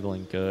 Protection from evil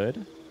and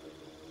good.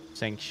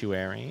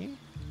 Sanctuary.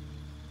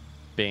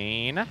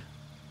 Bane.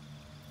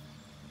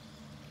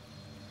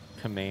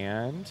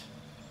 Command.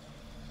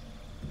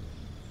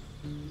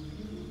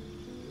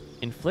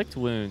 Inflict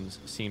wounds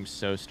seems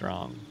so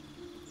strong.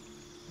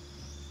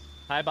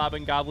 Hi, Bob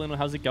and Goblin.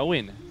 How's it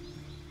going?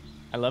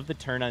 I love the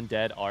turn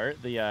undead art.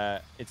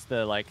 It's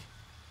the like,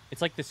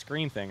 it's like the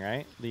Scream thing,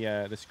 right?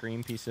 The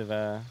Scream piece of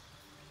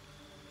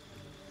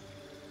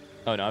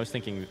Oh no, I was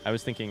thinking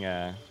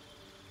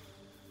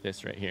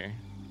this right here,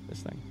 this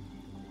thing.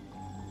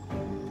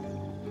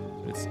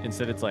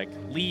 Instead, it's like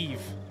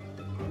leave.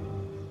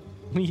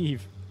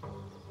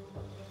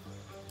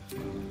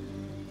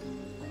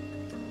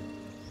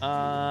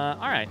 All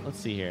right, let's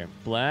see here.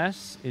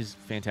 Bless is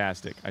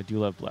fantastic. I do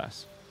love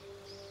Bless.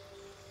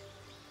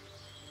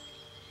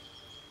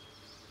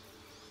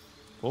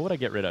 What would I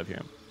get rid of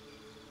here?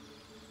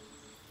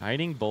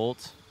 Guiding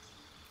Bolt.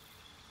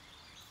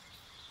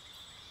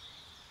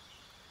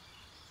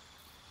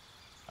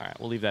 All right,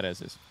 we'll leave that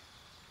as is.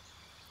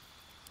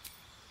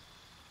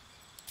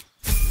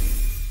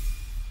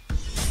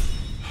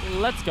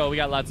 Let's go. We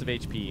got lots of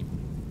HP.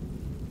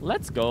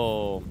 Let's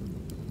go.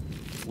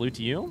 Loot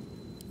you.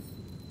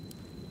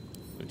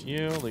 Loot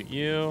you. Loot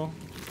you.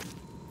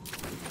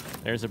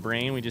 There's a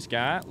brain we just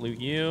got. Loot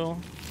you.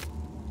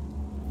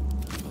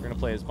 We're going to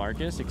play as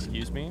Marcus.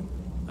 Excuse me.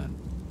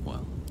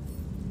 Well,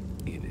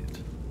 eat it.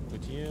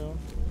 Loot you.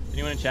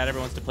 Anyone in chat ever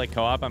wants to play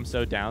co-op? I'm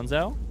so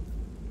downzo.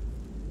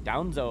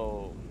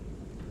 Downzo.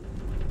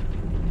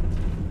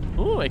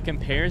 Ooh, it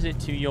compares it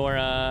to your,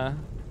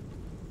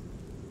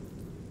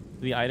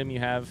 the item you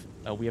have.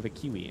 Oh, we have a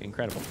kiwi.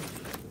 Incredible.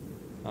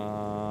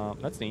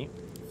 That's neat.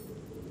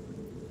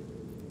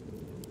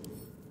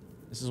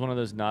 This is one of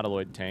those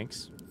nautiloid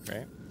tanks,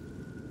 right?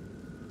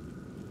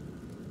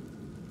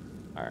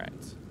 All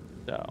right.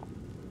 So,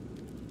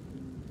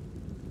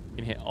 you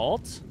can hit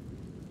Alt.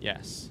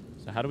 Yes.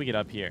 So how do we get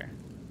up here?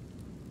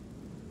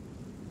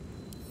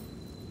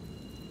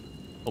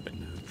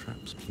 Open. No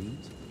traps,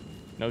 please.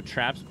 No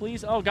traps,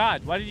 please? Oh,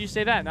 God. Why did you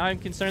say that? Now I'm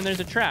concerned there's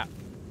a trap.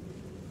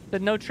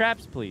 Said no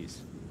traps,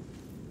 please.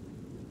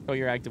 Coat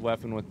your active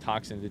weapon with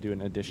toxin to do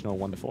an additional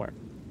 1 to 4.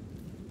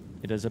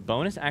 It is a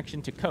bonus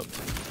action to coat.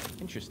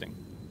 Interesting.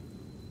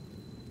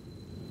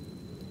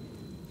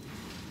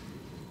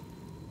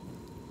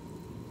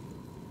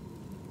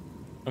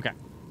 Okay.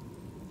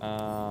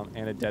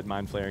 And a dead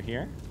mind flayer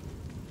here,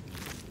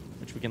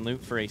 which we can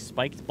loot for a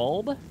spiked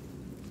bulb,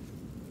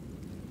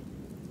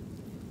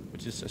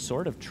 which is a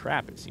sort of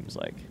trap, it seems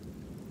like.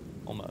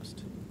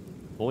 Almost.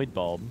 Void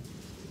bulb.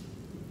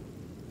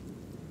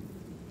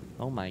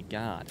 Oh my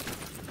god.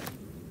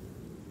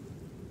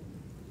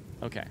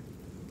 Okay.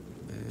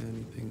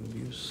 Anything of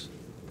use?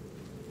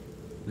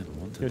 Never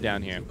wanted Go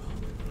down here.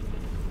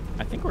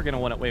 I think we're gonna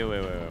want to. Wait.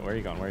 Where are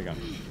you going? Where are you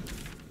going?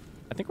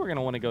 I think we're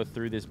gonna want to go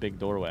through this big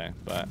doorway,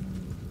 but.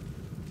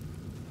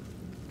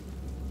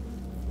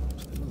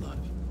 Still alive,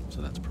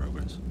 so that's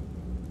progress.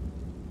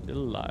 Still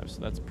alive,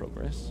 so that's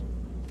progress.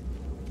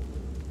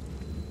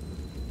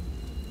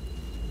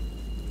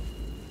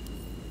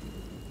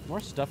 More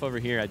stuff over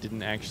here I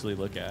didn't actually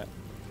look at.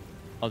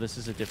 Oh, this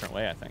is a different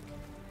way, I think.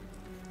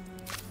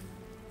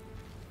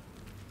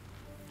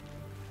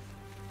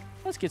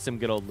 Let's get some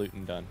good old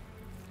looting done.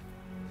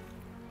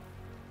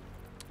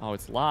 Oh,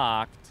 it's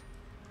locked.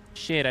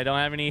 Shit, I don't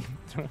have any...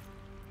 Can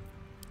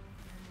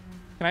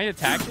I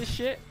attack this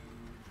shit?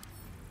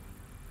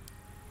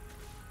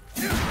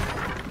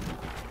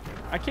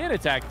 I can't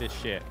attack this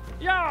shit.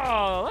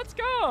 Yo, let's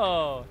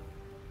go!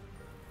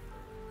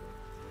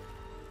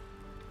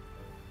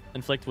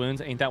 Inflict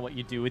wounds, ain't that what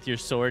you do with your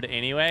sword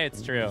anyway?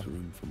 It's true.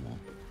 Room for more.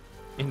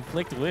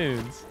 Inflict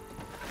wounds.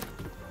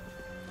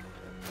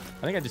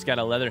 I think I just got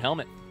a leather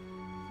helmet.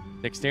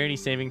 Dexterity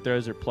saving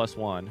throws are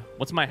 +1.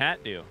 What's my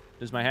hat do?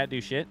 Does my hat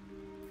do shit?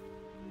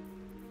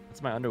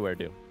 What's my underwear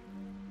do?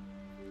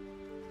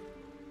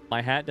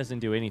 My hat doesn't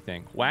do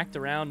anything. Whacked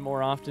around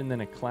more often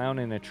than a clown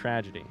in a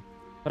tragedy.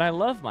 But I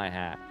love my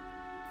hat.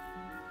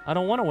 I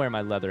don't want to wear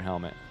my leather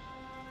helmet.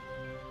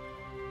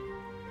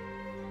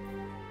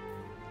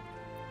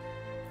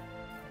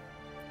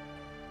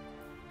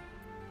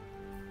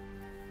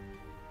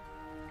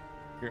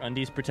 Your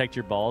undies protect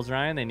your balls,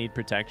 Ryan. They need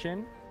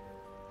protection.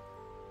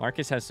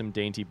 Marcus has some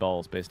dainty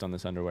balls based on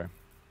this underwear.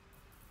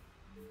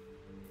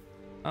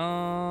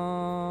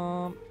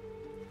 I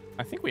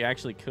think we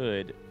actually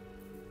could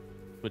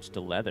switch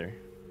to leather.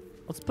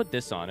 Let's put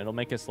this on. It'll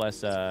make us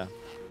less.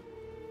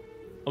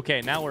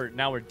 Okay, now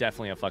we're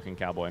definitely a fucking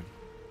cowboy.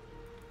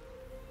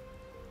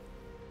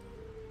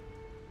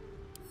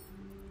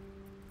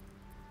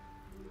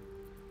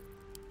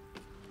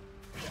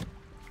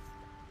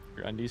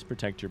 Your undies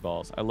protect your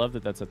balls. I love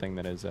that that's a thing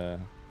that is,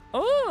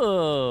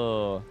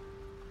 Oh!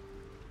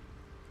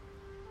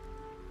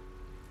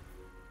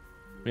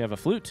 We have a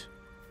flute.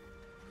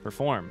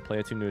 Perform. Play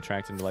a tune to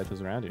attract and delight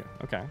those around you.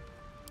 Okay.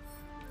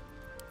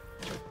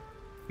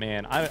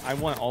 Man, I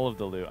want all of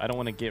the loot. I don't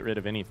want to get rid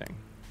of anything.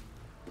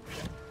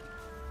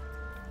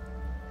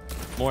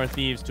 More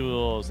thieves'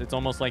 tools. It's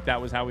almost like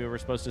that was how we were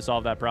supposed to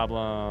solve that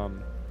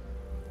problem.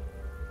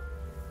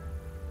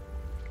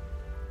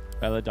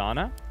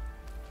 Belladonna?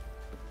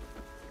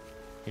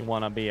 You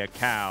want to be a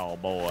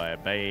cowboy,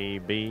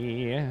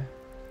 baby.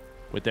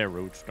 With their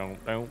roots, don't,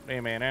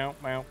 man, out,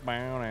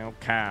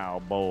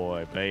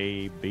 cowboy,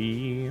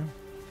 baby.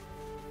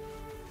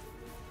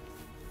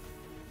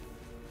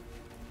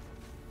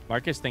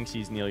 Marcus thinks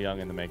he's Neil Young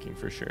in the making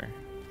for sure.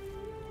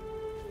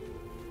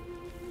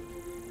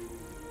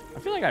 I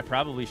feel like I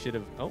probably should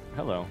have. Oh,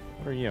 hello.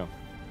 What are you?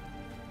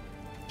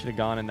 Should have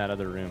gone in that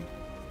other room.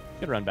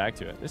 Could run back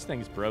to it. This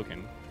thing's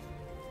broken.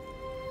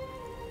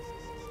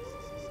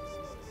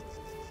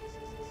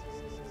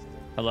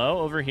 Hello,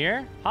 over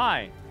here?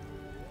 Hi.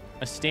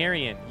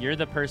 Astarion, you're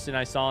the person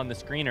I saw on the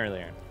screen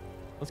earlier.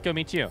 Let's go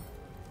meet you.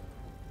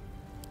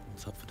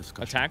 What's up for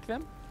discussion? Attack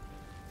them?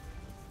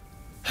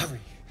 Hurry.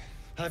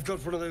 I've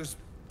got one of those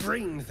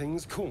brain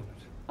things cornered.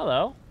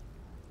 Hello.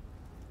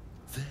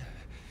 There,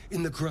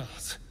 in the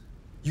grass.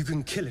 You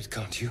can kill it,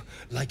 can't you?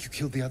 Like you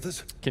killed the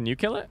others? Can you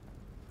kill it?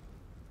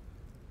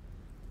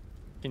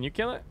 Can you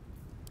kill it?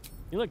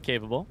 You look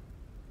capable.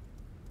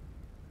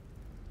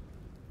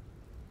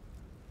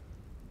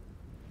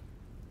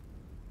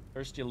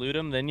 First you loot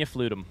them, then you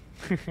flute them.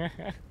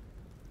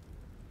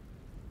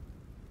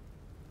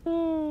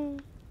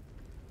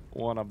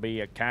 Wanna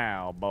be a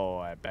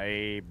cowboy,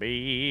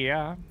 baby.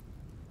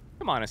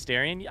 Come on,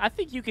 Astarion. I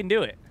think you can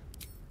do it.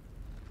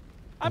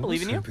 I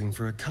believe in you. Hoping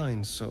for a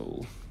kind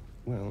soul.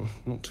 Well,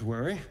 not to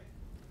worry.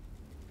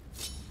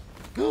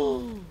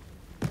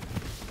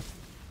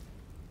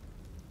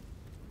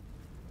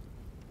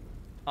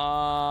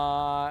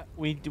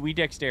 We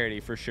dexterity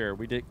for sure.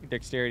 We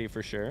dexterity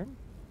for sure.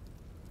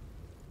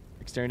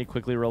 Dexterity,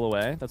 quickly roll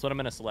away. That's what I'm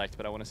gonna select,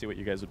 but I want to see what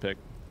you guys would pick.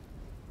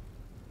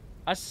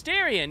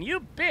 Astarion,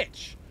 you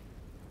bitch!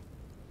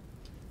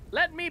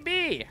 Let me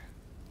be.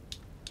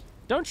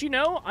 Don't you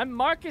know I'm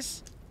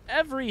Marcus?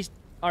 Every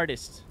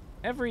artist,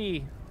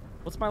 every.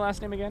 What's my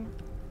last name again?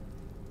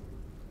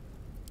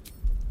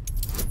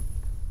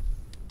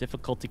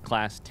 Difficulty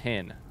class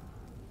 10.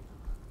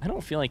 I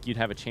don't feel like you'd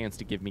have a chance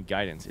to give me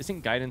guidance.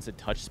 Isn't guidance a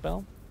touch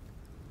spell?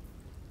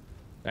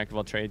 Jack of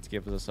all trades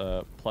gives us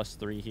a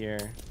 +3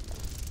 here.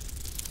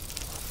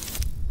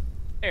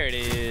 There it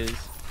is.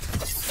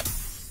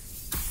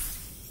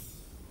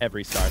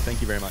 Every star.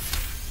 Thank you very much.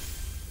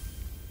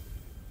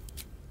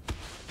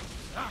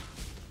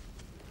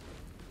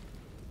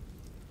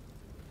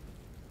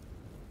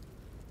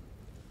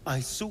 I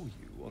saw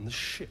you on the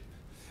ship,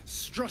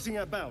 strutting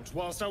about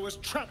whilst I was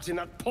trapped in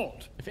that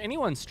pod. If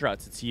anyone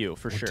struts, it's you,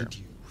 for sure. What did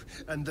you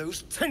and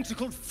those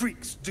tentacled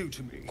freaks do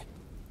to me?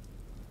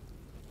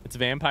 It's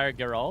Vampire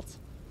Geralt.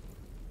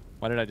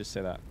 Why did I just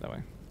say that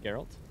way?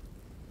 Geralt?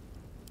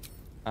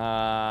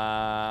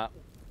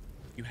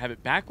 You have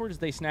it backwards.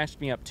 They snatched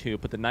me up too.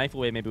 Put the knife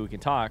away. Maybe we can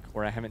talk.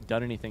 Or I haven't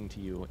done anything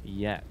to you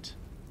yet.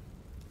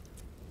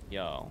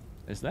 Yo,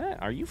 is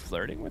that? Are you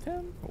flirting with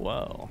him?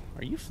 Whoa,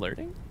 are you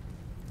flirting?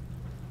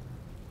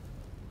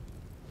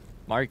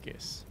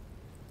 Marcus,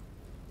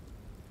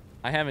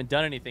 I haven't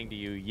done anything to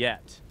you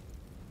yet.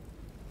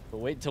 But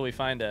wait until we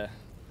find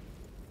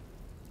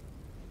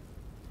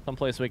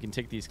someplace we can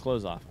take these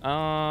clothes off.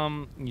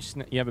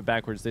 You have it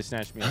backwards. They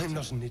snatched me up. I'm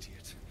not an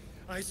idiot.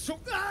 I saw.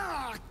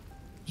 Ah!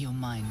 Your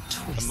mind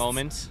twists. A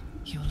moment.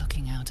 You're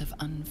looking out of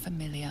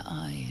unfamiliar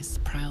eyes,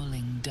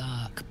 prowling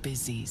dark,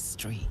 busy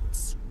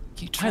streets.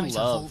 You try to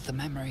hold the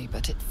memory,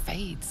 but it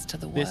fades to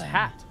the worm. This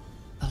hat.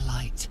 The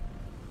light.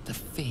 The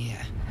fear.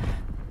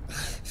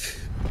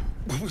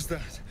 What was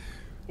that?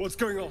 What's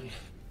going on?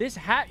 This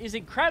hat is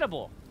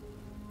incredible.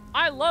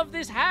 I love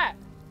this hat.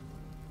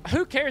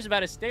 Who cares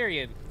about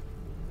Astarion?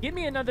 Give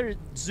me another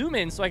zoom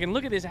in so I can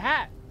look at this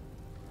hat.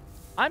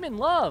 I'm in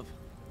love.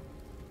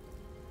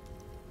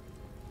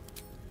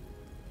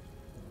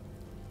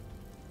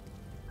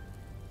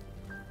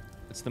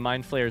 It's the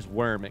Mind Flayer's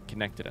worm. It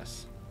connected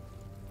us.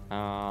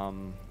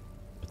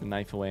 Put the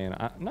knife away and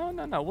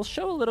no. We'll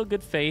show a little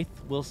good faith.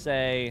 We'll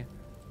say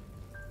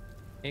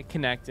it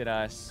connected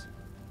us,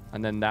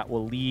 and then that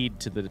will lead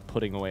to the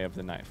putting away of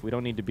the knife. We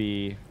don't need to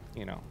be,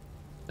 you know.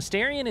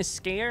 Astarion is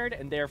scared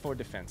and therefore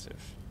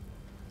defensive.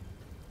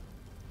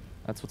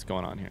 That's what's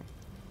going on here.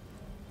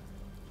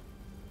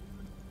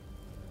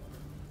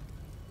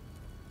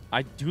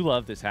 I do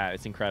love this hat.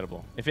 It's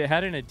incredible. If it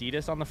had an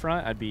Adidas on the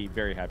front, I'd be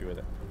very happy with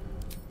it.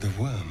 The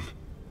worm.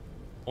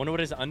 I wonder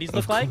what his undies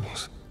look like.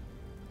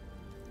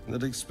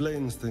 That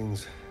explains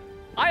things.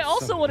 I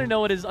also want to know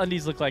what his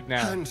undies look like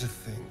now. And to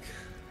think,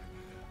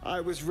 I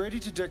was ready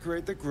to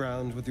decorate the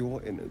ground with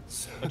your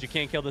innards. But you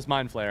can't kill this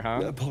Mind Flayer,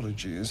 huh?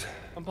 Apologies.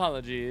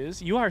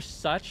 Apologies. You are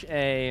such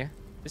a...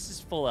 This is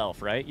full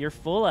elf, right? You're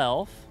full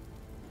elf.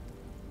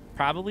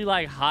 Probably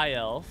like high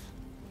elf.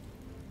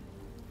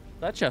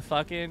 Such a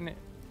fucking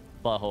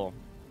butthole.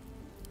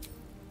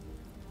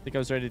 think I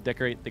was ready to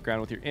decorate the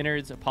ground with your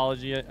innards.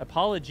 Apology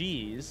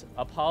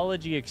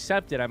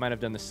accepted. I might have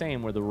done the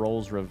same where the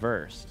roles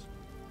reversed.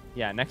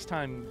 Yeah, next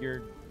time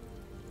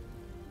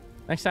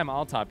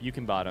I'll top, you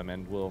can bottom,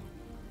 and we'll...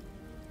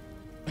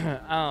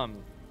 Glad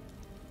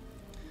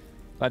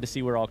to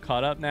see we're all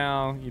caught up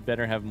now. You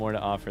better have more to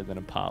offer than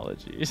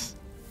apologies.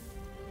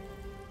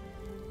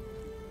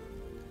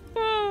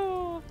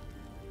 Oh.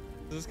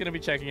 Is this going to be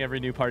checking every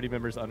new party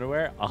member's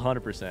underwear?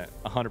 100%.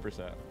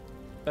 100%.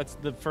 That's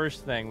the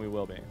first thing we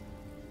will be.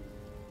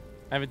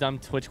 I have a dumb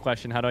Twitch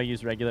question. How do I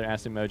use regular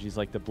ass emojis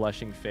like the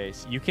blushing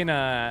face? You can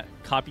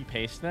copy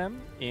paste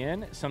them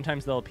in.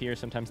 Sometimes they'll appear,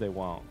 sometimes they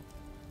won't.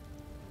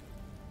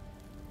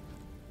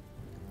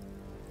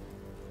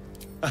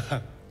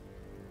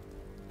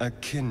 A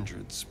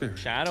kindred spirit.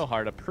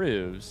 Shadowheart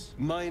approves.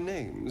 My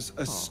name's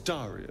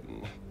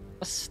Astarion.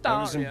 Astarion.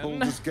 I was in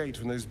Baldur's Gate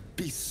when those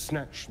beasts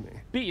snatched me.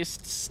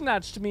 Beast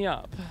snatched me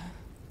up.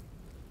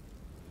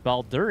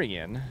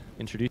 Baldurian.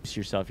 Introduce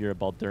yourself. You're a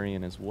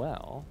Baldurian as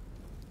well.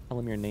 Tell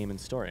him your name and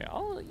story.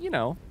 Oh, you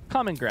know,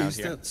 common ground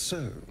here. Is that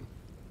so?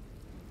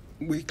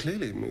 We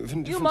clearly move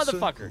in different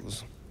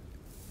circles.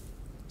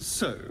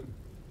 So,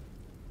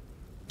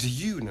 do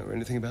you know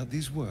anything about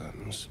these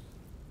worms?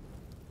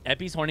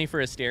 Epi's horny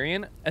for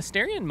Astarion.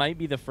 Astarion might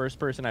be the first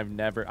person I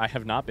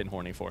have not been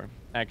horny for,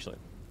 actually.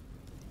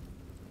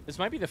 This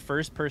might be the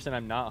first person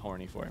I'm not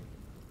horny for.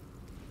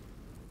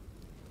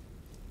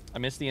 I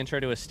missed the intro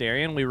to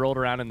Astarion. We rolled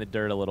around in the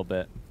dirt a little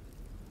bit.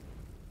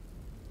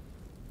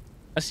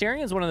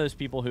 Astarion is one of those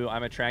people who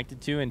I'm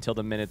attracted to until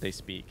the minute they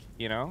speak,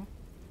 you know?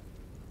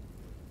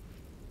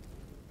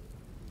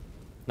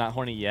 Not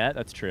horny yet?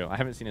 That's true. I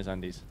haven't seen his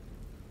undies.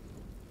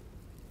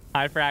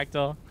 Hi,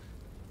 Fractal.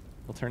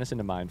 He'll turn us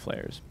into mind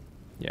flayers.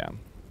 Yeah.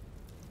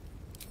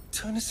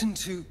 Turn us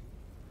into...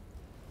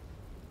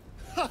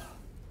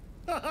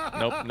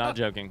 Nope, not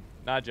joking.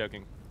 Not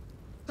joking.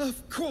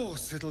 Of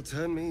course it'll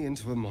turn me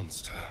into a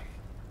monster.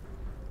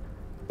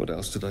 What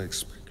else did I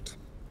expect?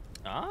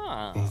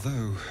 Ah.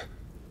 Although,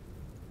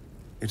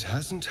 it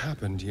hasn't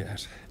happened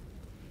yet.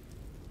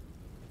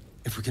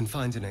 If we can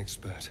find an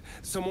expert,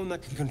 someone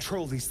that can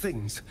control these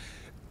things,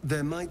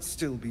 there might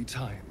still be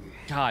time.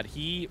 God,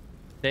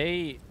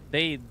 they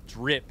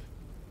drip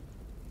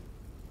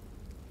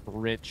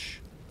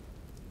rich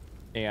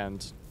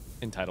and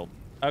entitled.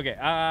 Okay,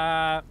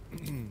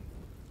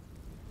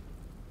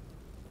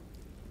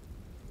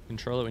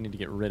 control it, we need to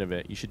get rid of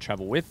it. You should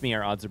travel with me,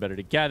 our odds are better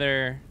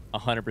together.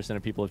 100%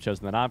 of people have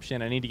chosen that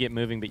option. I need to get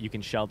moving, but you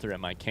can shelter at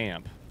my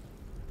camp.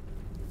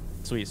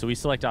 Sweet, so we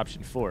select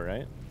option 4,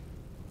 right?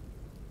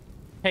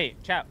 Hey,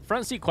 chat,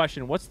 front seat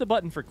question. What's the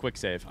button for quick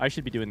save? I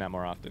should be doing that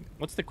more often.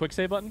 What's the quick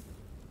save button?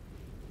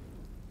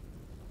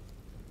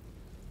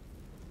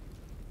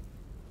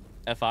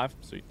 F5?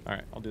 Sweet. All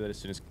right, I'll do that as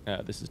soon as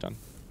this is done.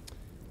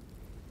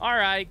 All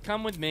right,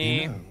 come with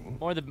me. You know,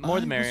 more the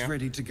merrier. I was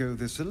ready to go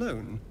this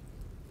alone,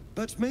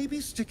 but maybe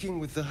sticking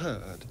with the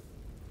herd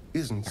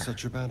isn't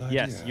such a bad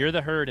idea. Yes, you're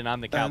the herd and I'm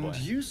the cowboy. And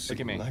you seem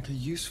Look at me. like a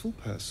useful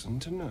person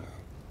to know.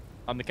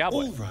 I'm the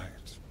cowboy. All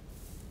right,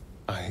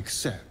 I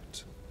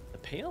accept. The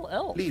pale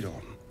elf. Lead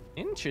on.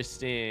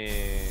 Interesting.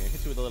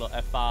 Hit you with a little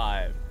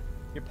F5.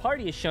 Your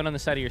party is shown on the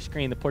side of your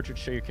screen. The portraits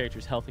show your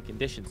character's health and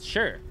conditions.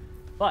 Sure,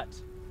 but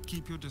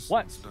Keep your distance,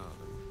 what darling.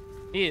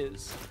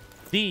 is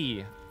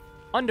the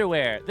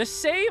underwear? The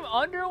same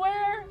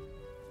underwear?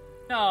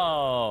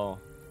 No.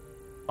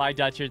 Bye,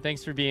 Dutcher.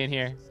 Thanks for being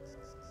here.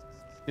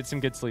 Get some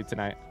good sleep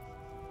tonight.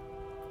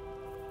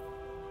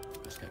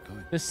 Let's get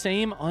going. The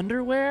same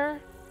underwear?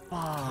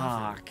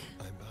 Fuck.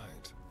 I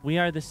might. We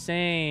are the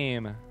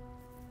same.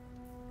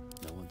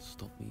 No one's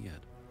stopped me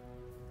yet.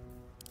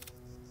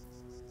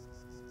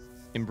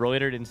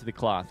 Embroidered into the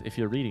cloth. If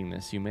you're reading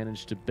this, you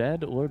managed to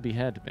bed or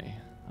behead me.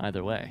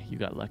 Either way, you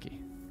got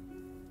lucky.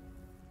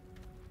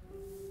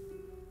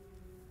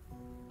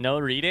 No,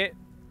 read it?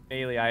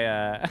 Bailey,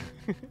 I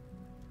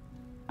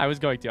was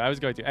going to.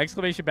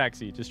 Exclamation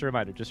backseat. Just a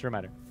reminder.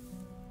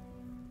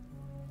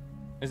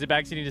 Is it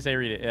backseating to say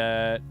read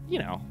it? You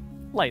know,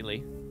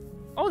 lightly.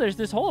 Oh, there's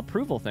this whole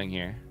approval thing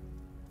here.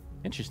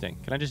 Interesting.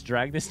 Can I just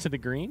drag this to the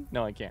green?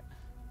 No, I can't.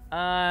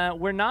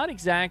 We're not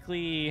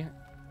exactly,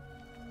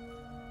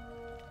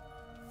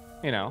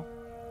 you know,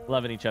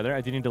 loving each other.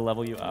 I do need to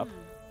level you up.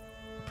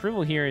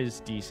 Approval here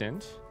is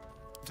decent.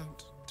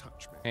 Don't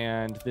touch me.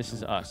 And this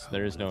is us.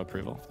 There is no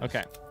approval.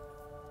 Okay.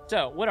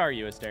 So, what are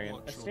you,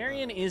 Astarion?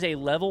 Astarion is a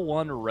level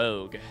 1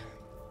 rogue.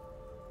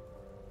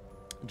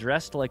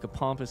 Dressed like a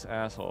pompous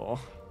asshole.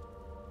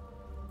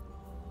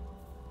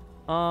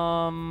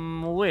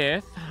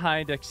 With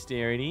high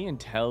dexterity,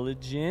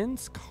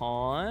 intelligence,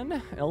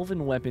 con,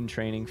 elven weapon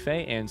training,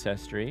 fey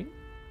ancestry,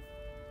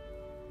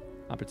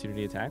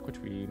 opportunity attack, which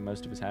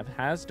most of us have,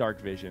 has dark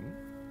vision,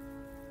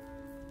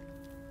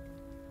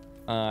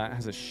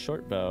 has a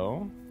short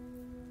bow,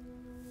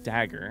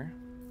 dagger.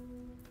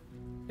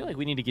 I feel like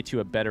we need to get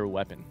you a better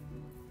weapon.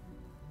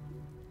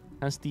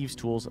 Has thieves'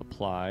 tools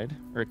applied,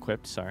 or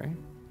equipped, sorry,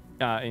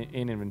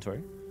 in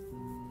inventory.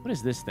 What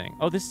is this thing?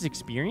 Oh, this is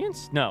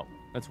experience? No,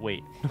 that's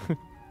weight.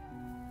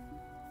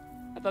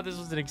 thought this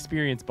was an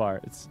experience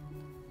bar. It's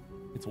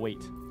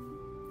weight.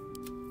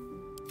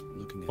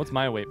 What's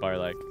my weight bar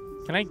like?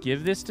 Can I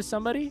give this to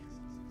somebody?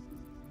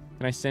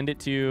 Can I send it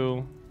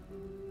to...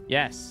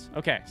 Yes.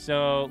 Okay,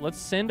 so let's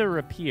send a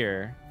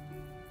rapier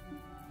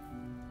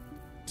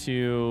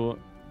to...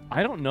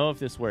 I don't know if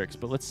this works,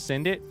 but let's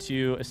send it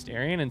to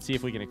Astarion and see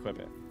if we can equip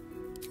it.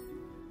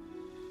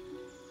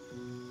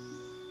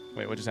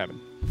 Wait, what just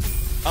happened?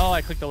 Oh,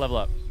 I clicked the level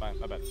up. My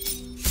bad.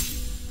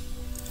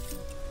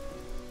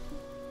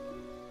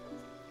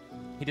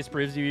 He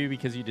disapproves of you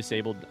because you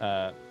disabled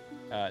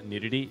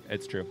nudity.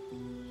 It's true.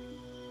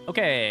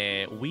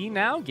 Okay, we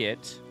now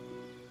get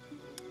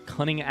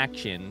cunning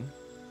action,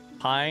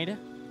 hide,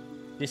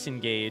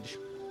 disengage,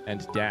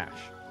 and dash.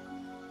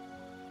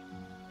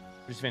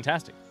 Which is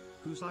fantastic.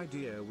 Whose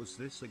idea was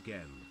this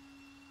again?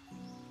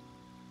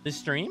 This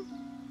stream?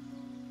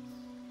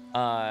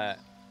 My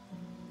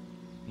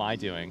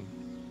doing.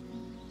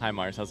 Hi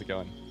Mars, how's it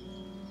going?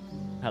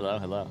 Hello,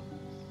 hello.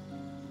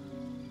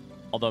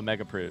 Although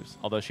Meg approves.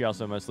 Although she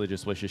also mostly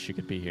just wishes she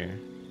could be here.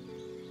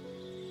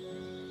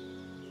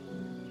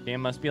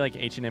 Damn, must be like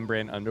H&M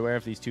brand underwear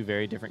if these two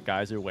very different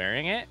guys are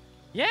wearing it.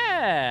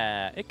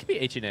 Yeah, it could be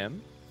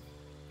H&M.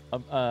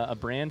 A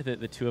brand that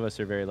the two of us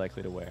are very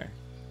likely to wear.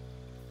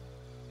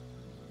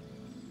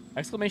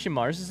 Exclamation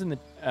Mars is in the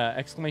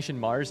exclamation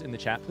Mars in the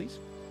chat, please.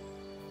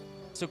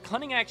 So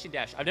cunning action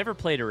dash. I've never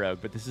played a rogue,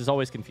 but this is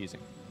always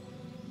confusing.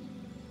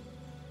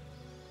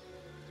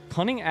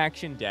 Cunning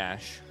action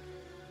dash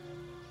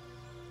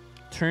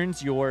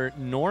turns your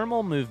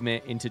normal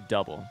movement into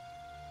double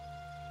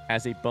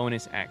as a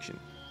bonus action.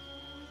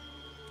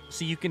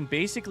 So you can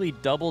basically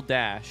double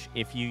dash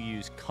if you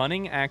use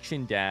cunning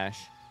action dash,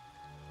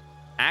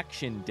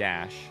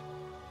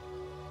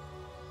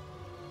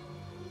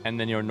 and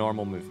then your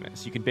normal movement.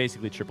 So you can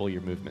basically triple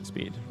your movement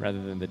speed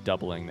rather than the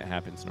doubling that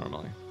happens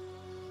normally.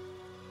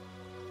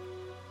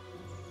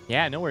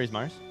 Yeah, no worries,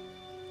 Mars.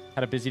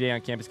 Had a busy day on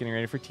campus getting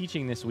ready for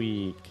teaching this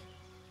week.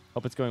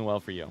 Hope it's going well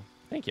for you.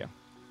 Thank you.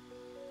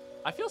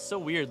 I feel so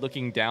weird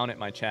looking down at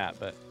my chat,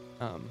 but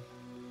on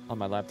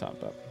my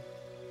laptop, but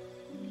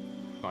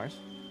Mars.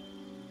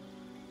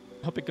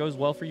 Hope it goes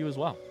well for you as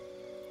well.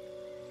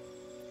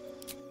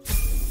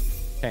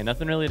 Okay,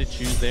 nothing really to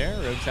choose there.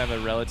 Rogues have a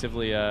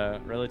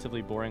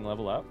relatively boring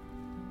level up.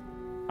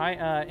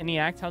 Hi,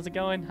 Iniact, how's it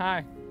going?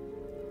 Hi.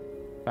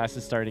 Class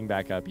is starting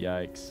back up,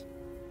 yikes.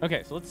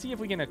 Okay, so let's see if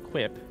we can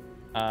equip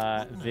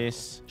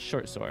this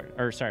short sword,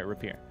 or sorry,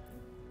 rapier.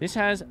 This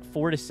has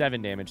 4 to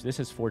 7 damage. This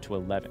has 4 to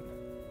 11.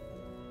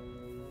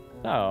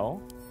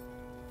 So,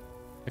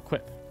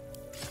 equip.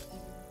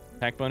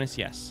 Attack bonus,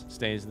 yes,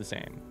 stays the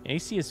same.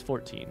 AC is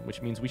 14,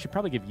 which means we should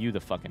probably give you the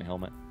fucking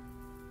helmet.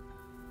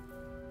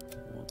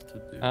 What to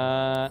do?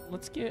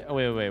 Let's get... Oh,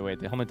 wait.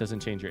 The helmet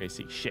doesn't change your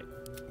AC. Shit.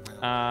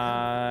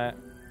 Padded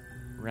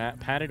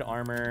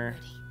armor.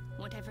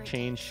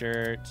 Chain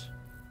shirt.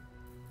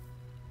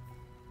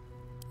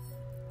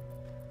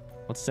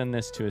 Let's send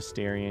this to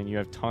Astarion. You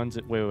have tons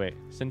of... Wait.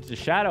 Send it to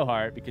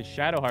Shadowheart because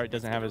Shadowheart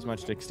doesn't have as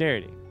much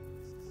dexterity.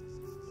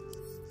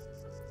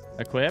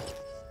 Equip.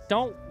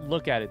 Don't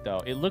look at it,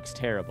 though. It looks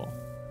terrible.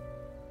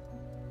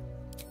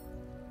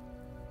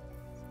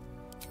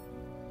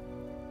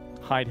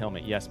 Hide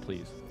helmet. Yes,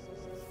 please.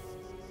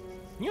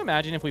 Can you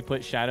imagine if we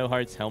put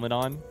Shadowheart's helmet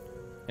on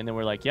and then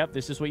we're like, yep,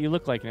 this is what you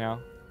look like now,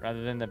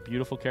 rather than the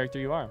beautiful character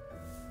you are?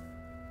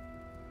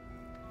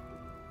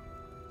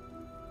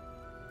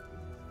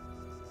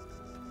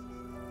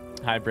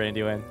 Hi,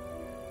 Branduin.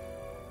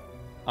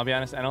 I'll be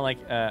honest, I don't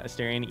like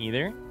Astarion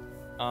either.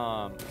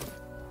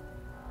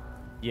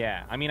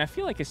 Yeah, I mean, I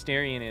feel like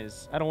Astarion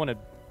is... I don't want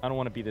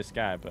to be this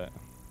guy, but...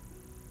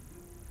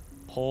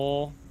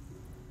 Pull.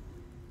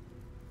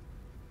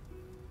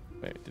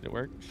 Wait, did it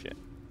work? Shit.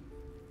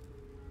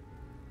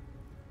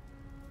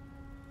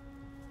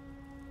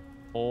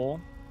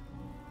 Pull.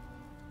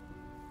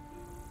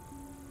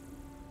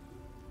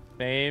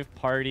 Save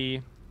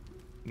party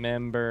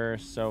member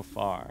so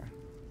far.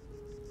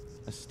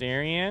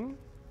 Astarion.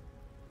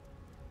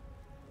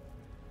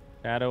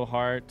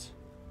 Shadowheart.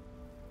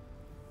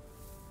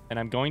 And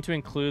I'm going to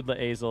include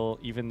Laezel,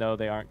 even though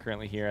they aren't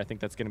currently here. I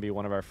think that's going to be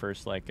one of our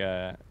first, like,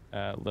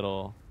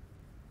 little...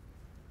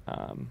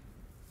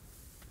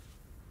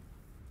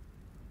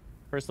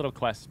 First little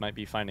quest might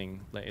be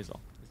finding Laezel,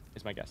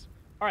 is my guess.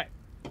 All right.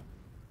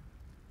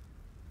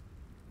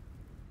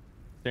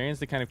 Astarion's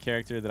the kind of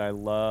character that I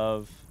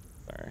love...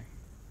 Sorry.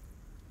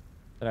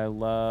 That I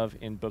love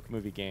in book,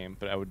 movie, game,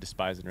 but I would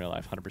despise in real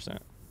life, 100%.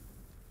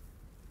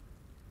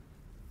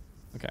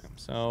 Okay,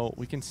 so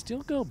we can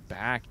still go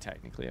back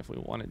technically if we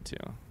wanted to.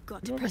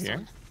 Got to press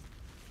on.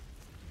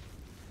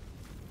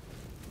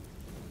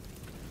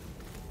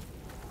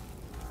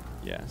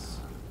 Yes.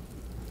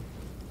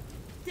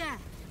 There,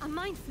 a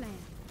mind flare.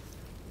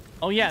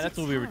 Oh yeah, that's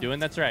what we were doing.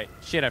 That's right.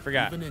 Shit, I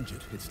forgot. Even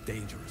injured, it's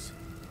dangerous.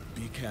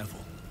 Be careful.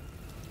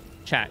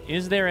 Chat,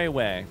 is there a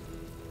way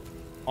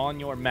on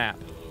your map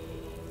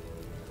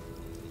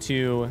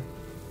to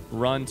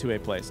run to a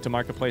place, to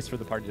mark a place for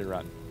the party to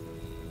run?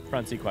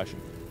 Front seat question.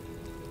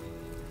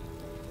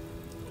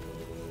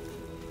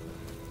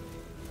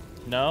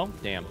 No?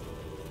 Damn.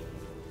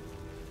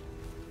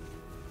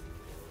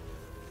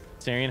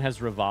 Sarian has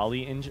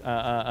Rivali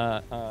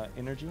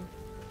energy.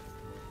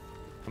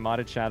 I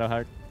modded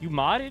Shadowheart. You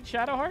modded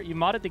Shadowheart? You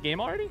modded the game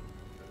already?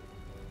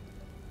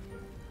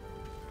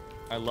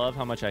 I love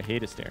how much I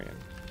hate Astarion.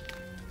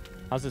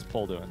 How's this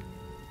poll doing?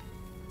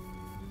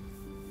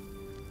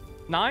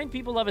 9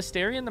 people love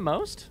Astarion the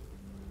most?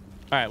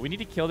 All right, we need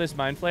to kill this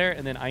Mind Flayer,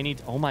 and then I need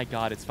to, oh my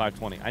god, it's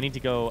 5:20. I need to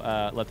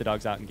go let the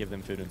dogs out and give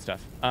them food and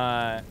stuff.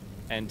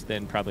 And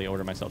then probably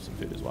order myself some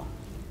food as well.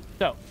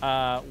 So,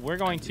 we're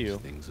going to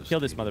kill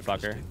this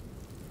motherfucker.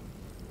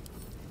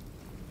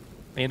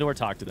 And or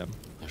talk to them.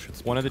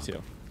 One of the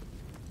two.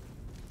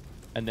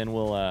 And then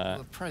we'll,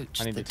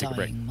 approach I need the to take a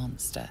break. dying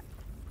monster.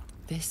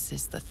 This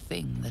is the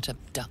thing that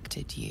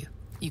abducted you.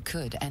 You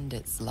could end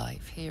its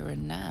life here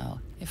and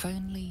now, if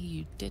only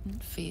you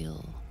didn't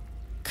feel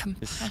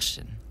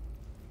compassion.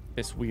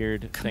 This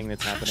weird thing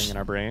that's happening in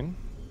our brain.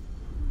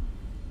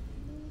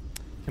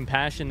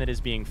 Compassion that is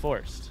being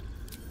forced.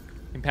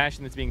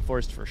 Compassion that's being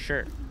forced for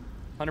sure.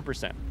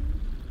 100%.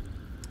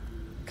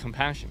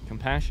 Compassion,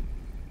 compassion.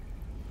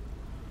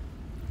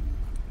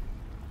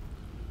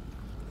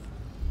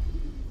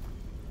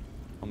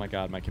 Oh my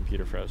god, my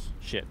computer froze.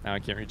 Shit, now I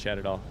can't read chat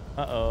at all.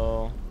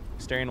 Uh-oh.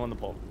 Astarion won the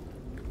poll.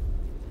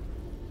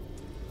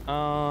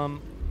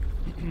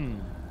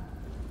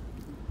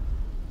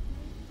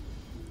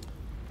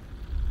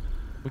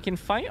 We can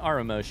fight our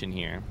emotion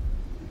here,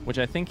 which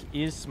I think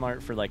is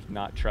smart for, like,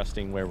 not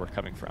trusting where we're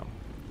coming from.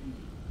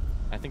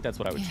 I think that's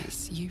what I would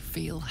choose. Yes, you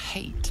feel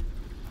hate,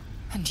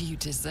 and you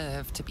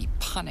deserve to be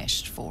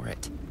punished for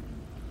it.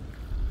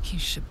 You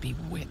should be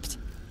whipped,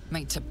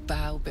 made to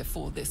bow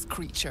before this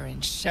creature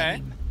in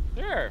shame.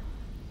 Okay. Sure.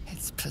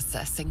 It's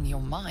possessing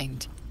your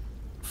mind,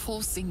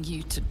 forcing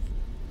you to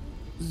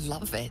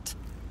love it,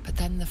 but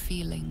then the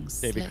feeling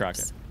Davy slips.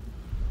 Crockett.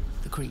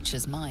 The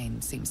creature's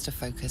mind seems to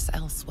focus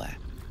elsewhere.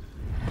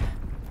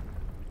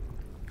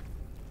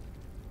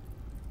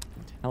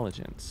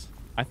 Intelligence.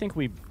 I think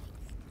we...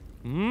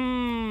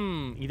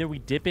 either we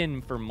dip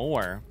in for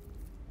more,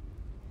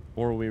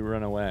 or we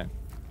run away.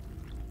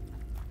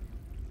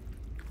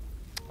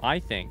 I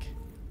think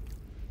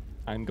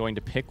I'm going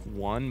to pick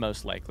one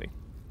most likely.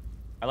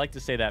 I like to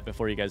say that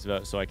before you guys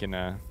vote so I can...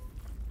 Can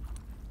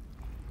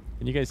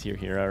you guys hear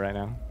Hero right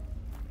now?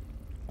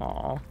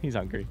 Aw, he's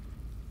hungry.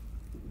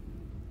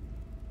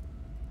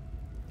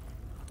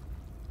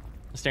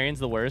 Astarion's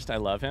the worst. I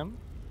love him.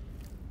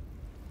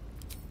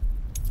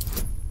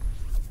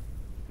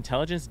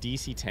 Intelligence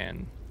DC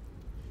 10.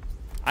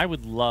 I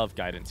would love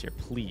guidance here,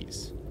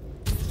 please.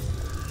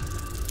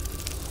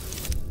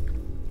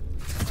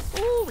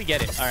 Ooh, we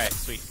get it. All right,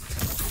 sweet.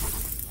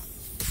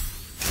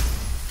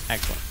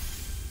 Excellent.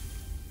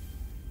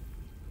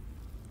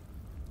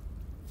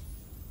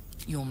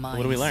 Your mind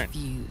What do we learn?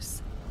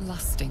 views,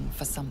 lusting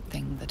for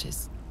something that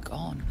is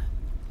gone.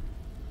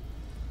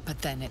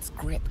 But then its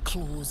grip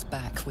claws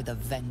back with a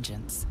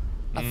vengeance.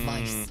 A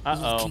vice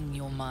locking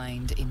your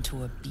mind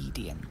into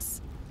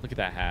obedience. Look at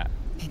that hat.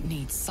 It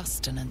needs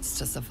sustenance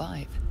to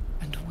survive.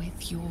 And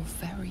with your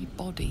very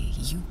body,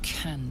 you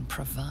can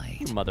provide.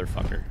 You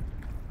motherfucker.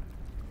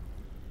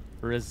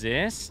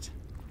 Resist?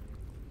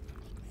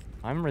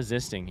 I'm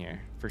resisting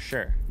here, for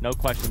sure. No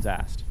questions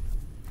asked.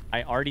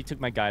 I already took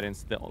my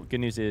guidance. The good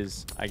news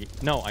is, I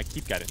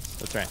keep guidance.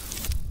 That's right.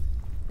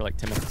 For like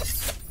 10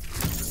 minutes.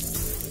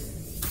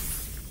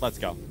 Let's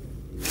go.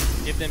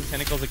 Give them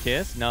tentacles a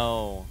kiss?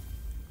 No.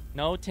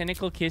 No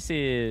tentacle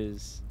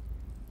kisses.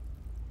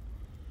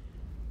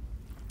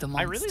 The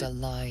monster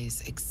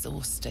lies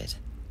exhausted,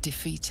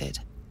 defeated.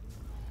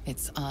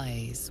 Its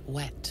eyes,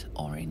 wet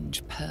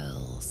orange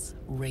pearls,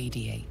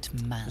 radiate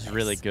malice. It's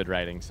really good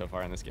writing so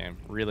far in this game.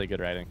 Really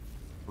good writing.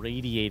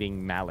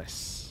 Radiating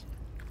malice.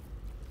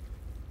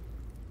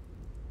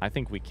 I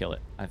think we kill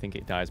it. I think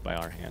it dies by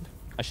our hand.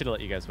 I should have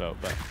let you guys vote,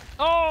 but...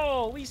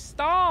 Oh, we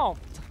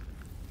stomped!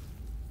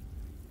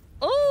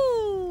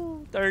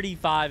 Ooh!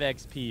 35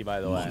 XP, by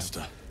the way.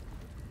 Monster.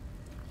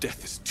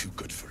 Death is too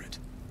good for it.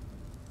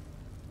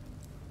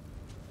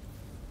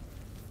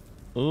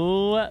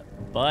 Ooh,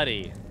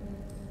 buddy.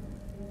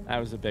 That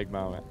was a big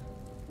moment.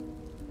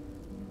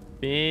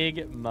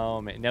 Big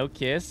moment. No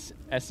kiss.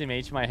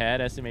 SMH my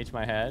head. SMH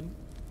my head.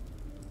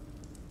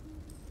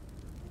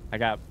 I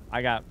got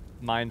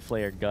Mind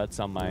Flayer guts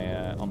on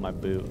my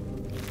boot.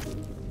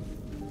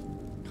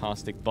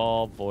 Caustic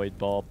Ball, Void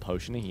Ball,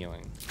 Potion of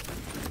Healing.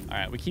 All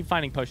right, we keep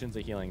finding potions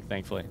of healing,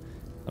 thankfully.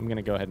 I'm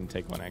gonna go ahead and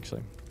take one,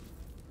 actually.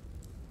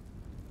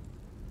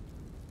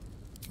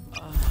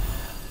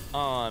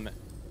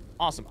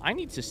 Awesome. I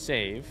need to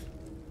save.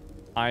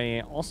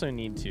 I also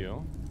need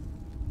to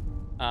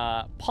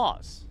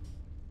pause.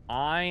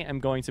 I am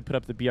going to put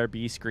up the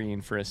BRB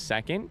screen for a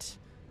second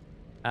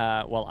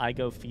while I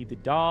go feed the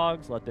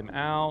dogs, let them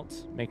out,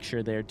 make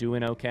sure they're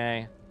doing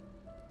okay.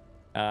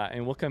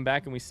 And we'll come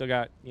back and we still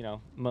got, you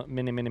know,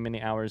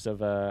 many hours of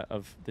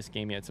this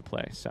game yet to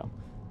play. So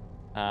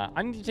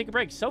I need to take a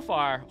break. So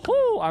far,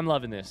 whoo, I'm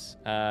loving this.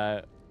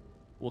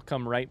 We'll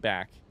come right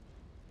back.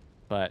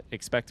 but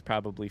expect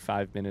probably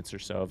 5 minutes or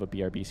so of a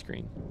BRB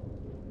screen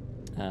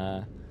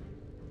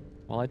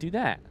while I do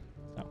that.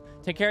 So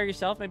take care of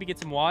yourself. Maybe get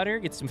some water,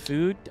 get some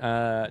food.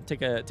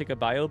 Take a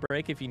bio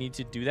break if you need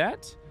to do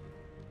that.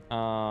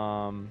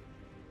 So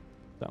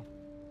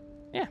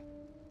yeah.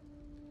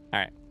 All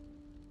right.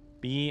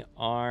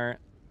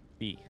 BRB.